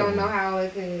that's that, but he terrible. don't know how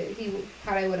it could.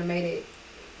 How they would have made it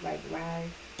like live.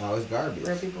 Oh, it's garbage.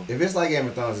 Real people. If it's like Game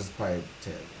of Thrones, it's probably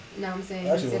terrible. No, I'm saying I he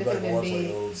actually said went it back could and have been watched like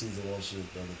big. old season 1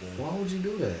 shit the other day. Why would you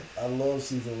do that? I love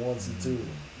season 1, season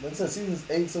 2. Like I said, seasons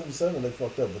 8, 7, they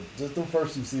fucked up, but just the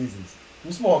first 2 seasons.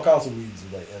 Them small council meetings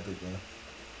were like epic, man.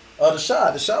 The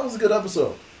shot was a good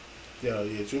episode. Yo,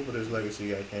 yeah, Jupiter's Legacy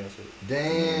got canceled.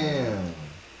 Damn.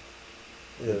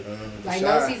 Yeah. The Like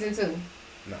Shy- no season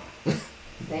 2. No.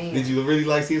 Damn. Did you really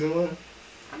like season 1?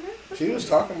 She was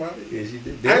talking about it. Yeah, she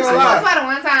did. I ain't gonna I lie. talked about it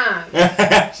one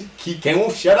time. She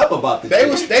won't shut up about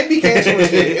this. They be canceling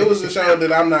shit. It was a show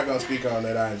that I'm not gonna speak on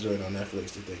that I enjoyed on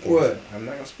Netflix that they canceled. What? I'm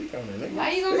not gonna speak on it, nigga.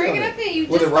 Why you gonna bring it up then? You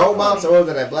Was just it Robots or was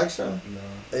it that black show? No.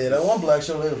 Hey, that one black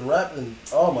show, they was rapping.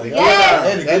 Oh my god. Yes!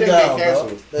 They did That a good didn't job, get bro.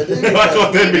 canceled. They did get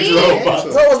canceled. They did.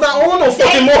 Canceled. So it's not on no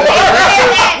fucking more.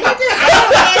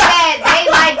 They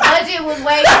like budget was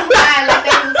way too high. Like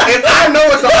they was. If I know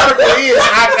what the article is,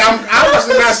 I was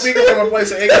not speaking from a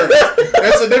place of ignorance.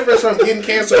 That's the difference from getting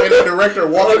canceled and the director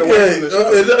walking away Okay, from the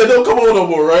show. it don't come on no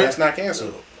more, right? That's not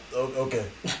canceled. Okay.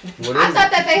 What I is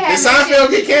thought that they Did had. Seinfeld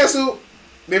get canceled?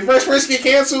 Did Fresh Prince get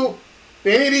canceled?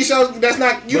 Did any of these shows? That's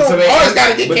not. You But don't so they always end-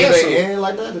 gotta get but did canceled. they end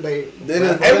like that? Did they? They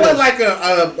didn't- It wasn't like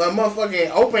a motherfucking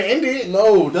open ended.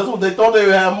 No, that's what they thought they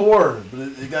would have more, but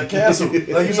it got canceled.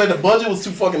 Like you said, the budget was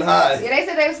too fucking high. Yeah, they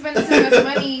said they were spending too much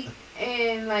money,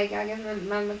 and like I guess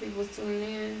not enough people was tuning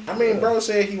in. I mean, bro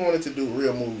said he wanted to do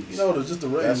real movies. You know, there's just the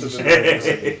That's ratings. what and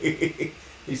the shit.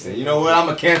 He said, "You know what? I'm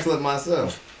gonna cancel it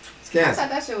myself." It's I canceled. thought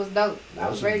that shit was dope. I That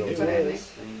was shit ready dope. for that next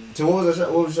thing. So what was the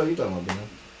show? What was the show you talking about, man?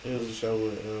 It was a show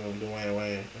with Dwayne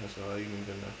Wayne. That's all you need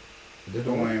to know.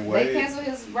 Dwayne They Wade. canceled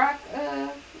his rock.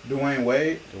 Dwayne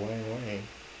Wade. Dwayne Wayne.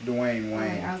 Dwayne Wait,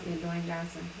 Wayne. I was thinking Dwayne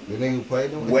Johnson. The nigga who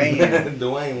played Dwayne. Wayne. Dwayne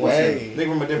Wayne. Wayne. Nigga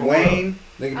from a different Wayne. world.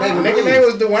 Nigga, Oh. baby, Nigga please. name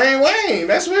was Dwayne Wayne.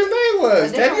 That's what his name was. A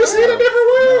Have different you seen a world. different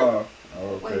world? Oh,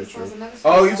 okay, Wait, so true. it's another show.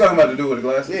 Oh, you talking about the dude with the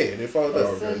glasses? Yeah, they followed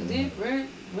up. It's a different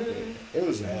world. It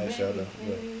was an ass show though.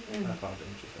 But I found it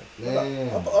interesting.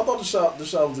 Damn. I thought the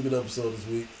shot was a good episode this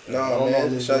week. I No, don't man, know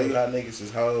to if show they you did. how niggas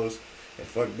is hoes and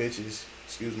fuck bitches.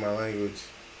 Excuse my language.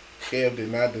 Kev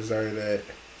did not deserve that.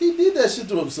 He did that shit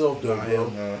to himself, though, No, bro. hell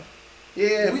no.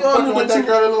 Yeah, We we all fucking knew with that that too.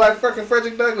 girl that look like fucking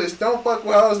Frederick Douglass. Don't fuck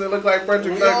with hoes that look like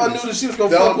Frederick We all Douglass. knew that she was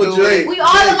gonna Don't fuck with do Drake. it. We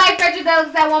all look like Frederick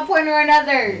Douglass at one point or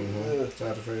another. Yeah. Shout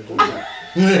out to Freddie Douglass.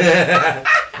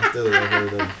 I still love Freddie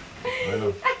Douglass. I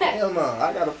know. Hell no,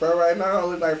 I got a fur right now. I don't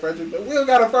look like Frederick Douglass. Will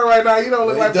got a fur right now. You don't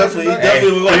look He like Frederick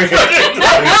definitely Douglass. look like You gotta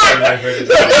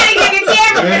get the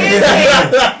camera for this shit.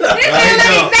 This shit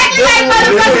look exactly like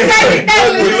motherfucking Frederick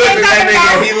Douglass. We looked at that nigga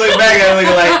and he looked back at him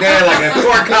looking like that, like a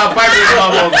corn cob piper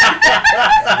almost.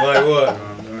 Like what?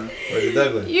 Freddie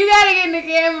Douglass. You gotta get in the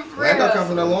camera for That don't come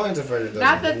from the real. loins of Freddie Douglass.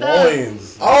 Not the thug.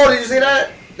 Loins. Oh, did you see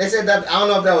that? They said that. I don't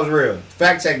know if that was real.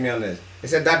 Fact check me on this. They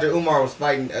said Dr. Umar was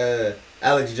fighting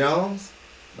Alex Jones.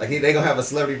 Like they gonna have a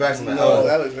celebrity boxing. Like, No,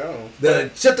 Alex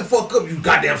Jones. Shut the fuck up, you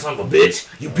goddamn son of a bitch,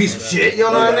 you piece of shit. You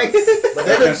know what I mean? But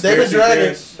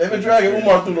they've been dragging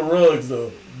Umar through the rugs though,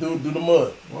 through the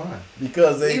mud. Why?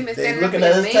 Because they You been standing looking up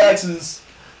at for his your man? taxes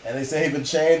and they say he been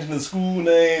changing the school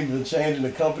name, been changing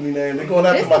the company name. They going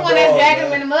after This my the one that dog, dragged him in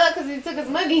man. the mud because he took his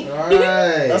money. All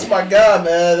right. That's my guy,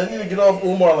 man. They need to get off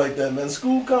Umar like that, man.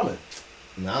 School coming.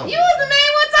 No. You was the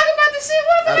main one talking about the shit.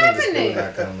 What's I think the school happening?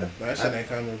 not coming. That shit ain't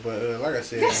coming, but like I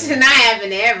said, That should not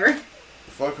happen ever.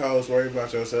 fuck hoes, worry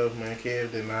about yourself, man.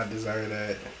 Kev did not deserve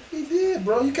that. He did,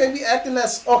 bro. You can't be acting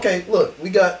that. Okay, look, we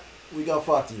got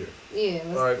Foxy here. Yeah,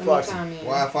 let's All right, let me Foxy. comment.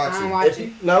 Why Foxy? I don't watch If it.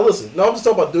 you, now listen, no, I'm just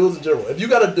talking about dudes in general. If you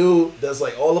got a dude that's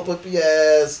like all up your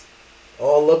ass,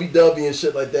 all lovey-dovey and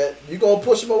shit like that, you gonna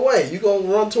push him away. You gonna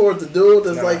run towards the dude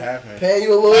that's Never like happened. paying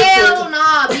you a little Hell attention.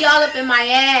 no, be all up in my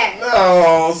ass.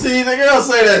 No, see, the girls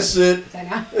say that shit. Say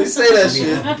no. They say that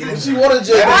shit. She wanted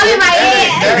Jay. All in my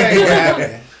That ass. ain't what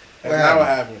happened. That's not what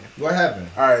happened. What happened?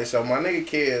 Alright, so my nigga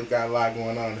Kev got a lot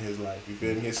going on in his life. You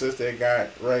feel me? His sister got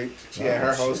raped. She had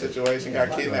her whole situation,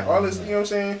 got kidnapped. All this, you know what I'm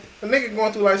saying? The nigga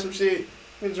going through like some shit.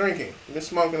 Been drinking, been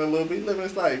smoking a little bit, living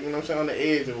his life, you know what I'm saying, on the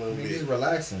edge a little He's bit. just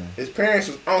relaxing. His parents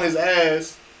was on his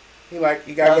ass. He gotta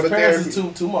His go to parents therapy.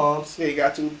 is two moms. Yeah, he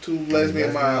got two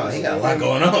lesbian moms. He got a lot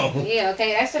going on. Yeah,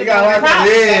 okay, that should He have got a been lot a going on.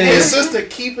 problem. Yeah. His sister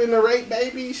keeping the rape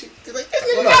baby. She like, this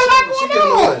nigga Well, got a lot no, she going giving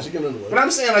it away. on. She giving it But away.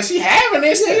 I'm saying, like, she having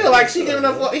it still. Like, she giving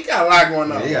up. He got a lot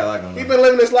going on. Yeah, he got a lot going He on. been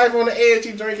living his life on the edge.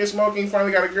 He drinking, smoking.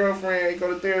 Finally got a girlfriend. He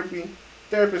go to therapy.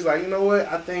 Therapist like, you know what?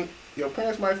 I think your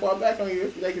parents might fall back on you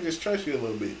if they could just trust you a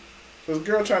little bit. So this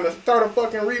girl trying to start a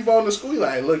fucking revolt in the school. He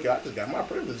like, look, y'all, I just got my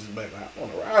privileges back. I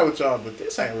want to ride with y'all, but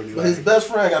this ain't really But like. his best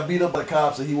friend got beat up by the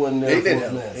cops and he wasn't there He for didn't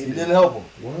his help. man. He He didn't. didn't help him.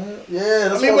 What? Yeah,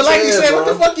 that's I mean, what but I'm like you saying, said, bro. what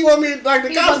the fuck you want me? Like the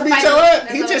He cops wasn't beat fighting your with- ass.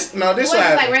 that's He what- just no. It This wasn't what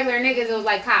like happened. regular niggas, it was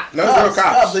like cops. No, it's real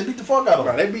cops. They beat the fuck out of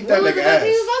Bro, him. they beat that What nigga the fuck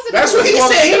he was ass. supposed to That's do? what he He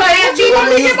said. He like, what you want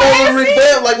me to When he get was my doing ass the beat?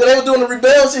 rebel, like when they were doing the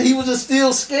rebel shit, he was just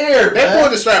still scared. They man.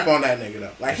 pulled the strap on that nigga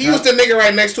though. Like he was the nigga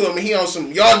right next to him, and he on some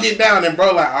y'all get down, and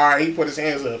bro like all right, he put his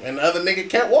hands up, and the other nigga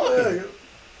kept walking. Yeah.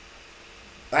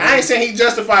 Like, I ain't saying he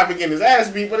justified for getting his ass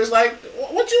beat, but it's like,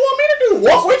 what you want me to do?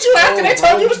 Walk with you after they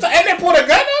told you to stop, and they put a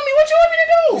gun on me? What you want me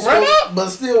to do? Run up? But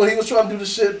still, when he was trying to do the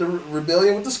shit, the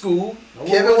rebellion with the school,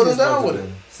 Kevin wasn't down with it.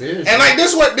 Seriously. And like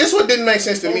this what didn't make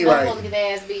sense to They me, both right? supposed to get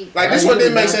their ass beat. Like Why this you what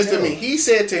didn't really make sense to not me. tell? He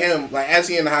said to him, like as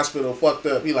he in the hospital fucked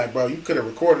up, he like, bro, you could have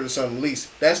recorded or something at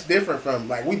least. That's different from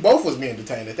like we both was being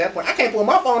detained at that point. I can't pull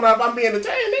my phone out if I'm being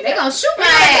detained, nigga. They gonna shoot They my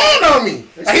got a ass. gun on me.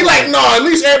 And he like, no, at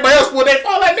least everybody else pulled their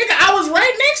phone. Like, nigga, I was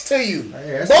right next to you.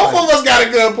 Hey, that's Both like- of us got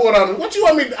a gun pulled on us. What you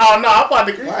want me to, oh no, I'm about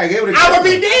to agree. Why? Give it a I would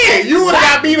be go. dead. You would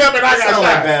have got beat up and I got Sound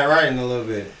like shot. bad writing a little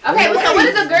bit. Okay, but so what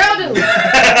did the girl do?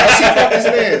 She fucked his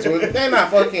man. So they're not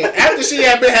fucking. After she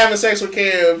had been having sex with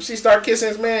Kev, she started kissing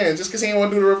his man just because he didn't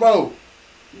want to do the revolt.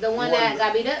 The one that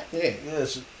got beat up? Yeah. Yeah,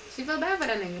 she She felt bad for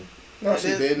that nigga. No, she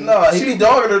didn't. No, he She- be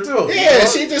dogging her too. Yeah,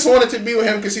 she just wanted to be with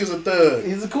him because he was a thug.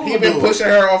 He's a cool He been dude. pushing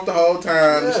her off the whole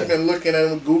time. Yeah. She been looking at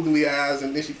him with googly eyes,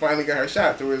 and then she finally got her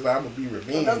shot to where it's like, I'm gonna be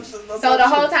revenged. So the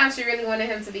whole time she really wanted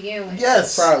him to begin with.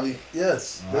 Yes, Probably.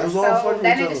 yes. Oh, They was So all fucking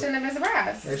that each nigga other. shouldn't have been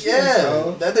surprised.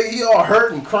 Yeah, that nigga he all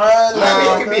hurt and crying. No, I mean,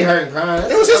 he he could be hurting,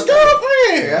 crying. It was his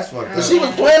girlfriend. Yeah, that's fucked But up. she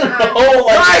was planning the whole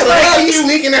Right, like. like he's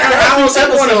sneaking in her house. He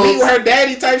want to meet episodes. with her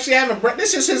daddy type shit. Having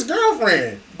this is his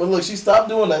girlfriend. But look, she stopped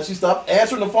doing that. She stopped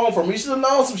answering the phone for me. She should have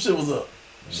known some shit was up.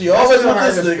 She That's always still with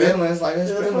hurt this his nigga. feelings, like his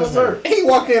Yeah, feelings feelings hurt. He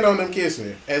walked in on them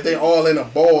kissing as they all in a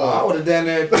ball. I would have done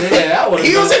that. Yeah, I would have.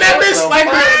 He was in that bitch like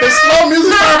the slow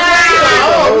music started playing. Like,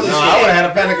 oh, No, I would have had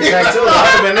a panic attack too. I would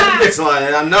have been in the bitch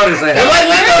line. I know this ain't And like happening.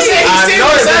 Lando said, he I sitting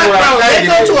know this beside, ain't what bro. I'm They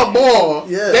go thinking. to a ball.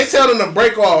 Yes. They tell them to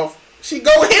break off. She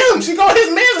go him. She go his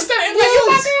man instead. Like, you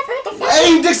my girlfriend? What the fuck?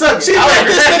 Hey, dick sucking. She left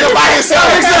this nigga by himself.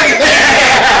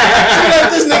 She left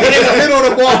this nigga in the middle of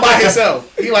the ball by himself.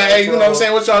 He like, hey, you know what I'm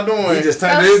saying? What y'all doing? He just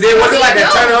turned. They wasn't like a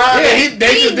turn around. yeah,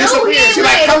 they He just knew disappeared. he She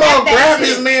like, would come on, accept that grab shit.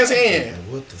 his man's hand.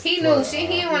 What the He knew shit.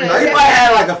 He didn't want to. No, he probably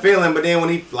had like a feeling, but then when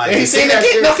he like And he seen the that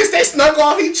kid. shit- No, because they snuck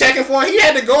off. He checking for him. He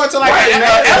had to go into like Right, an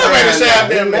man, elevator shaft.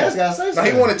 man, Damn, man's man. gotta say No, he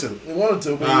something. wanted to. He wanted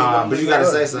to, Nah, but you gotta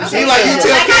say something. He like, you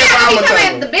tell Like, kids how I'ma you tell coming?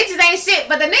 him. The bitches ain't shit,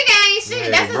 but the nigga ain't shit. Yeah,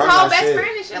 That's his bro, whole not best shit.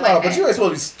 friend and shit No, like but that. you ain't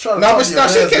supposed to be trying to No, talk but to no, your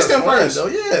she man's kissed best him friend, first. though.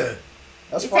 Yeah,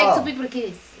 that's It fine. takes two people to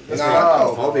kiss. That's Nah,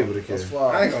 fine. Four people to kiss. That's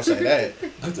I fine. ain't gonna say that.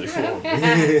 That's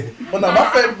But no,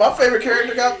 my favorite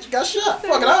character got shot.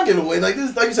 Fuck it, I'll give it away. Like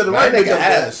this, like you said, the That right nigga nigga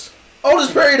ass.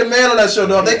 Otis Perry, the man on that show,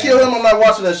 dog. They kill him. I'm not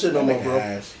watching that shit no more, bro.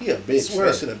 He a bitch.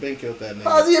 Swear. They should have been killed that nigga.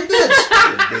 How's he a bitch? He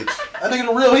a bitch. That nigga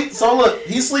the real. So look,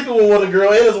 he's sleeping with one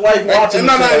girl and his wife watching.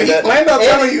 No, like that.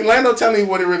 Lando telling you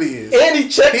what it really is. And he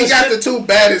checked. He got the two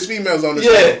baddest females on the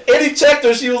show. Yeah, and he checked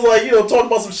her. She was like, talking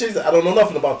about some shit. He's like, I don't know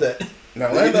nothing about that. No,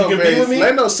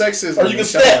 Lando's sexist. Or you can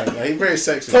step. Like, he's very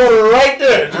sexist. Told her right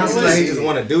there. I feel like he just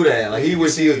want to do that. Like he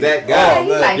wish he was that Yeah, guy. he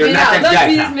like, You're man, not I that love guy.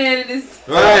 these men in this.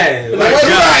 Right. Like, Like,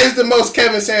 Guy is the most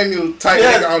Kevin Samuel type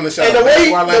nigga on the show. And the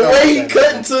That's why way he Lando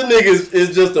cut into niggas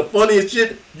is just the funniest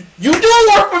shit. You do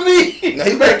work for me. No,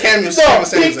 he very Kevin No,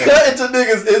 Samuel. he cut into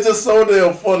niggas. It's just so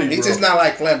damn funny, bro. He's just not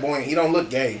like flamboyant. He don't look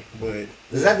gay, but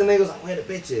is that the niggas like where the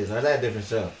bitch is? Or is that a different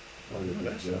show?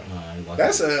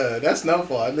 that's no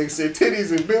fault. Nigga said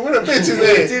titties and where the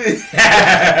bitches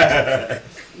at?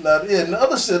 Now, yeah, and the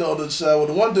other shit on the show with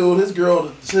the one dude, his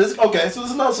girl. Okay, so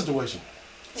there's another situation.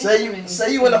 Say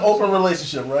you in an open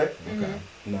relationship, right? Okay.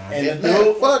 Nah, And the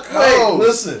dude, fuck wait, hoes.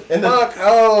 listen, and Fuck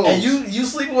hoes. and you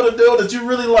sleeping with a dude that you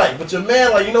really like, but your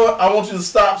man like, you know what? I want you to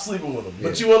stop sleeping with him,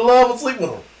 but you in love with sleeping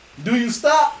with him. Do you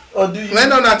stop or do you?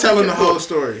 Lando not telling the whole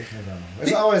story.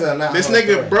 It's always a not. This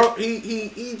nigga broke.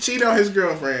 He cheated on his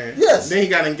girlfriend. Yes. Then he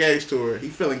got engaged to her. He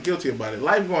feeling guilty about it.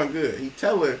 Life going good. He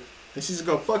tell her that she's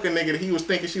gonna fuck a nigga that he was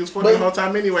thinking she was fucking the whole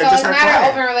time anyway. So just it's her not an plan.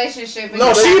 open relationship.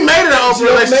 No, She made it an open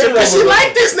relationship because she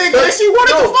liked this nigga and she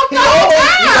wanted to fuck the whole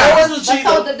He time. always was But cheating.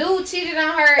 so the dude cheated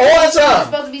on her. All and the she was time.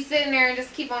 supposed to be sitting there and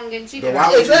just keep on getting cheated But why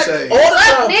on. would you Exactly. say? All the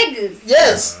Fuck time. niggas.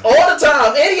 Yes, all the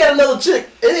time. And he had another chick.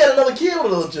 And he had another kid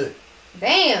with another chick.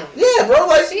 Damn. Yeah, bro.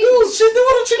 Like, she doing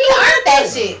what He earned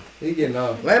that shit. He getting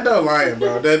off. Lando lying,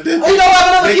 bro. Oh, you don't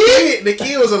have another kid? The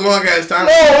kid was a long ass time.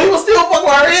 No, he was still fucking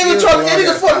with her. He was trying to. And he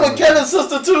was He was fucking with Kevin's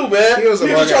sister too, man. He was a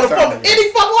just trying to long-ass fuck. time. And he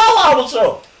fucked Lala on the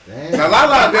show. Now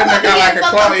Lala definitely got like a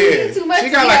claw in. She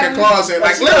got like a clause in.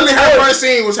 Like She literally got her divorced. first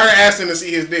scene was her asking to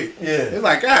see his dick. Yeah. It's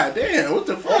like, God damn, what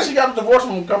the Yeah, fuck? she got a divorce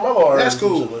from Carmelo. That's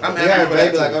cool. I'm He had a happy for that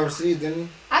baby like too. overseas, didn't he?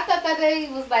 I thought that day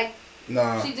was like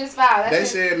Nah. she just filed. They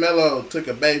That's it. said Mello took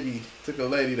a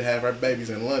lady to have her babies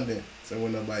in London, so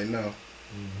when nobody know.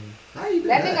 How you do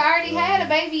That nigga already had a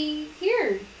baby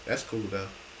here. That's cool though.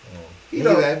 He You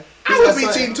know, that. I would be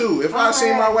cheating too if I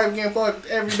seen my wife getting fucked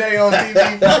every day on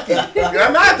TV. Fuck it.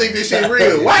 I think this shit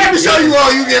real. Why every show you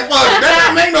on you get fucked? That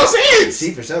don't make no sense.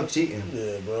 She for sure cheating.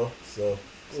 Yeah, bro. So,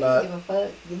 She don't give a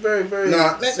fuck. very, very.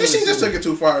 Nah, this shit just took it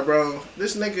too far, bro.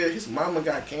 This nigga, his mama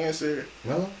got cancer.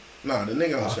 Well, Nah, the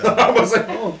nigga on the show. I was like,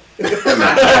 oh.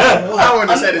 I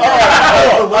wouldn't have said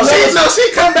it.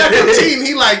 She come back from cheating.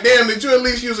 He like, damn, did you at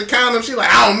least use a condom? She like,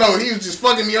 I don't know. He was just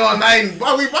fucking me all night. And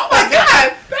oh my God,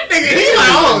 that nigga, he like,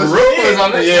 oh, Ruthless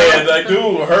on that Yeah, that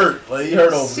dude hurt. Like, he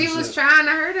hurt over She this was shit. trying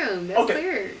to hurt him. That's Okay.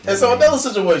 weird. And so another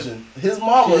situation, his She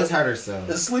mama just hurt herself.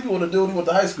 is sleeping with a dude he went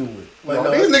to high school with.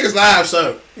 Like, These niggas lives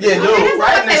suck. yeah, Okay, that's dude. what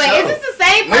I say. Wait, is this the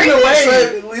same Lead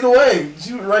person? away. Lead away.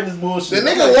 She was writing this bullshit. The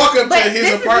nigga walk up But to this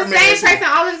his is the apartment. same and say- person.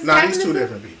 All of this. Nah, these two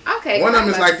different people. Okay. One of them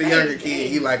is I'm like about the to younger say,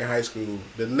 kid. He like in high school.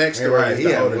 The next Hey, story right, is he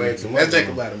the had older way nigga. too That's much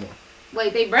Jacob on. Lattimore.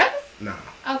 Wait, they brothers? Nah.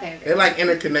 Okay. They like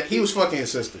interconnect. He was fucking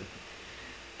his sister.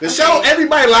 The show,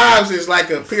 Everybody Lives is like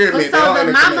a But pyramid. They so all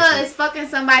the mama interconnected. is fucking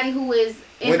somebody who is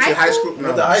in Went to high school. Went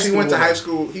No, to high she school went to with high him.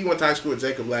 school. He went to high school with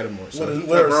Jacob Lattimore. So With he's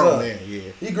her a grown son. man. Yeah.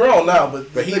 He grown now,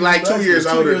 but He like 2 years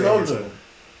older than her. him.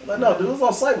 I'm like, no, dude, it was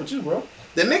on site with you, bro.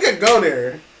 The nigga go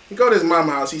there. He go to his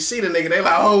mama house. He see the nigga. They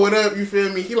like, oh, what up? You feel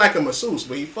me? He like a masseuse,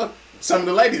 but he fuck some of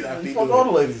the ladies after He he fuck do all it.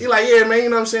 the ladies. He like, yeah, man, you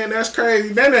know what I'm saying? That's crazy.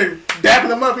 Then they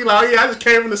dapping him up. He like, oh, yeah, I just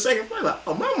came from the second floor. Like,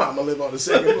 oh, my mama live on the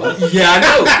second floor. Yeah, I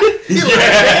know. He like,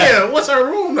 damn, what's her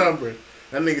room number?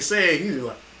 That nigga said, he was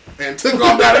like, and took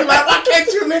off down. He like, why can't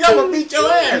you, nigga? I'm gonna beat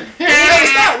your ass. He never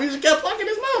stopped. He just kept fucking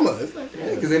his mama. It's like,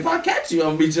 damn. Because if I catch you, I'm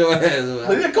gonna beat your But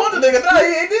ass. he caught the nigga now,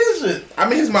 he ain't did shit. I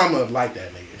mean, his mama like that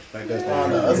nigga. Like, that's Oh,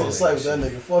 no, that's on site with that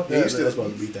nigga. Fuck that. Yeah, you still man.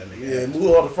 supposed to beat that nigga. Yeah, ass.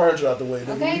 move all the furniture out the way.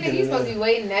 Okay, nigga, you supposed to be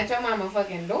waiting at your mama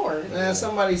fucking door. Man,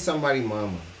 somebody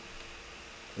mama.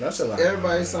 That's a lot.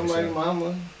 Everybody somebody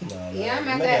mama. Yeah, I'm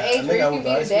at that age where you can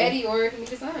be the daddy or it can be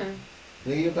the son.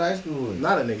 Nigga you went to high school with.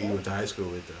 Not a nigga you went to high school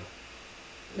with, though.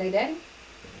 They daddy? Yeah,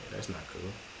 that's not cool.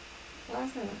 Why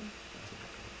is that?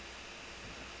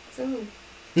 To who?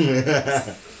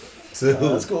 So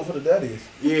That's cool for the daddies.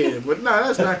 Yeah, but no,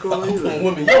 that's not cool either.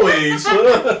 Women your age.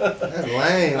 that's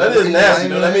lame. That is nasty,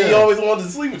 though. That mean you always wanted to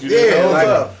sleep with you. Yeah, the whole like-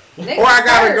 time. Nigga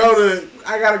Or first.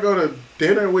 I gotta go to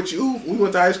dinner with you. We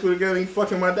went to high school together. You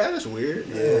fucking my dad. That's weird.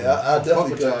 Yeah, I Fuck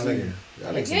definitely with y'all cut you. niggas.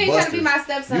 Y'all niggas You ain't trying to be busters. my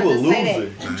stepson. You a Just say that. loser.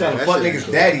 You trying to That fuck shit niggas' is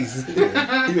cool.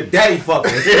 daddies. You a daddy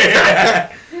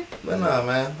fucker. But nah,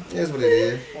 man. Here's what it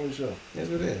is. Holy shit. Here's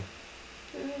what it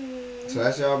is. So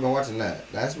that's y'all been watching that.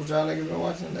 That's what y'all niggas been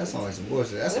watching? That sounds like some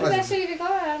bullshit. That's What is like that shit even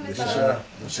called? I missed The that.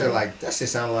 Chi. shit like that shit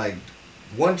sound like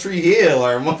One Tree Hill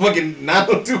or motherfucking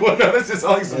 90210. That's just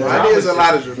all like some It drama is a shit.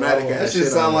 lot of dramatic That ass shit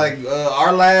shit. sound on like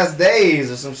Our Last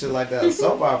Days or some shit like that. A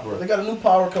soap They opera. got a new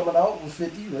Power coming out with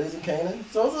 50, Raising Kanan.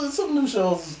 So some new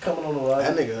shows is coming on the rise.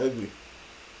 that nigga ugly.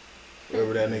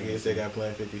 Whoever that nigga is that got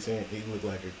playing 50 Cent, he look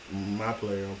like my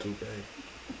player on 2K.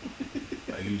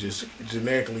 Like you just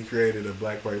generically created a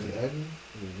black person.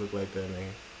 You look like that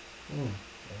nigga.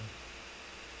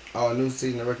 Oh, a new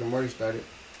season of Rick and Morty started.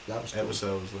 That was cool.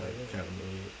 Episode was like kind of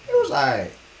weird. It was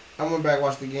alright. I went back and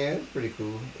watched it again. It was pretty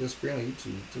cool. It was free on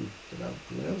YouTube too. So that was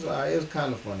cool. It was alright. It was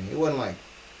kind of funny. It wasn't like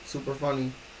super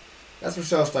funny. That's when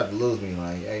shows started to lose me.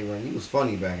 Like, hey, Ren, you was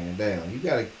funny back in the day. Like, you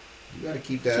gotta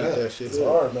keep that up. That shit It's up.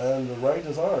 hard, man. The writing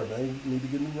is hard, man. You need to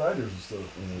get new writers and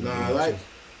stuff. Nah, like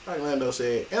Lando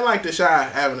said, and like the Chi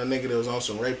having a nigga that was on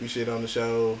some rapey shit on the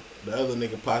show, the other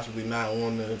nigga possibly not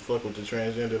wanting to fuck with the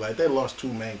transgender, like they lost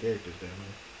two main characters there,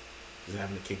 man. Just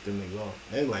having to kick them niggas off.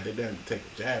 And like they didn't take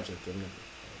the jabs at them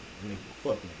niggas. Nigga,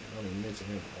 fuck nigga. Don't even mention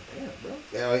him. Like, damn, bro.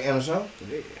 Yeah, like in the show?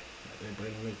 Yeah. Like, they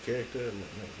bring a new character, like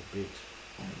nigga, bitch.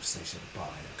 I don't say shit about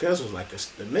him. Cuz was like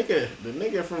the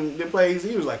nigga from the plays,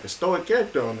 he was like a stoic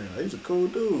character on there. Like, he's a cool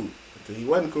dude. Until he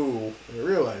wasn't cool in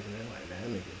real life, man. Like, that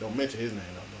nigga, don't mention his name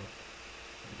no more.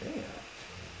 Damn.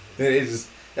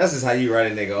 That's just how you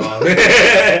write a nigga off.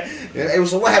 Hey,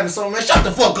 so what happened? So man, shut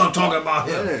the fuck up talking about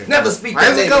him. Yeah. Never speak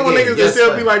There's that a name couple again. niggas that Yes, still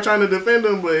sir. be like trying to defend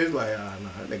him, but it's like, nah,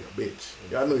 that nigga a bitch.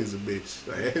 Y'all knew he's a bitch.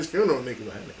 Like at his funeral, niggas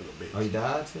like, that nigga's a bitch. Oh, he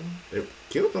died too? They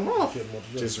killed him off. Killed him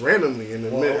off the Just randomly in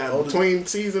the middle, between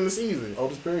season to season.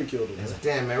 Otis Perry killed him. It's like,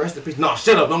 damn man, rest in peace. No,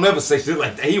 shut up. Don't ever say shit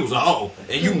like that. He was a hoe,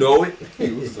 and you know it.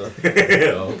 He was a.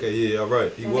 Okay, yeah, all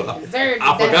right. He was. I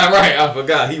forgot. Right, I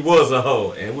forgot. He was a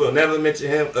hoe, and we'll never mention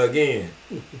him again.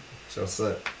 So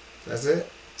suck. That's it.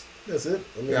 That's it.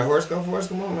 I mean, You got horoscope for us?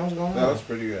 Come on, man. What's going on? That was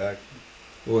pretty good acting.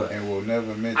 What? And we'll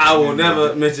never mention. I will him never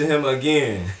again. mention him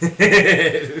again.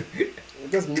 I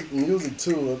guess music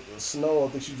too. Snow, I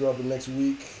think she dropping next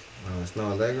week. Oh, it's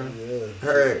not Allegra? Yeah.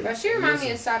 Her. But she reminds me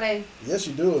of Sade. Yes,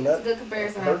 you do. And That's a that good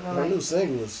comparison. her new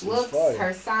single is looks, fire.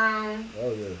 her sound.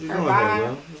 Oh yeah. What you Her doing here, vibe.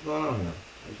 bro? What's going on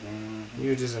here?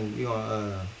 You just you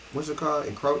on what's it called?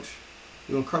 Encroach?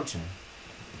 You encroaching.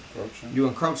 Corruption. You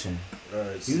encroaching. All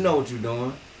right. You know what you're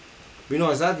doing. We know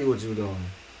exactly what you're doing.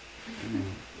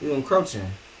 You encroaching.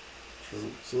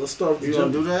 So let's start with You the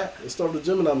gonna do Gemini. that? Let's start with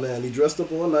the Gemini man. He dressed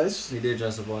up all nice He did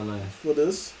dress up all nice. for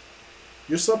this.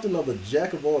 You're something of a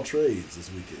jack of all trades this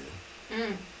weekend.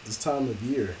 Mm. This time of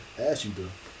year asks you to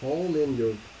hone in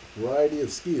your variety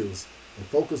of skills and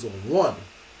focus on one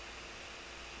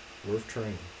worth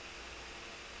training.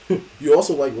 You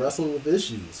also like wrestling with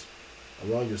issues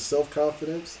around your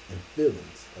self-confidence and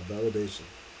feelings of validation.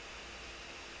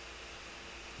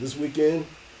 This weekend,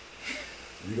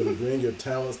 you're going to bring your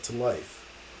talents to life.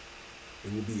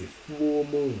 It will be a full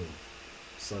moon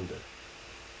Sunday.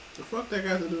 The fuck that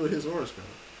got to do with his horoscope?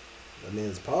 That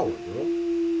means power, bro.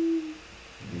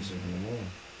 Decent in the morning.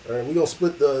 All right, we're gonna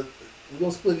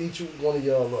split each one of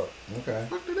y'all up. Okay.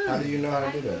 Fuck did that How do mean? you know how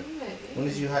to do that? When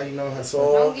did you? How you know how to? It's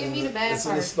all Don't give in me the bad it's in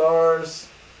the part. stars.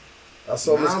 I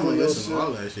saw Miss Nah, I'm gonna listen to all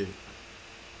Khalil. that shit.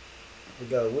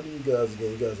 Forgot, what are you guys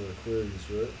again? You guys are Aquarius,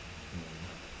 right?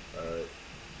 All right,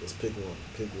 let's pick one.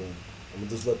 Pick one. I'm gonna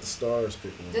just let the stars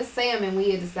pick one. Just say them and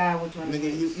we'll decide which one.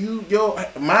 Nigga, your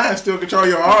mind still control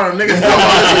your arm. Nigga,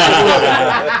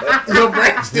 your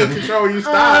brain still control you.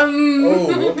 Stop.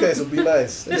 Oh, okay. So be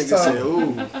nice. Nigga said,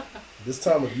 ooh. This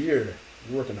time of year,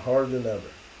 you're working harder than ever.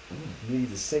 You need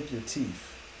to sink your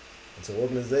teeth into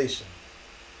organization.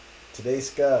 Today's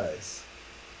skies,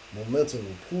 momentum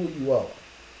will pull you out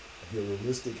of your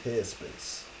realistic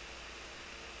headspace.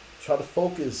 Try to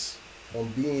focus on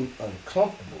being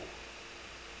uncomfortable.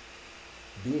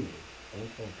 Being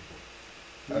uncomfortable.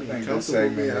 I think this Comfortable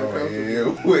segment being over uncomfortable. here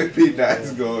would be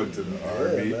nice going to the Yeah,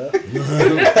 R&B.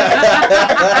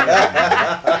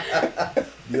 man.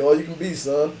 Be all you can be,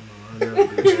 son.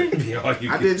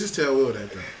 I did just tell Will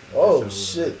that though. Oh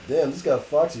shit! Damn, this got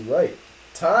Foxy right.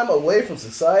 Time away from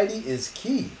society is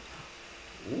key.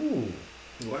 Ooh,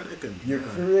 Why that couldn't be you're done?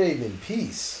 craving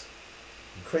peace.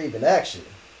 You're craving action.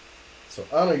 So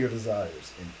honor your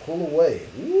desires and pull away.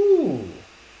 Ooh,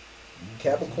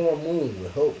 Capricorn Moon will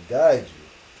help guide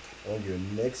you on your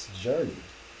next journey.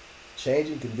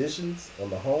 Changing conditions on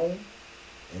the home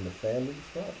and the family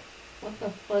front. What the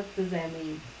fuck does that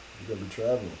mean? You're gonna be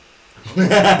traveling.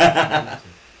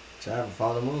 Travel,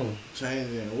 follow the moon.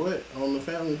 Changing what on the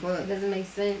family It front? doesn't make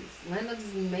sense. Lando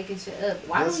just be making shit up.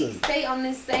 Why do we Listen. stay on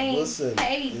this same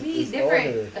page? We need it's on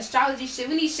different there. astrology shit.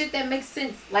 We need shit that makes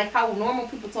sense, like how normal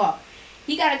people talk.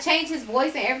 He gotta change his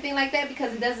voice and everything like that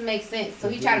because it doesn't make sense. So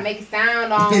he try to make it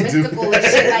sound all mystical and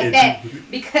shit like that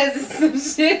because it's some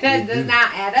shit that does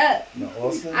not add up. Now,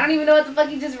 Austin, I don't even know what the fuck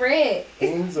you just read.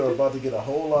 things are about to get a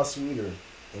whole lot sweeter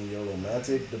in your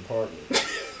romantic department.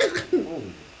 Ooh.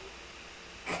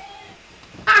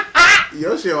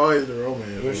 Your shit always the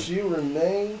romance. Will she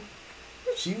remain?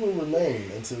 She will remain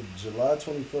until July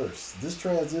 21st. This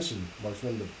transition marks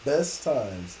one of the best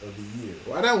times of the year.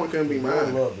 Why that one couldn't be for your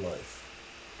mine? love life.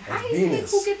 How As do you think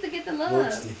Venus who get to get the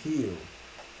works to love? heal,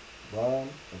 bond,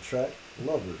 attract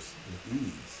lovers with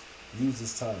ease. Use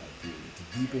this time period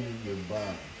to deepen your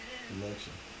bond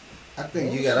connection. I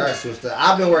think you got ours switched up.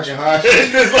 I've been working hard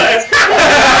this last.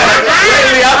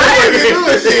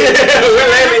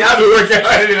 Lately, I've been working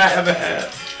harder than I ever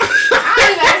have. I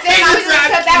don't even understand how we just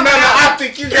cut that one out. I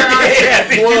think you got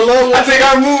You want a love one? I think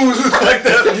our moves was fucked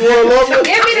up. You want a love one?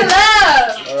 Give me the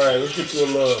love. Alright, let's get you a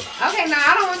love. Okay, no,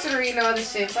 I don't want you to read no other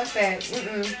shit. Fuck that.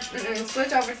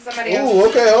 Switch over to somebody else. Ooh,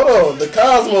 okay, hold on. The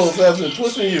cosmos has been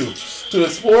pushing you to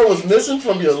explore what's missing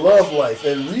from your love life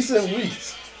in recent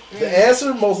weeks. The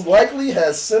answer most likely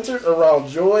has centered around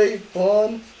joy,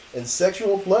 fun, and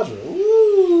sexual pleasure.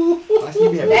 Ooh.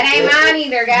 That ain't mine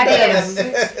either, goddamn.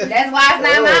 That's why it's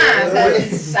not mine.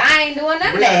 Cause I ain't doing none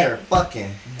of We're out that. here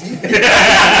fucking.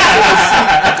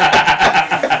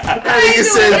 I ain't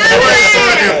doing none of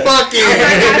that. Fucking. Oh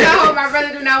my God, I hope my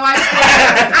brother do not watch this.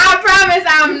 I promise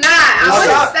I'm not. I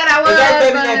wish that I was. Is that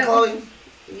baby but- named Chloe?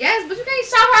 Yes, but you can't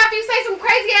shout her after you say some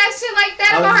crazy ass shit like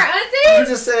that about her You auntie.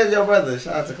 just said your brother.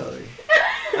 Shout out to Chloe.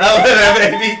 Oh,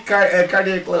 baby,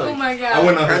 cardiac Chloe. Oh my God. I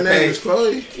went on her her name page. is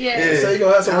Chloe. Yeah. So you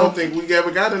gonna have I some don't think we ever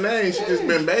got a name. She just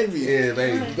been baby. Yeah,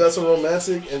 baby. you got some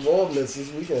romantic involvements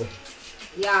this weekend.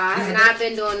 Yeah, and I've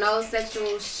been doing no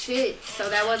sexual shit, so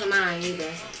that wasn't mine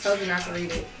either. Told you not to read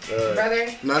it.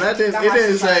 Brother, No, that didn't. Don't It watch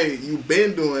didn't this say you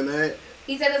been doing that.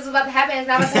 he said this was about to happen. It's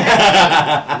not about to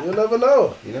happen. You'll never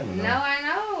know. You never know. No, I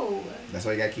know. That's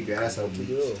why you gotta keep your asshole What you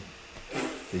bleached. do?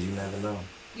 Cause you never know.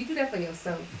 You do that for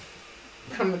yourself.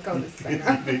 I'm the coldest thing.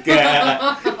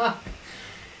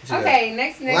 Okay,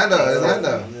 next. Lando, next. it's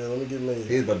Lando. Yeah, let me get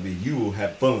laid. It's about to be you will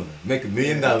have fun, make $1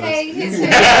 million. Okay, his shit.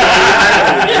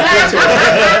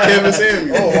 Kevin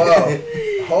Samuel. Oh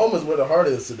wow. Home is where the heart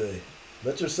is today.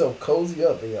 Let yourself cozy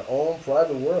up in your own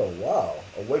private world. Wow.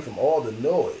 Away from all the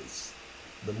noise.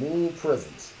 The moon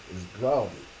presence is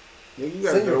grounded. Nigga, you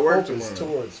gotta Send go to your work focus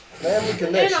tomorrow. towards family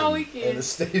connection all weekend. and the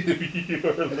state of your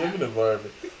living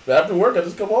environment. But after work, I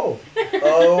just come home.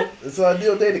 Oh, it's an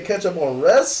ideal day to catch up on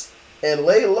rest and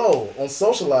lay low on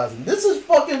socializing. This is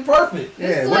fucking perfect.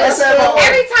 Yeah, What what I I said about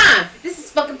every time. This is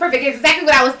fucking perfect. It's exactly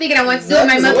what I was thinking I wanted to do in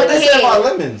my what they motherfucking said about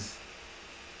head. lemons.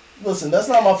 Listen, that's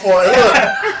not my fault.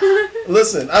 Look,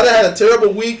 listen, I done had a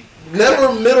terrible week.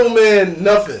 Never middleman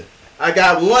nothing. I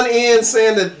got one end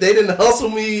saying that they didn't hustle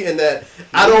me and that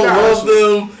I don't love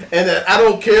them and that I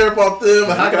don't care about them.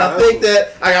 And how can I think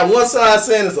that? I got one side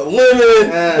saying it's a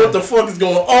lemon. What the fuck is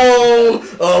going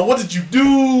on? What did you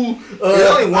do?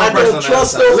 only one I person don't on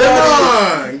trust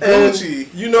that nobody. Lemon, And, Gucci.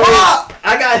 you know,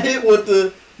 I got hit with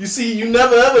the, you see, you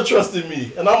never ever trusted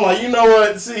me. And I'm like, you know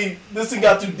what? See, this thing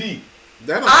got too deep.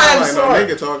 That don't I am sound like sorry.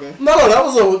 no nigga talking. No,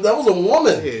 that was a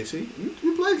woman. Yeah, see,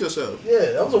 you played yourself.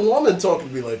 Yeah, that was a woman talking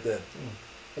to me like that.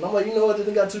 And I'm like, you know what? This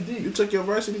thing got too deep. You took your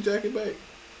varsity jacket back.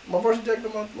 My first jacket,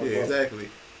 my Yeah, fault. exactly.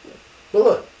 But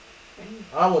look,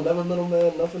 I will never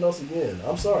middleman nothing else again.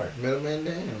 I'm sorry. Middleman,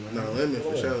 damn. Man. No, lemon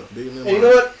for sure. Big lemon. And you know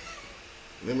what?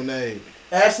 Lemonade.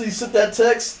 Ashley sent that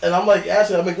text, and I'm like,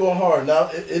 Ashley, I've been going hard. Now,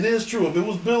 it is true. If it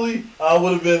was Billy, I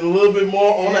would have been a little bit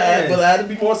more on the act, but I had to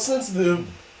be more sensitive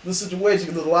to the situation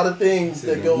because there's a lot of things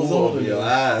that goes on in your there.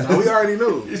 eyes. No, we already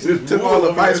knew. Took all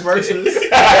the vice versa.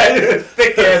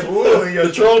 Thick ass wool in your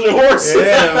The Trojan horse.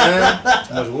 Yeah, man.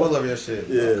 Too much wool over your shit.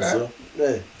 Yeah, Okay. so,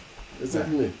 hey, that's it for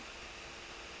me.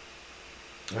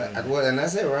 Well, and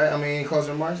that's it, right? I mean,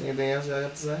 closing remarks. Anything else y'all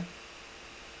got to say?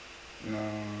 No.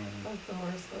 Fuck the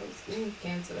horoscopes. We need to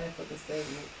cancel that fucking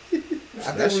segment.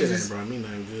 I That think we shit just. ain't brought me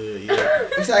nothing good. Yeah.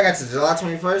 You said I got to July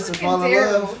 21st to fall in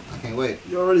terrible. love. I can't wait.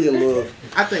 You're already in love.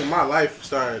 I think my life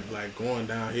started like going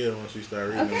downhill once we started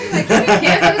reading. Okay, them. like, can we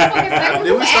cancel this fucking segment?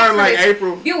 Then we started like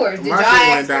April. Viewers, did My y'all shit went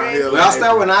ask for downhill. this? Well, I'll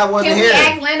start when I wasn't Can we here.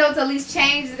 ask Lando to at least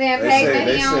change the damn They page said- that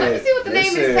he they on? Let me said- see what the they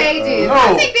name of his said, page is. no.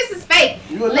 I think this is fake.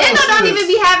 You will Lando never see don't this. even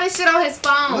be having shit on his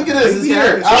phone. Look at this. It's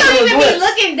here. He don't even be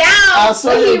looking down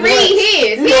when he read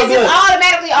his. His is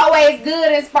automatically always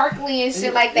good and sparkly and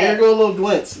shit like There that. go a little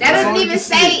glints. That doesn't even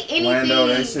say anything. Lando,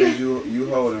 they said you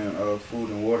holding food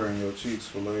and water in your cheeks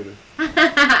for later.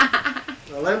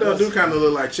 Orlando do kind of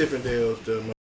look like Chippendales, though.